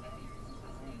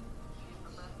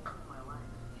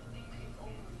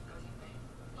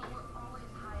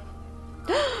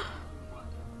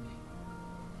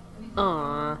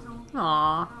 Aww.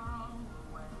 Aww.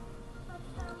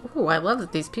 Ooh, I love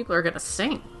that these people are gonna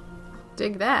sing.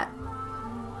 Dig that.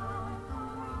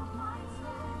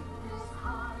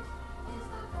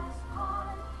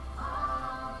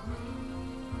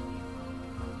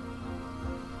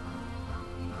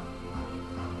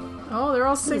 Oh, they're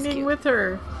all singing cute. with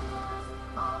her.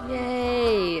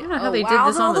 Yay. I don't know how they did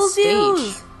this on the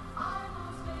stage.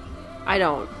 I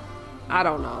don't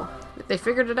know. They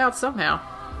figured it out somehow.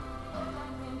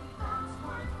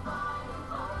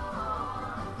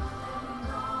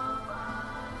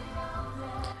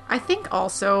 I think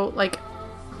also, like,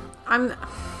 again,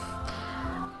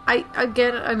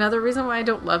 another reason why I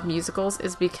don't love musicals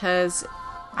is because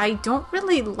I don't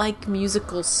really like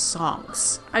musical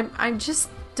songs. I just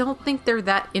don't think they're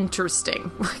that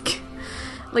interesting.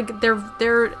 Like they're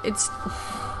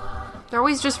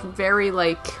always just very,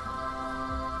 like,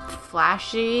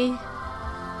 flashy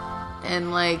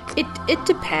and like It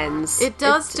depends. It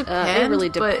does depend, It really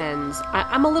but- depends.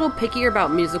 I'm a little pickier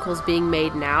about musicals being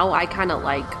made now. I kind of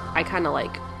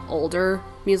like older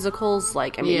musicals.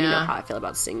 Like, I mean, you know Yeah. how I feel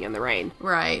about Singing in the Rain,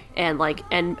 right. and like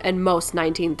and most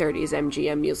 1930s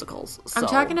MGM musicals. I'm So,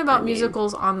 talking about I mean,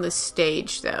 musicals on the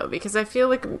stage though, because I feel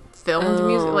like filmed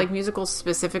music, like musicals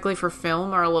specifically for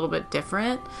film, are a little bit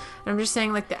different. And I'm just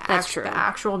saying, like true. the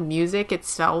actual music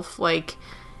itself, like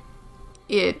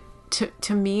it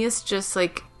to me is just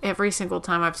like every single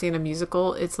time I've seen a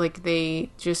musical, it's like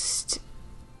they just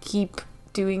keep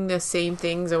doing the same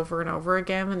things over and over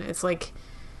again, and it's like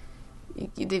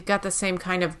they've got the same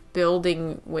kind of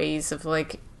building ways of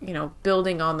like, you know,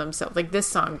 building on themselves, like this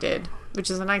song did, which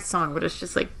is a nice song, but it's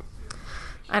just like,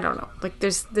 I don't know, like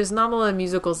there's not a lot of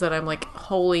musicals that I'm like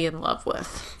wholly in love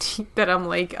with that I'm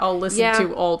like I'll listen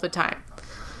to all the time.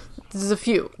 There's a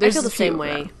few. There's I feel the a few same of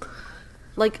way. them.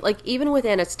 Like even with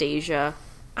Anastasia,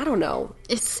 I don't know.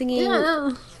 It's singing.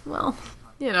 Yeah, well,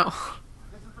 you know,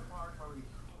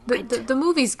 the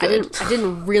movie's I good.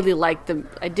 didn't really like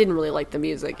the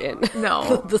music in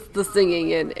No. the singing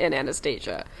in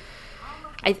Anastasia.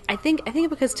 I think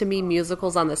because to me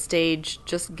musicals on the stage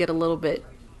just feel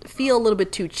a little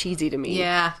bit too cheesy to me.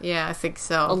 Yeah, I think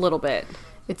so. A little bit.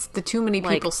 It's the too many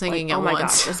people singing at oh my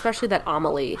once. gosh, especially that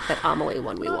Amelie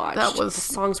one we watched. The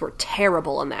songs were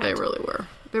terrible in that. They really were.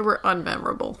 They were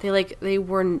unmemorable. They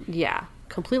were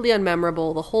completely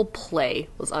unmemorable. The whole play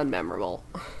was unmemorable.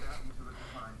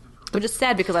 Which is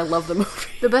sad because I love the movie.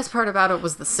 The best part about it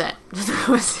was the set. That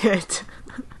was it.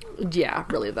 Yeah,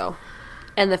 really though,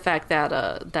 and the fact that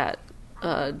that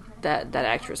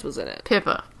actress was in it.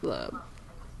 Pippa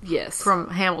Yes. from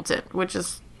Hamilton, which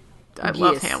is I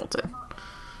love Yes. Hamilton.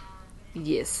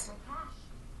 Yes.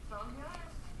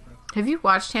 Have you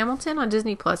watched Hamilton on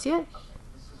Disney Plus yet?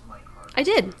 I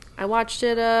did. I watched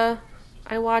it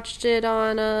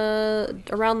on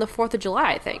around the 4th of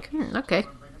July, I think. Okay.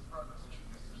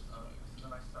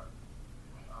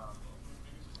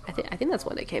 I think that's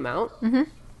when it came out. Mm-hmm.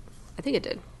 I think it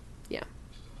did. Yeah.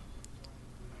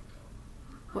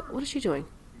 What is she doing?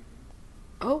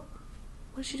 Oh,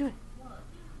 what is she doing?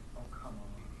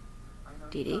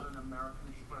 Dee Dee?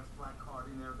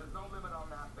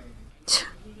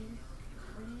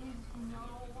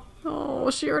 Oh,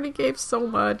 she already gave so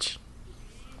much.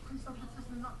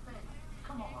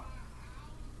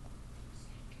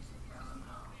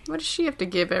 Why does she have to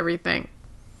give everything?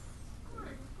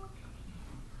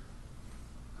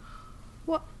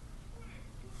 What?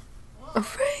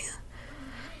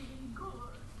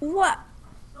 What?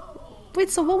 Wait,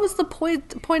 so what was the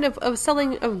point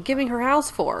of giving her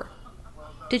house for?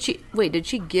 Did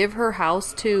she give her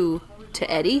house to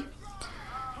Eddie?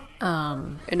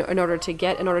 In order to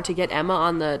get Emma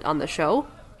on the show?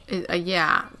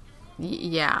 Yeah.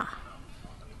 Yeah.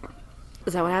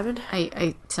 Is that what happened?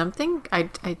 I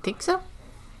think so.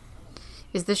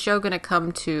 Is this show going to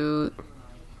come to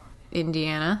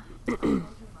Indiana?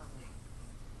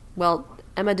 Well,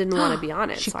 Emma didn't want to be on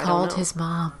it. She so called I don't know. his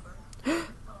mom.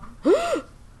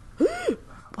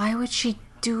 Why would she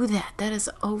do that? That is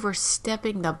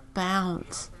overstepping the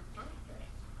bounds.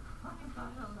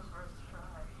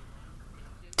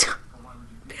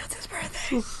 It's his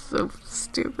birthday. So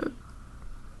stupid.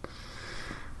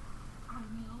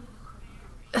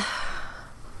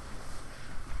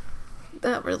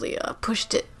 That really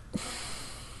pushed it.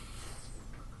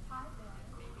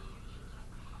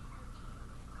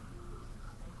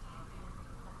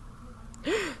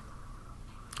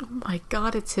 Oh my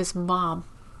god, it's his mom.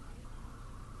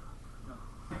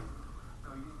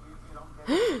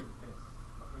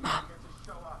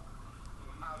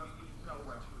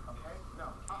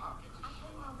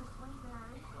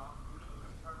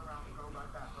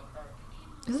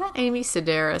 Is that Amy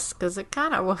Sedaris? Because it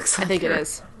kind of looks like I think her. it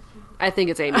is. I think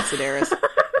it's Amy Sedaris.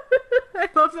 I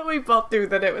love that we both knew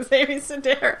that it was Amy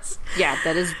Sedaris. Yeah,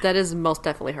 that is most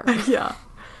definitely her. Yeah.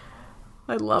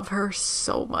 I love her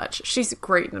so much. She's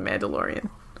great in The Mandalorian.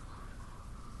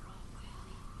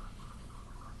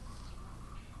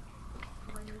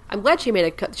 I'm glad she made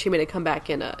a comeback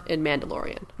in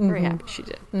Mandalorian. Very happy she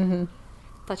did. Mm-hmm.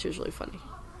 Thought she was really funny.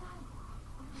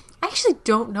 I actually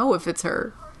don't know if it's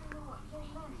her,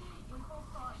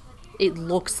 It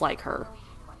looks like her.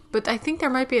 but I think there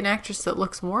might be an actress that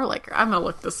looks more like her. I'm gonna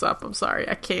look this up. I'm sorry,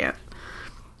 I can't.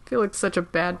 I feel like such a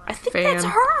bad I think fan. that's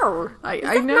her. I Is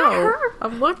that know. not her?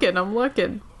 I'm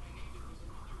looking.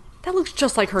 That looks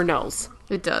just like her nose.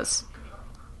 It does.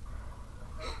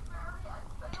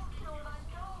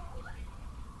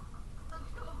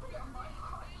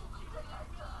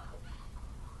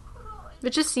 It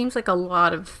just seems like a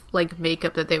lot of like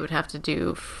makeup that they would have to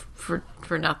do for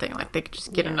nothing. Like they could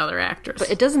just get another actress. But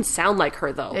it doesn't sound like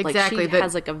her though. Exactly. Like she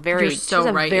has like a very, You're so she has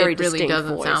a right. very It really distinct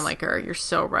doesn't voice. sound like her. You're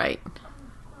so right.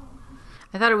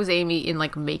 I thought it was Amy in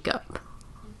like makeup.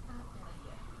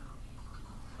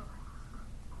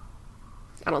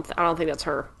 I don't think that's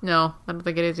her. No, I don't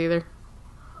think it is either.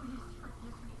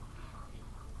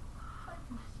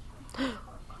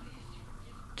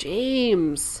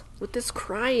 James, with this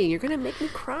crying, you're gonna make me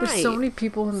cry. There's so many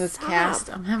people in this Stop. cast.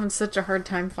 I'm having such a hard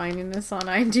time finding this on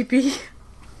IMDb.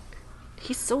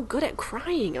 He's so good at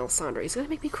crying, Alessandra. He's gonna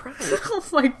make me cry. Oh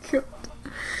my god.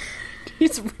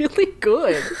 He's really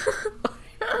good.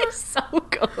 He's so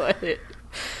good.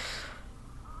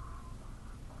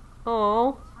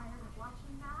 Oh,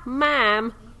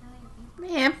 ma'am.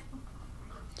 Ma'am.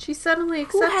 She suddenly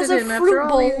Who accepted has a him after fruit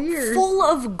all these bowl years. full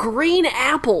of green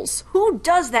apples? Who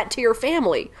does that to your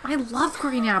family? I love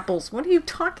green apples. What are you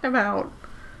talking about?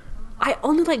 I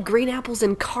only like green apples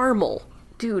and caramel.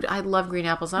 Dude, I love green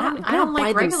apples. I Not don't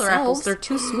like by regular apples. themselves. They're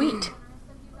too sweet.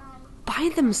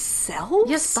 By themselves?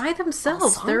 Yes, by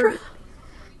themselves. Alessandra?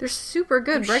 They're super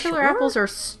good. You Regular sure? apples are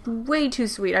way too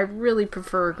sweet. I really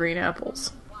prefer green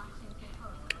apples.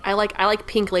 I like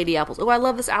pink lady apples. Oh, I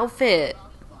love this outfit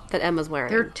that Emma's wearing.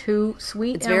 They're too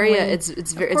sweet. It's very, Emily. it's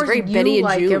very, Of it's course very Benny you and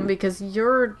like June. them because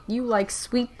you like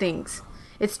sweet things.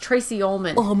 It's Tracy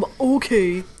Ullman.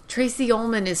 Okay. Tracy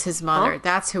Ullman is his mother. Huh?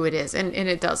 That's who it is, and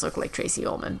it does look like Tracy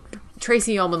Ullman.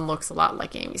 Tracy Ullman looks a lot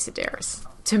like Amy Sedaris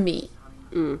to me.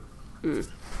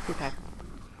 Okay.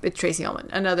 With Tracy Ullman,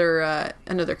 another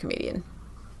comedian.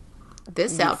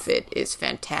 This outfit is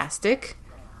fantastic.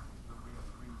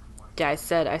 Yeah, I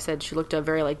said she looked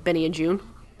very like Benny and June.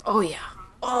 Oh yeah.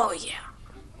 Oh yeah.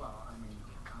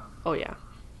 Oh yeah.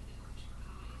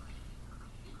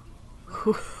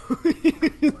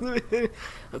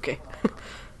 Okay.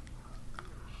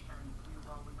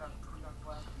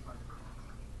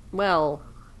 Well,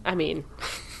 I mean,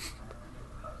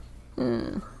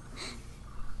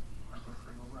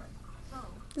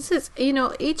 This is,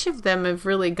 each of them have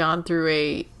really gone through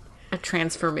a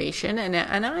transformation, and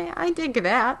I dig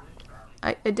that.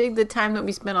 I dig the time that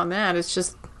we spent on that. It's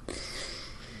just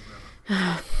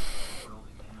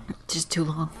too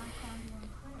long.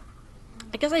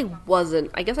 I guess I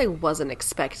wasn't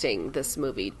expecting this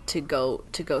movie to go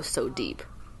so deep.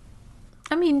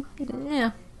 I mean,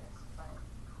 yeah.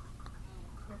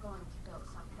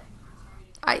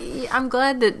 I'm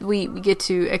glad that we get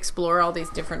to explore all these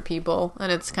different people,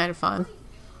 and it's kind of fun.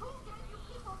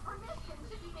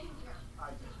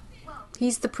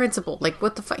 He's the principal. Like,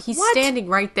 what the fuck? He's What? standing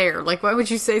right there. Like, why would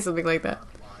you say something like that?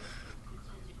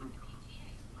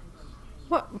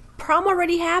 What? Prom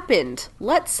already happened.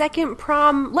 Let third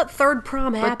prom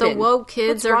happen. But the woke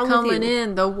kids What's are wrong with coming you?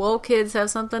 in. The woke kids have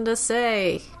something to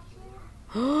say.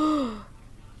 Come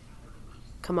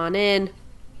on in.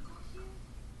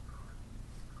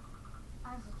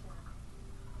 I was a kid.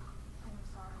 And I'm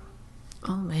sorry.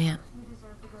 Oh, man. You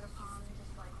deserve to go to prom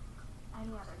just like any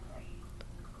other kid.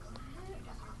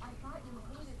 I thought you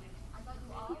hated me. I thought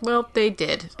you all... Well, they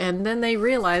did. And then they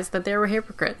realized that they were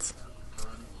hypocrites.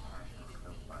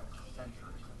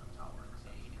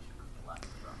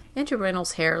 Andrew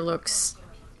Reynolds' hair looks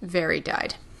very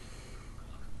dyed.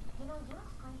 You know, you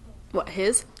explain things. What,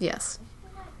 his? Yes.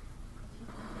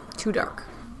 Too dark.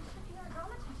 You're a drama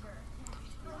teacher.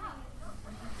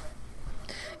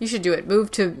 You should do it.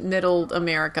 Move to middle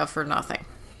America for nothing.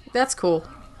 That's cool.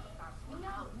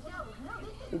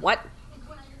 What?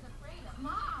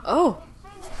 Oh.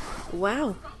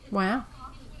 Wow. Wow.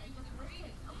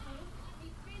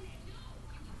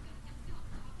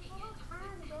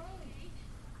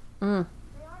 Mm.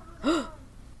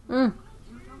 Mm.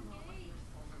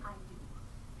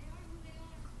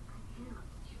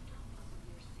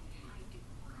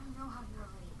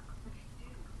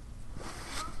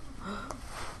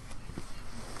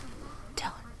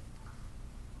 Tell her.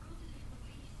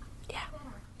 Yeah.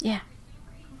 Yeah.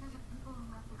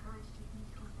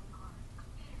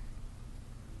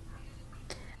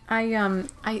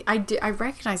 I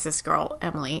recognize this girl,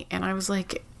 Emily, and I was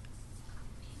like,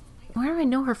 where do I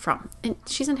know her from? And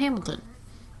she's in Hamilton.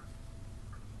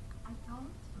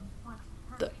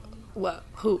 What?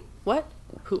 Who? What?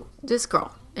 Who? This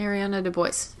girl, Ariana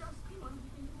DeBois.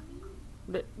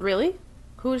 Really?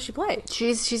 Who does she play?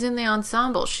 She's in the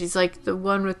ensemble. She's like the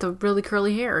one with the really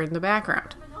curly hair in the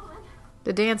background.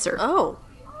 The dancer. Oh.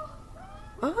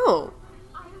 Oh.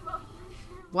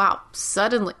 Wow.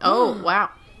 Suddenly. Oh, wow.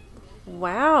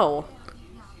 Wow.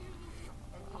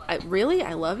 Really?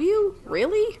 I love you?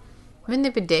 Really? I mean,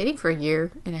 they've been dating for a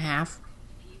year and a half.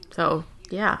 So,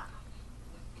 yeah.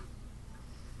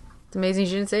 It's amazing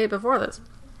she didn't say it before this.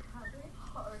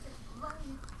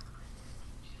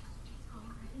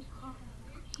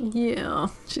 Yeah,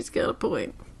 she's got a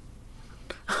point.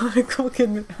 Nicole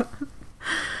Kidman.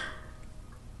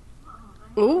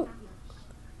 Ooh.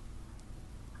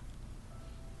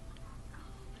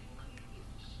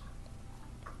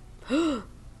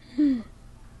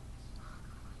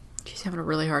 She's having a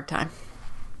really hard time.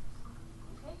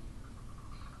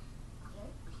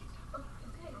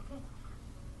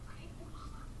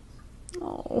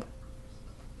 Oh.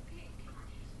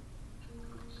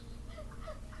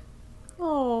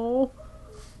 Oh.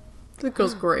 That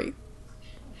goes great.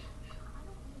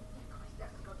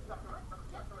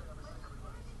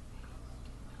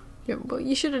 Yeah, but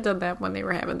you should have done that when they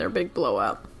were having their big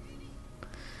blowout.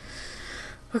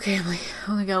 Okay, Emily.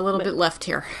 Only got a little bit left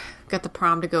here. Got the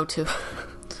prom to go to.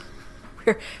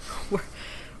 We're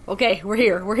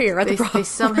here at the prom. They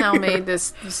somehow made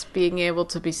this being able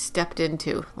to be stepped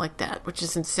into like that, which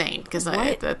is insane because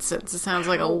it sounds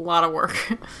like a lot of work.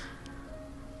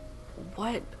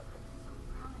 What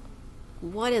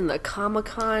in the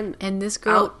Comic-Con? And this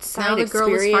girl, now the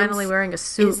girl is finally wearing a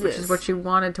suit, which is what she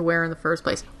wanted to wear in the first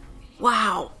place.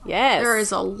 Wow. Yes. There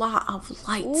is a lot of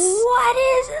lights. What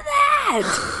is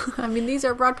that? I mean, these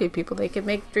are Broadway people. They can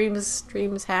make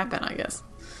dreams happen, I guess.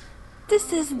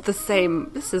 This isn't the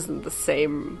same.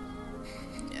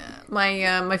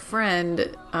 My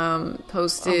friend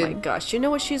posted... Oh my gosh. You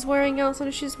know what she's wearing, Allison?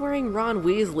 She's wearing Ron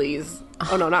Weasley's...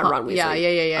 Oh, no, not Ron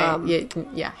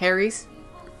Weasley. Yeah, Harry's.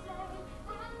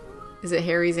 Is it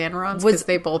Harry's and Ron's? Because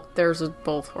theirs was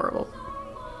both horrible.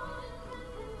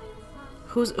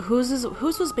 Whose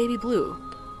was baby blue?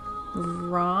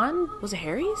 Ron? Was it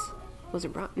Harry's? Was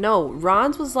it Ron? No,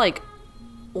 Ron's was like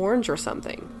orange or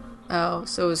something. Oh,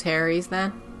 so it was Harry's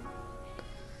then?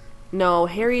 No,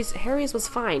 Harry's was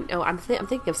fine. Oh, I'm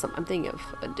thinking of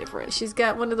a different. She's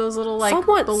got one of those little like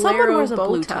someone wears a bow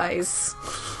blue ties.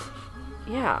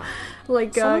 Yeah,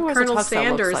 like Colonel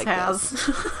Sanders like has.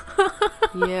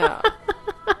 Yeah,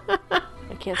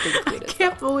 I can't think of it. I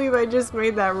can't believe I just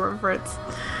made that reference.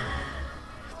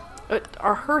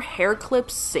 Are her hair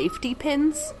clips safety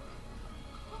pins?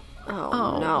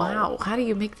 Oh no! Wow, how do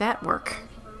you make that work?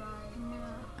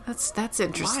 That's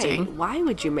interesting. Why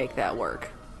would you make that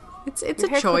work? It's a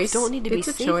choice. Don't need to be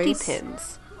safety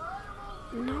pins.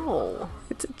 No,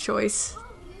 it's a choice.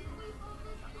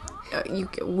 So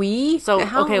Nicole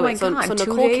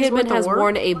Kidman has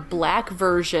worn a black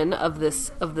version of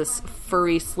this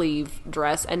furry sleeve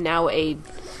dress, and now a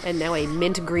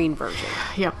mint green version.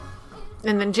 Yep.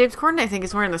 And then James Corden, I think,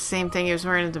 is wearing the same thing he was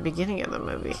wearing at the beginning of the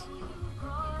movie.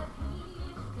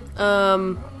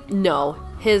 No,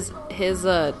 his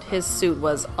suit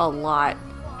was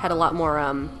had a lot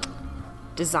more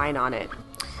design on it.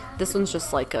 This one's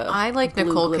just like I like blue,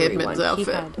 Nicole glittery Kidman's one.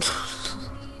 outfit.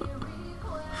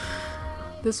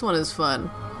 This one is fun.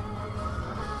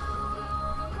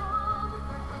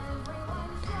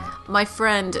 My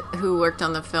friend who worked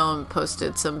on the film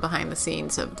posted some behind the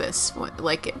scenes of this.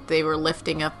 Like, they were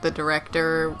lifting up the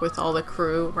director with all the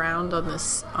crew around on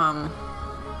this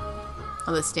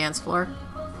dance floor.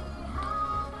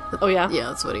 Oh, yeah? Yeah,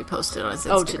 that's what he posted on his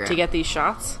Instagram. Oh, to get these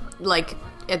shots? Like,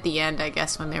 at the end, I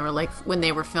guess, when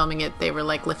they were filming it, they were,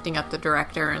 like, lifting up the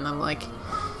director, and then, like,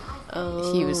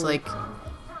 he was, like,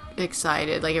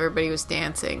 excited. Like, everybody was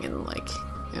dancing, and, like,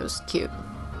 it was cute.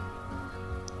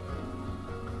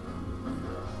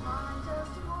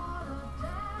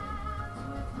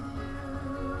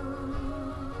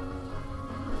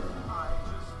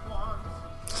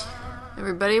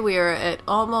 Everybody, we are at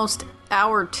almost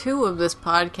hour 2 of this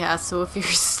podcast, so if you're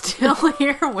still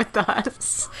here with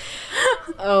us...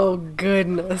 Oh,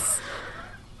 goodness.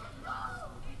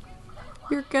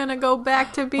 You're gonna go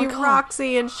back to be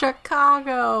Roxy in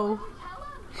Chicago.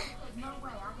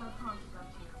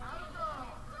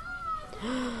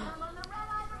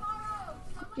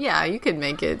 Yeah, you could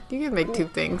make it. You could make 2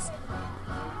 things.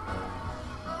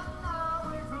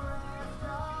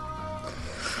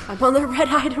 I'm on the red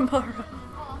eye tomorrow.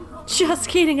 Just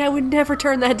kidding, I would never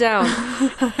turn that down.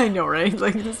 I know, right?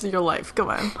 Like, this is your life. Come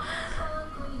on.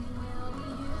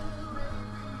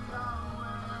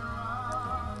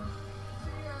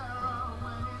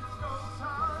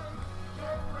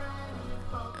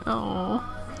 Oh.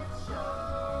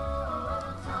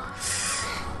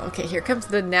 Okay, here comes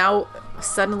the now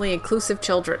suddenly inclusive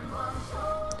children.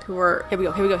 Who are... Here we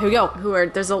go. Who are...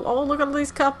 There's look at all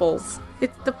these couples.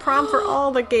 It's the prom for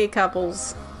all the gay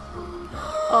couples.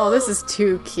 Oh, this is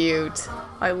too cute.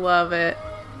 I love it.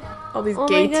 All these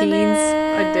gay teens.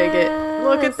 I dig it.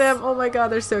 Look at them. Oh my god,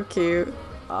 they're so cute.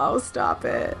 Oh, stop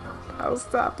it. Oh,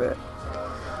 stop it.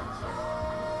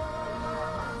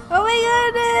 Oh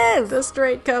my goodness! The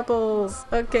straight couples.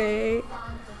 Okay.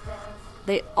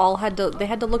 They had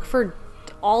to look for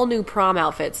all new prom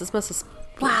outfits. This must have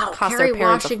Wow, cost Kerry their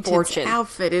parents Washington's a fortune.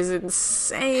 outfit is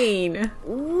insane.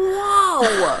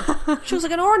 Whoa! She was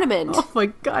like an ornament. Oh my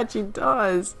god, she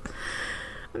does.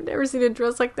 I've never seen a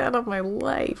dress like that in my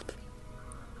life.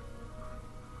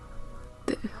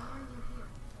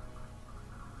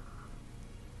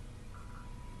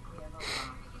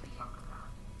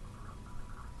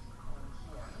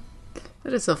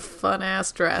 That is a fun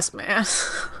ass dress, man.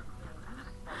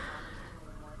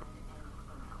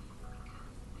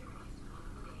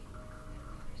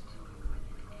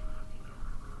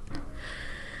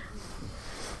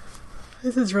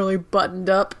 This is really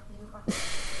buttoned up. This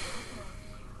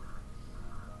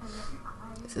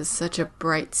is such a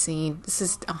bright scene. This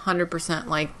is 100%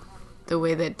 like the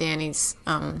way that Danny's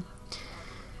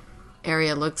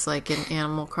area looks like in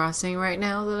Animal Crossing right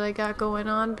now that I got going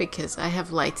on, because I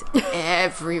have lights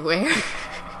everywhere.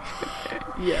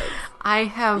 Yes. I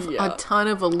have Yeah. a ton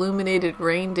of illuminated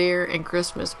reindeer and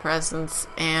Christmas presents,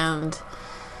 and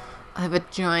I have a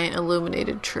giant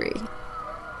illuminated tree.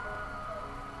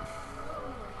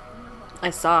 I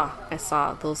saw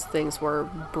those things were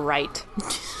bright.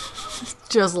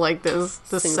 Just like this,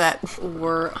 the Things set.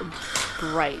 were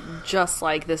bright, just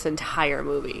like this entire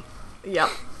movie. Yep.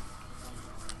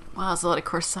 Wow, there's a lot of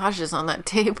corsages on that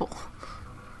table.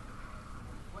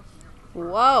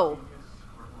 Whoa.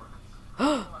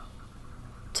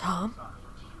 Tom?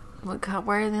 Oh god,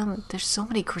 why are they on? There's so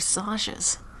many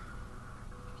corsages.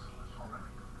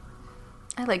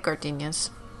 I like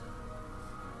gardenias.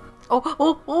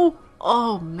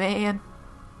 Oh, man.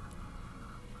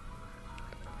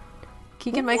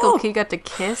 Keegan Michael Whoa. Key got to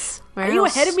kiss. Are you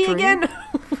ahead of me again?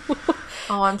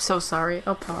 Oh, I'm so sorry.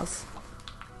 I'll pause.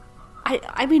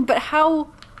 I mean, but how...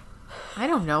 I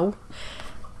don't know.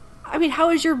 I mean, how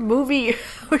is your movie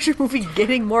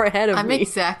getting more ahead of I'm me?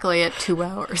 exactly at 2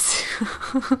 hours.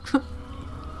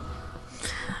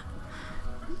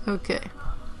 Okay.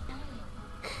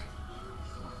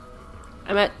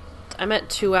 I'm at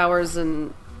 2 hours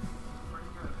and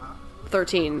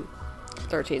 13.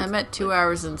 I'm at 2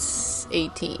 hours and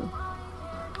 18.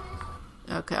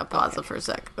 Okay, I'll pause it for a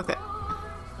sec. Okay.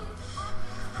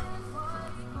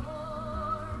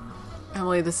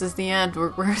 Emily, this is the end.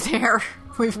 We're there.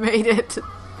 We've made it.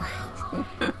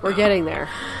 We're getting there.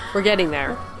 We're getting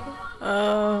there.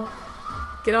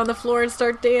 Get on the floor and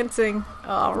start dancing.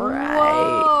 All right.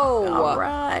 Whoa. All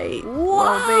right. Whoa.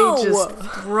 Well, they just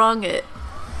thrung it.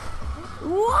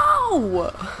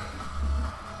 Whoa!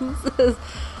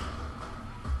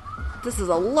 This is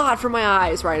a lot for my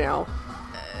eyes right now.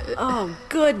 Oh,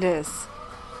 goodness.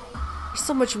 There's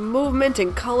so much movement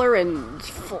and color and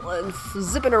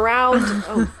zipping around.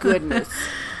 Oh, goodness.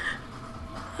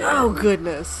 Oh,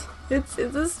 goodness.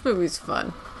 This movie's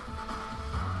fun.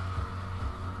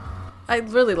 I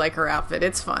really like her outfit.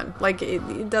 It's fun. Like,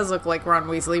 it does look like Ron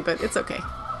Weasley, but it's okay.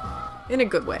 In a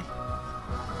good way.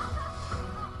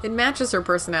 It matches her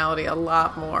personality a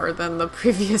lot more than the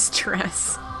previous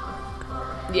dress.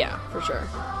 Yeah, for sure.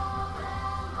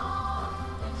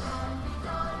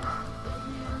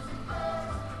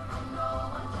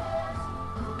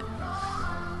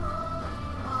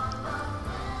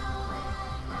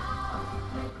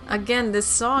 Again, this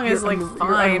song is like You're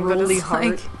fine, but unruly it's heart.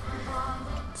 like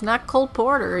it's not Cole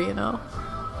Porter, you know.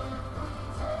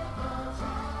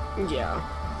 Yeah.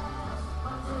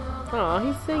 Oh,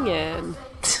 he's singing.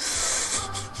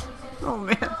 Oh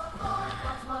man.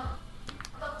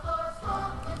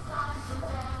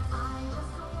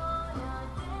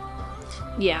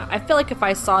 Yeah, I feel like if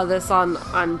I saw this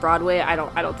on Broadway, I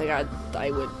don't think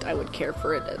I would care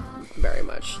for it very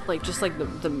much. Like just like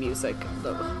the music,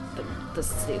 the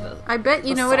I bet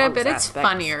you the know what I songs bet it's aspects.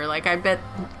 funnier. Like I bet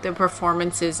the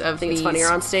performances of Think it's these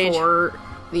funnier on stage?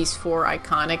 these four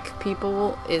iconic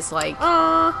people is like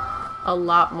a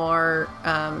lot more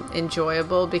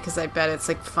enjoyable, because I bet it's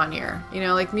like funnier. You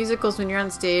know, like musicals, when you're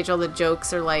on stage, all the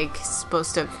jokes are like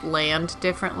supposed to land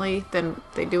differently than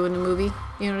they do in a movie.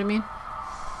 You know what I mean?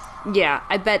 Yeah,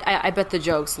 I bet the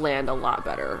jokes land a lot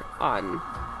better on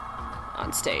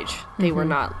stage. They were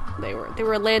not. They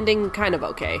were landing kind of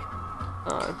okay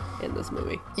in this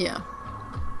movie. Yeah.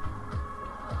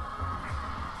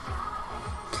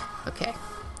 Okay.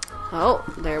 Oh,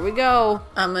 there we go.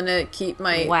 I'm gonna keep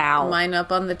my mine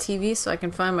up on the TV so I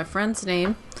can find my friend's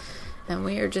name, and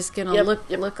we are just gonna Yep,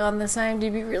 look on this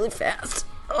IMDb really fast.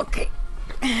 Okay.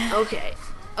 Okay.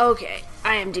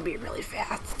 IMDb really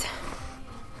fast.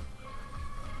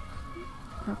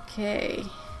 Okay.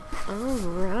 All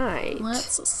right.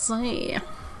 Let's see.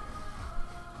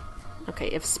 Okay.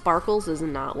 Okay, if sparkles is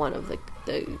not one of the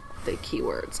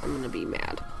keywords, I'm gonna be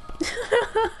mad.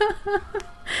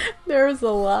 There's a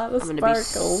lot of I'm gonna be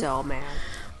sparkles. so mad.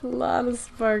 A lot of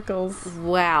sparkles.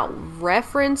 Wow.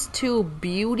 Reference to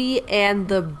Beauty and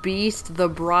the Beast, the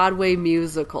Broadway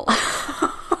musical.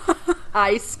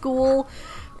 High school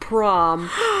prom,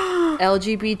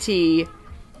 LGBT,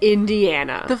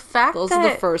 Indiana. The fact Those are the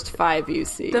that- first 5 you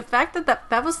see. The fact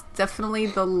that was definitely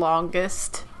the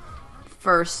longest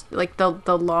first, like the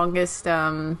longest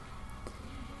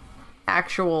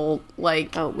actual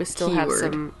like we still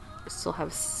keyword.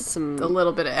 have some A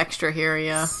little bit of extra here,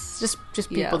 yeah. Just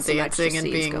Yeah, people some extra dancing and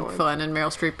scenes being going. fun, and Meryl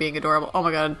Streep being adorable. Oh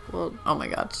my god. Well, Oh my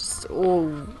god.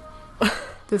 oh,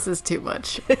 This is too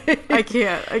much. I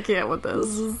can't with this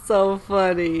this. is so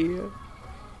funny.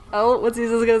 Oh, what's he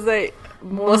just gonna say?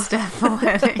 Most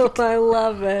athletic. I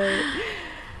love it.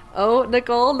 Oh,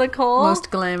 Nicole.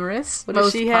 Most glamorous. What does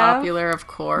most she have? popular, of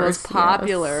course. Most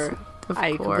popular. Yes, of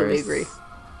I course. completely agree.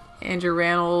 Andrew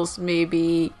Rannells,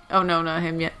 maybe. Oh no, not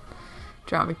him yet.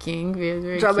 Drama King.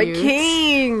 Very Drama cute.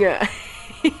 King.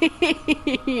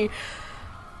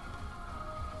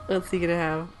 What's he gonna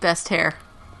have? Best hair.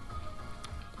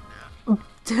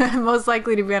 Most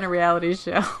likely to be on a reality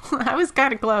show. I was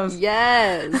kind of close.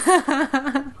 Yes.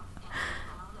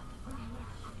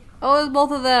 Oh, it's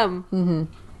both of them.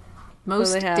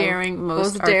 Most So they have daring,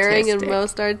 most daring, and artistic.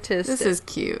 most artistic. This is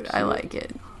cute. I like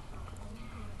it.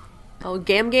 Oh,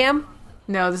 Gam Gam.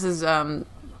 No, this is the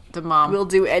mom. We'll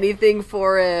do anything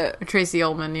for it. Or Tracy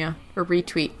Ullman, yeah. Or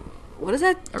retweet. What is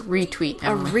that? A retweet. A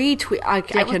Emily. retweet. I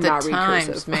Get with cannot the read times,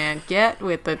 cursive. man. Get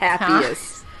with the times.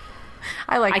 Happiest.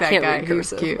 I like I that can't guy. read He's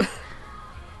cursive. cute.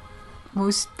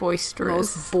 Most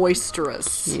boisterous. Most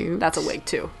boisterous. Cute. That's a wig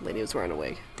too. Lady was wearing a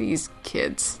wig. These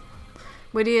kids.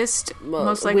 Wittiest, Well,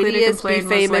 most likely to wittiest, be complain,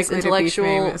 famous, most likely intellectual.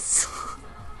 to be famous.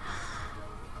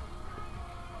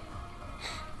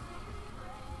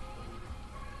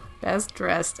 Best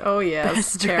dressed. Oh yes,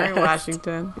 Best Karen dressed.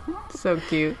 Washington. So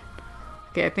cute.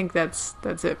 Okay, I think that's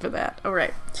it for that. All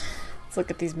right, let's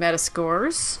look at these meta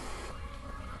scores.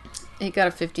 It got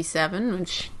a 57,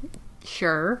 which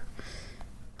sure.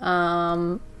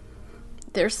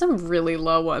 There's some really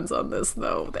low ones on this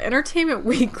though. The Entertainment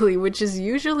Weekly, which is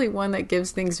usually one that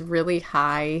gives things really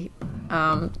high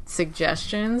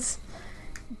suggestions,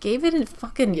 gave it a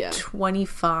fucking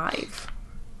 25.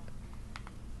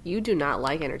 You do not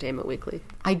like Entertainment Weekly.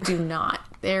 I do not.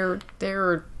 They're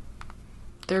Or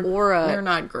they're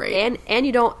not great. And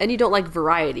you don't like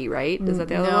Variety, right? Is that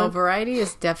the other No, one? Variety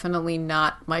is definitely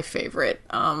not my favorite.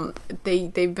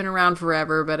 They've been around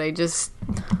forever, but I just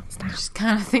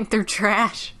kind of think they're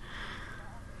trash.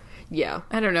 Yeah.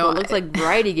 I don't know. Well, it looks like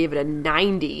Variety gave it a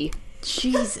 90.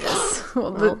 Jesus.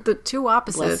 Well, Well, the two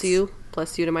opposites. Bless you.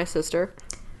 Bless you to my sister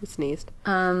who sneezed.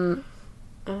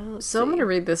 So I'm going to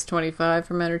read this 25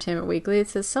 from Entertainment Weekly. It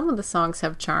says, some of the songs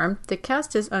have charm. The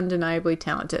cast is undeniably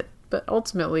talented. But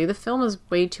ultimately, the film has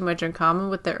way too much in common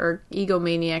with the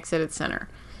egomaniacs at its center.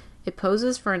 It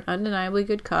poses for an undeniably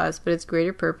good cause, but its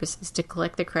greater purpose is to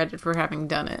collect the credit for having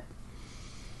done it.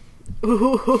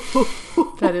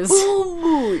 That is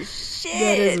Ooh, shit.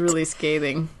 that is really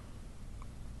scathing.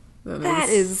 That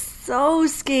is so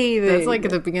scathing. That's like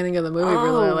at the beginning of the movie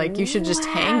where they're like, you should just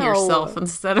hang wow. yourself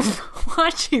instead of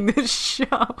watching this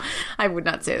show. I would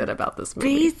not say that about this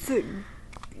movie. basic.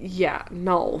 Yeah,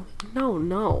 no.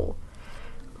 Oh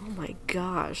my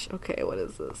gosh. Okay, what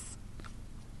is this?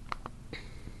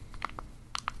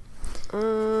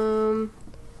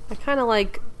 I kind of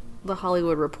like The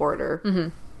Hollywood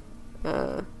Reporter.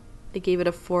 They gave it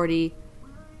a 40.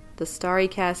 The starry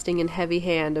casting and heavy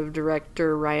hand of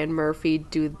director Ryan Murphy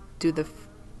do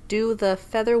the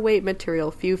featherweight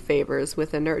material few favors,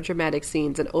 with inert dramatic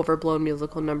scenes and overblown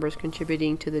musical numbers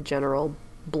contributing to the general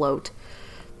bloat.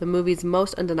 The movie's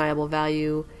most undeniable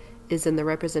value is in the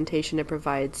representation it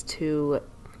provides to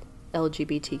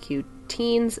LGBTQ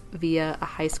teens via a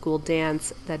high school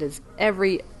dance that is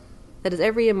every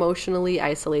emotionally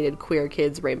isolated queer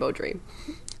kid's rainbow dream.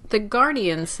 The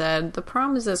Guardian said, the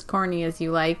prom is as corny as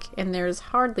you like, and there is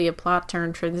hardly a plot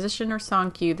turn, transition, or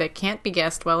song cue that can't be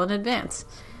guessed well in advance.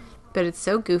 But it's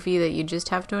so goofy that you just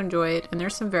have to enjoy it, and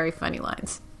there's some very funny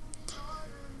lines.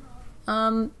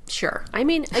 Sure. I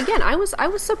mean, again, I was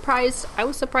surprised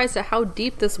at how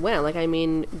deep this went. Like, I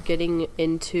mean, getting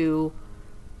into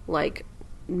like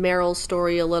Meryl's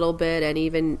story a little bit, and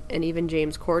even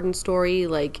James Corden's story.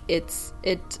 Like, it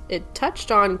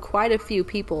touched on quite a few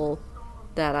people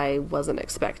that I wasn't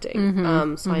expecting. I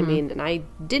mean, and I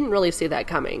didn't really see that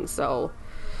coming. So,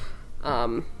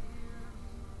 I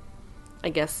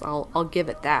guess I'll give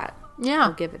it that. Yeah.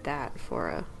 I'll give it that for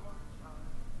a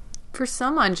for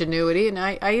some ingenuity, and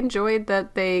I enjoyed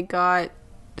that they got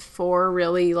 4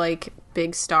 really like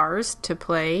big stars to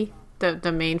play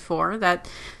the main 4. That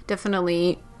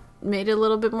definitely made it a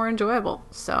little bit more enjoyable.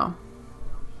 So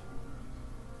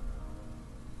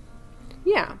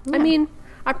yeah. I mean,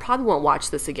 I probably won't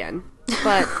watch this again,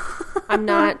 but I'm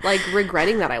not like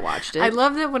regretting that I watched it. I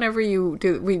love that whenever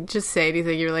we just say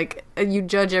anything, you're like, you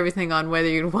judge everything on whether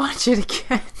you'd watch it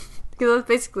again. Because that's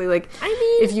basically like, I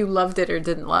mean, if you loved it or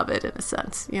didn't love it, in a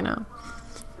sense, you know.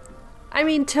 I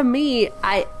mean, to me,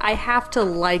 I have to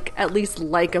at least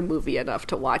like a movie enough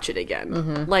to watch it again.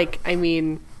 Mm-hmm. Like, I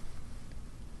mean,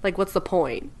 like, what's the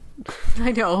point?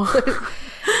 I know.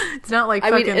 It's not like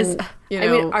I mean, fucking,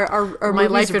 are My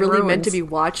movies Life in really meant Ruins. to be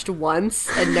watched once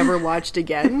and never watched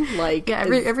again? Like, Yeah,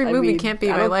 every I movie mean, can't be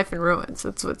I My don't- Life in Ruins.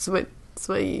 That's what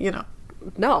you know.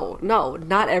 No,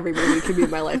 not every movie can be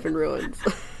My Life in Ruins.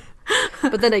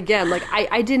 But then again, like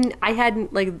I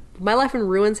hadn't like My Life in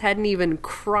Ruins hadn't even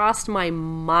crossed my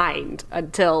mind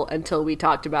until we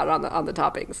talked about it on the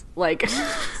toppings. Like,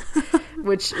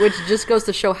 which just goes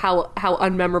to show how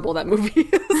unmemorable that movie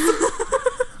is.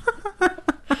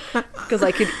 Because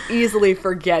I could easily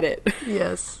forget it,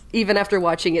 Yes. even after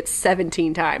watching it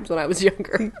 17 times when I was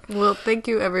younger. Well, thank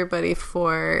you everybody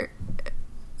for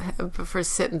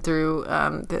sitting through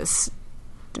this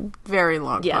very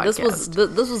long Yeah,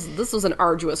 podcast. this was an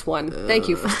arduous one. Thank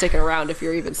you for sticking around if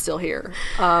you're even still here.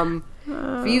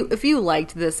 If you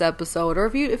liked this episode or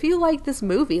if you liked this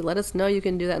movie, let us know. You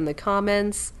can do that in the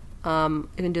comments. You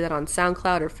can do that on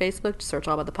SoundCloud or Facebook. Just search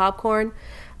All About the Popcorn.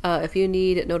 If you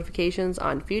need notifications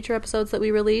on future episodes that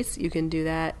we release, you can do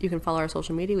that. You can follow our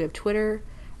social media. We have Twitter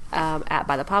at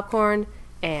By the Popcorn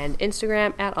and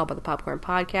Instagram at All By the Popcorn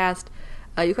Podcast.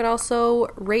 You can also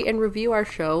rate and review our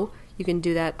show. You can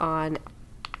do that on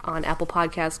Apple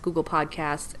Podcasts, Google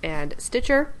Podcasts, and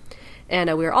Stitcher.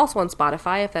 And we are also on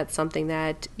Spotify if that's something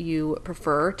that you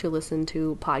prefer to listen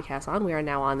to podcasts on. We are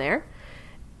now on there.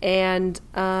 And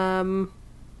we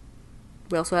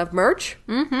also have merch.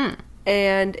 Mm-hmm.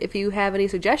 And if you have any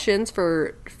suggestions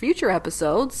for future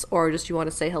episodes or just you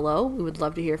want to say hello, we would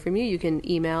love to hear from you. You can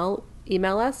email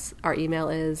us. Our email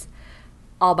is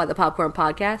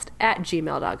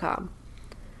allbythepopcornpodcast@gmail.com.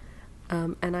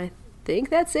 And I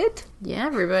think that's it. Yeah,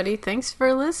 everybody, thanks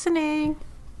for listening.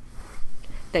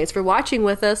 Thanks for watching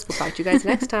with us. We'll talk to you guys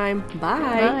next time. Bye.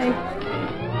 Bye.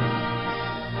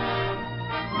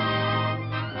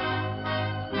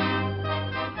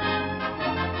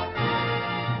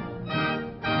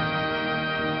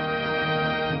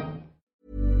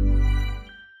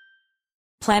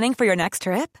 Planning for your next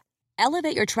trip?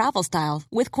 Elevate your travel style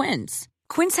with Quince.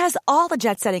 Quince has all the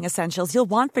jet-setting essentials you'll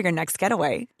want for your next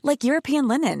getaway, like European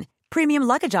linen, premium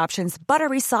luggage options,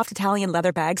 buttery soft Italian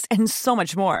leather bags, and so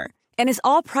much more. And is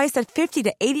all priced at 50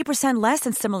 to 80% less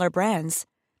than similar brands.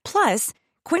 Plus,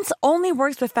 Quince only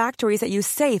works with factories that use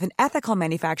safe and ethical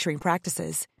manufacturing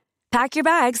practices. Pack your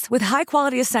bags with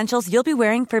high-quality essentials you'll be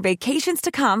wearing for vacations to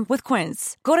come with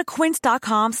Quince. Go to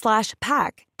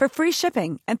quince.com/pack for free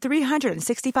shipping and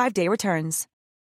 365-day returns.